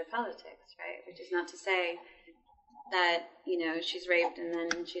changes their politics, right? Which is not to say that, she's raped and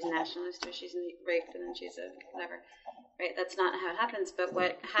then she's a nationalist, or she's raped and then she's a whatever, right? That's not how it happens. But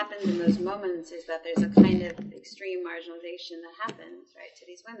what happens in those moments is that there's a kind of extreme marginalization that happens, right, to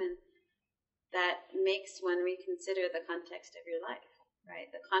these women that makes one reconsider the context of your life,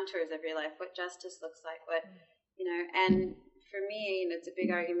 right? The contours of your life, what justice looks like, and for me, it's a big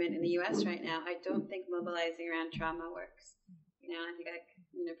argument in the U.S. right now. I don't think mobilizing around trauma works. I think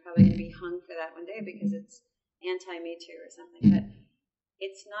I'm probably going to be hung for that one day because it's anti-Me Too or something. But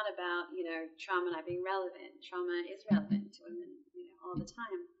it's not about, trauma not being relevant. Trauma is relevant to women, all the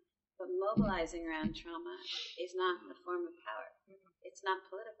time. But mobilizing around trauma is not a form of power. It's not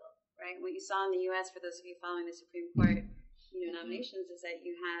political, right? What you saw in the U.S., for those of you following the Supreme Court, nominations, is that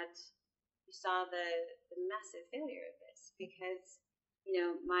you saw the massive failure of this because,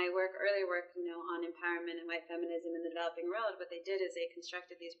 my earlier work, on empowerment and white feminism in the developing world, what they did is they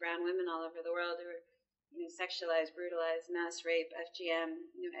constructed these brown women all over the world who were, sexualized, brutalized, mass rape, FGM.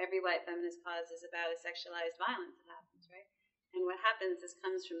 Every white feminist cause is about a sexualized violence that happens, right? And what happens, this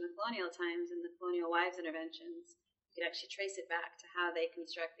comes from the colonial times and the colonial wives interventions. You could actually trace it back to how they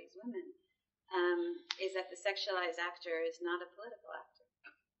construct these women, is that the sexualized actor is not a political actor,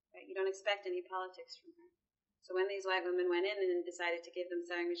 right? You don't expect any politics from her. So when these white women went in and decided to give them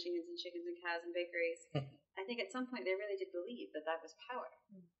sewing machines and chickens and cows and bakeries, I think at some point they really did believe that that was power,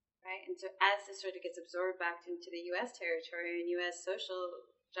 right? And so as this sort of gets absorbed back into the U.S. territory and U.S. social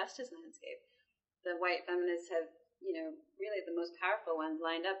justice landscape, the white feminists have, really the most powerful ones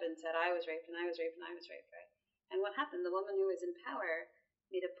lined up and said, I was raped and I was raped and I was raped, right? And what happened? The woman who was in power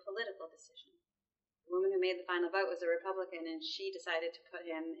made a political decision. The woman who made the final vote was a Republican, and she decided to put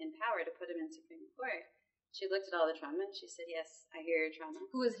him in power, to put him in Supreme Court. She looked at all the trauma and she said, yes, I hear your trauma.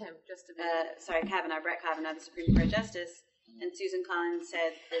 Who is him? Just to be Brett Kavanaugh, the Supreme Court Justice. And Susan Collins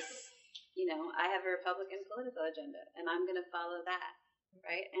said this, I have a Republican political agenda and I'm going to follow that,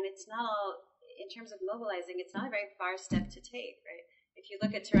 right? And it's not all, in terms of mobilizing, it's not a very far step to take, right? If you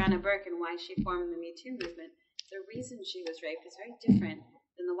look at Tarana Burke and why she formed the Me Too movement, the reason she was raped is very different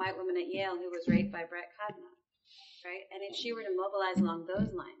than the white woman at Yale who was raped by Brett Kavanaugh, right? And if she were to mobilize along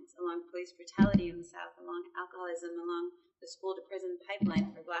those lines, along police brutality in the South, along alcoholism, along the school-to-prison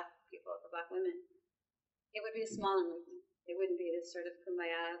pipeline for black people, for black women, it would be a smaller movement. It wouldn't be this sort of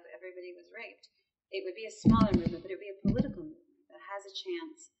kumbaya of everybody was raped. It would be a smaller movement, but it would be a political movement that has a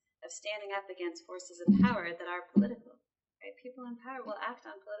chance of standing up against forces of power that are political. Right? People in power will act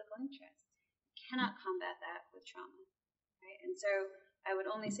on political interests. You cannot combat that with trauma. Right? And so I would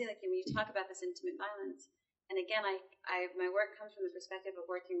only say, when you talk about this intimate violence, and again, my work comes from the perspective of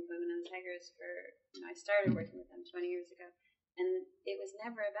working with Women and the Tigers I started working with them 20 years ago, and it was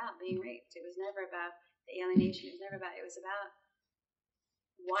never about being raped. It was never about the alienation. It was about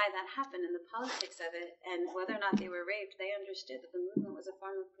why that happened and the politics of it, and whether or not they were raped, they understood that the movement was a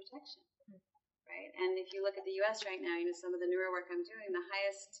form of protection. Right? And if you look at the U.S. right now, some of the newer work I'm doing, the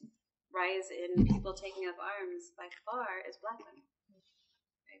highest rise in people taking up arms by far is black women.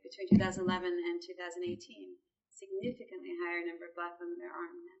 Right? Between 2011 and 2018, significantly higher number of black women are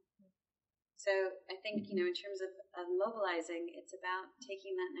armed now. So I think, in terms of mobilizing, it's about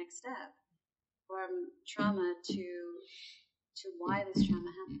taking that next step from trauma to why this trauma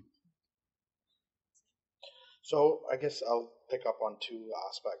happened. So I guess I'll pick up on two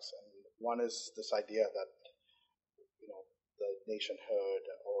aspects. And one is this idea that, the nationhood,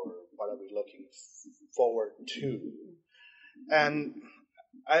 or what are we looking forward to? And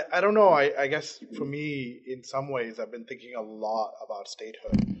I don't know, I guess for me, in some ways, I've been thinking a lot about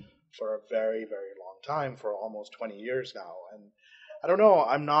statehood for a very, very long time, for almost 20 years now. And I don't know,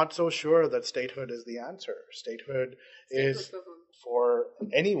 I'm not so sure that statehood is the answer. Statehood is for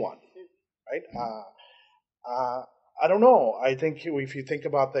anyone, right? I don't know. I think if you think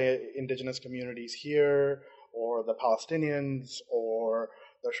about the indigenous communities here, or the Palestinians, or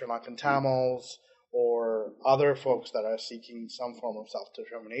the Sri Lankan Tamils, or other folks that are seeking some form of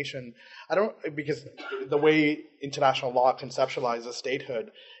self-determination, because the way international law conceptualizes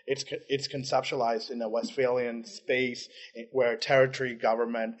statehood, it's conceptualized in a Westphalian space where territory,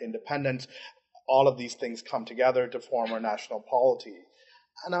 government, independence, all of these things come together to form our national polity.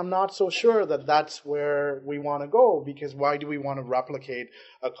 And I'm not so sure that that's where we want to go, because why do we want to replicate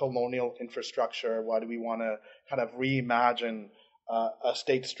a colonial infrastructure? Why do we want to kind of reimagine a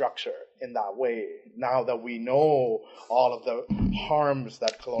state structure in that way, now that we know all of the harms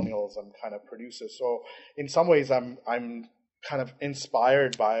that colonialism kind of produces. So in some ways, I'm kind of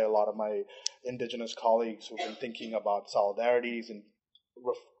inspired by a lot of my indigenous colleagues who've been thinking about solidarities and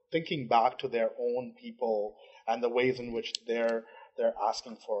thinking back to their own people and the ways in which they're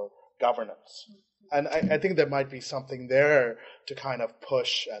asking for governance. And I think there might be something there to kind of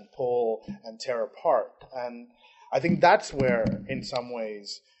push and pull and tear apart. And I think that's where, in some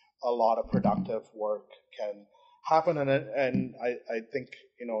ways, a lot of productive work can happen. And I think,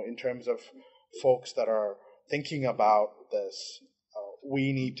 in terms of folks that are thinking about this,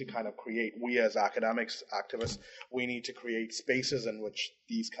 we need to kind of we as academics, activists, we need to create spaces in which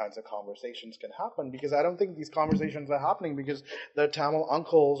these kinds of conversations can happen, because I don't think these conversations are happening because the Tamil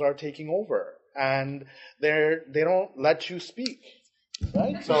uncles are taking over and they don't let you speak,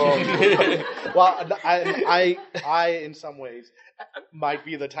 right? So, well, I in some ways might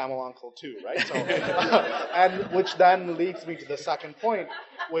be the Tamil uncle too, right? So, and which then leads me to the second point,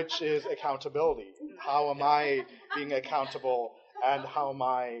 which is accountability. How am I being accountable? And how am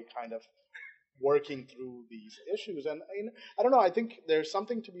I kind of working through these issues? And I don't know, I think there's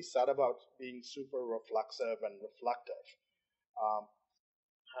something to be said about being super reflexive and reflective.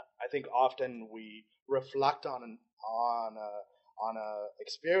 I think often we reflect on a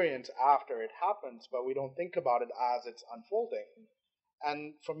experience after it happens, but we don't think about it as it's unfolding.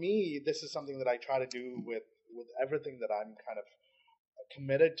 And for me, this is something that I try to do with everything that I'm kind of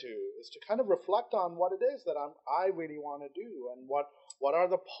committed to, is to kind of reflect on what it is that I really want to do, and what are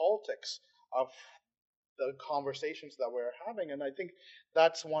the politics of the conversations that we're having. And I think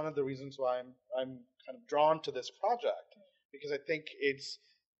that's one of the reasons why I'm kind of drawn to this project, because I think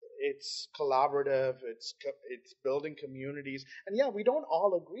it's collaborative, it's building communities, and yeah, we don't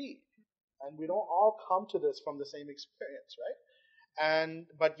all agree, and we don't all come to this from the same experience, right?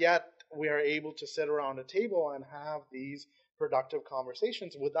 But yet we are able to sit around a table and have these productive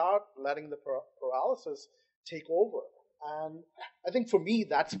conversations without letting the paralysis take over. And I think for me,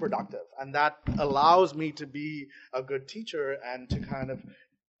 that's productive. And that allows me to be a good teacher and to kind of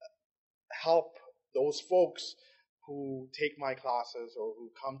help those folks who take my classes or who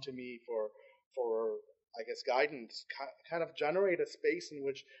come to me for I guess, guidance, kind of generate a space in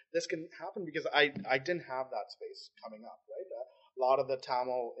which this can happen, because I didn't have that space coming up, right? A lot of the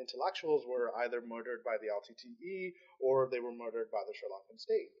Tamil intellectuals were either murdered by the LTTE or they were murdered by the Sri Lankan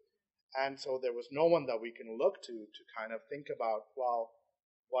state. And so there was no one that we can look to kind of think about, well,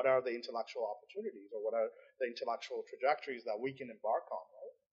 what are the intellectual opportunities or what are the intellectual trajectories that we can embark on,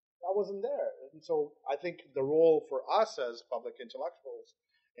 right? That wasn't there. And so I think the role for us as public intellectuals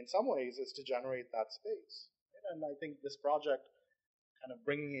in some ways is to generate that space. Right? And I think this project, kind of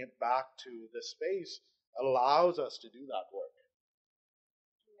bringing it back to this space, allows us to do that work.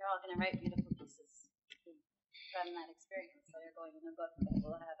 You're all going to write beautiful pieces from that experience that are going in a book that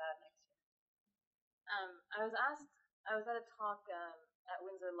we'll have out next year. I was at a talk at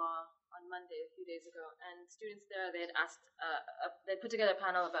Windsor Law on Monday a few days ago, and students there, they had asked, they put together a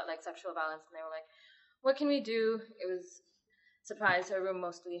panel about like sexual violence, and they were like, what can we do? It was surprise, a room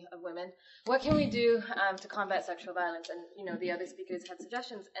mostly of women. What can we do to combat sexual violence? And the other speakers had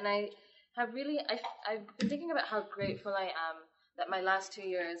suggestions, and I've been thinking about how grateful I am that my last 2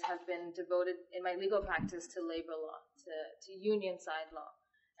 years have been devoted in my legal practice to labor law, to union side law.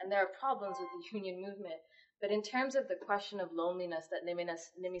 And there are problems with the union movement. But in terms of the question of loneliness that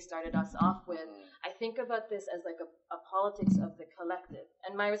Nimi started us off with, I think about this as like a politics of the collective.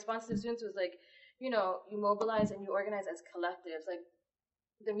 And my response to the students was like, you mobilize and you organize as collectives. Like,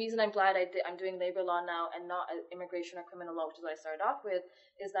 the reason I'm glad I'm doing labor law now and not immigration or criminal law, which is what I started off with,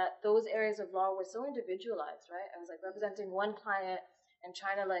 is that those areas of law were so individualized, right? I was like representing one client and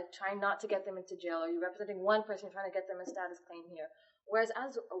trying not to get them into jail, or you're representing one person trying to get them a status claim here. Whereas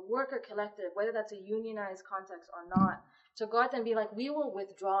as a worker collective, whether that's a unionized context or not, to go out and be like, we will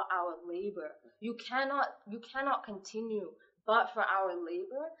withdraw our labor. You cannot continue but for our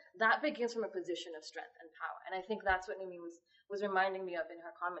labor. That begins from a position of strength and power. And I think that's what Nimi was reminding me of in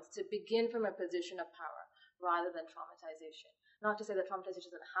her comments, to begin from a position of power rather than traumatization. Not to say that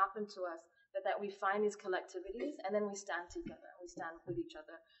traumatization doesn't happen to us, but that we find these collectivities and then we stand together, we stand with each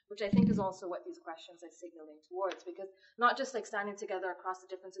other, which I think is also what these questions are signaling towards, because not just like standing together across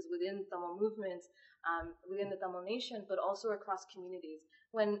the differences within Tamil movements, within the Tamil nation, but also across communities,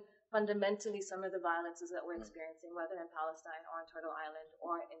 when fundamentally some of the violences that we're experiencing, whether in Palestine or on Turtle Island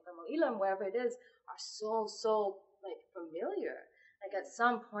or in Tamil Elam, wherever it is, are so like familiar. Like at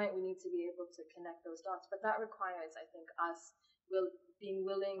some point we need to be able to connect those dots, but that requires, I think, us being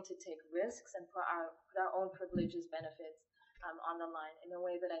willing to take risks and put our own privileges, benefits on the line in a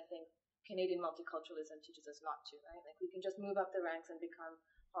way that I think Canadian multiculturalism teaches us not to, right? Like, we can just move up the ranks and become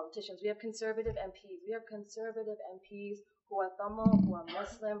politicians. We have conservative MPs. We have conservative MPs who are Tamil, who are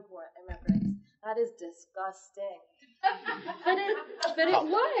Muslim, who are immigrants. That is disgusting. But it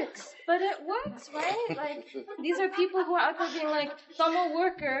works. But it works, right? Like, these are people who are out there being like, Tamil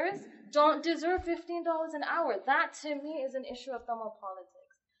workers don't deserve $15 an hour. That, to me, is an issue of Tamil politics.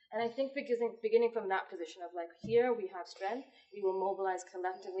 And I think beginning from that position of like, here we have strength, we will mobilize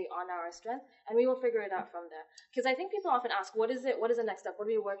collectively on our strength, and we will figure it out from there. Because I think people often ask, what is it? What is the next step?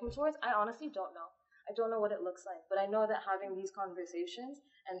 What are we working towards? I honestly don't know. I don't know what it looks like. But I know that having these conversations,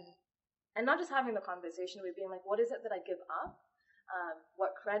 and not just having the conversation, but being like, what is it that I give up?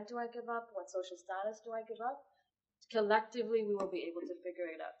 What cred do I give up? What social status do I give up? Collectively, we will be able to figure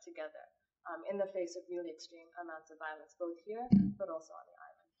it out together in the face of really extreme amounts of violence, both here, but also on the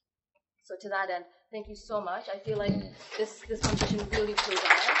island. So to that end, thank you so much. I feel like this conversation really proved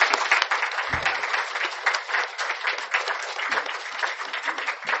out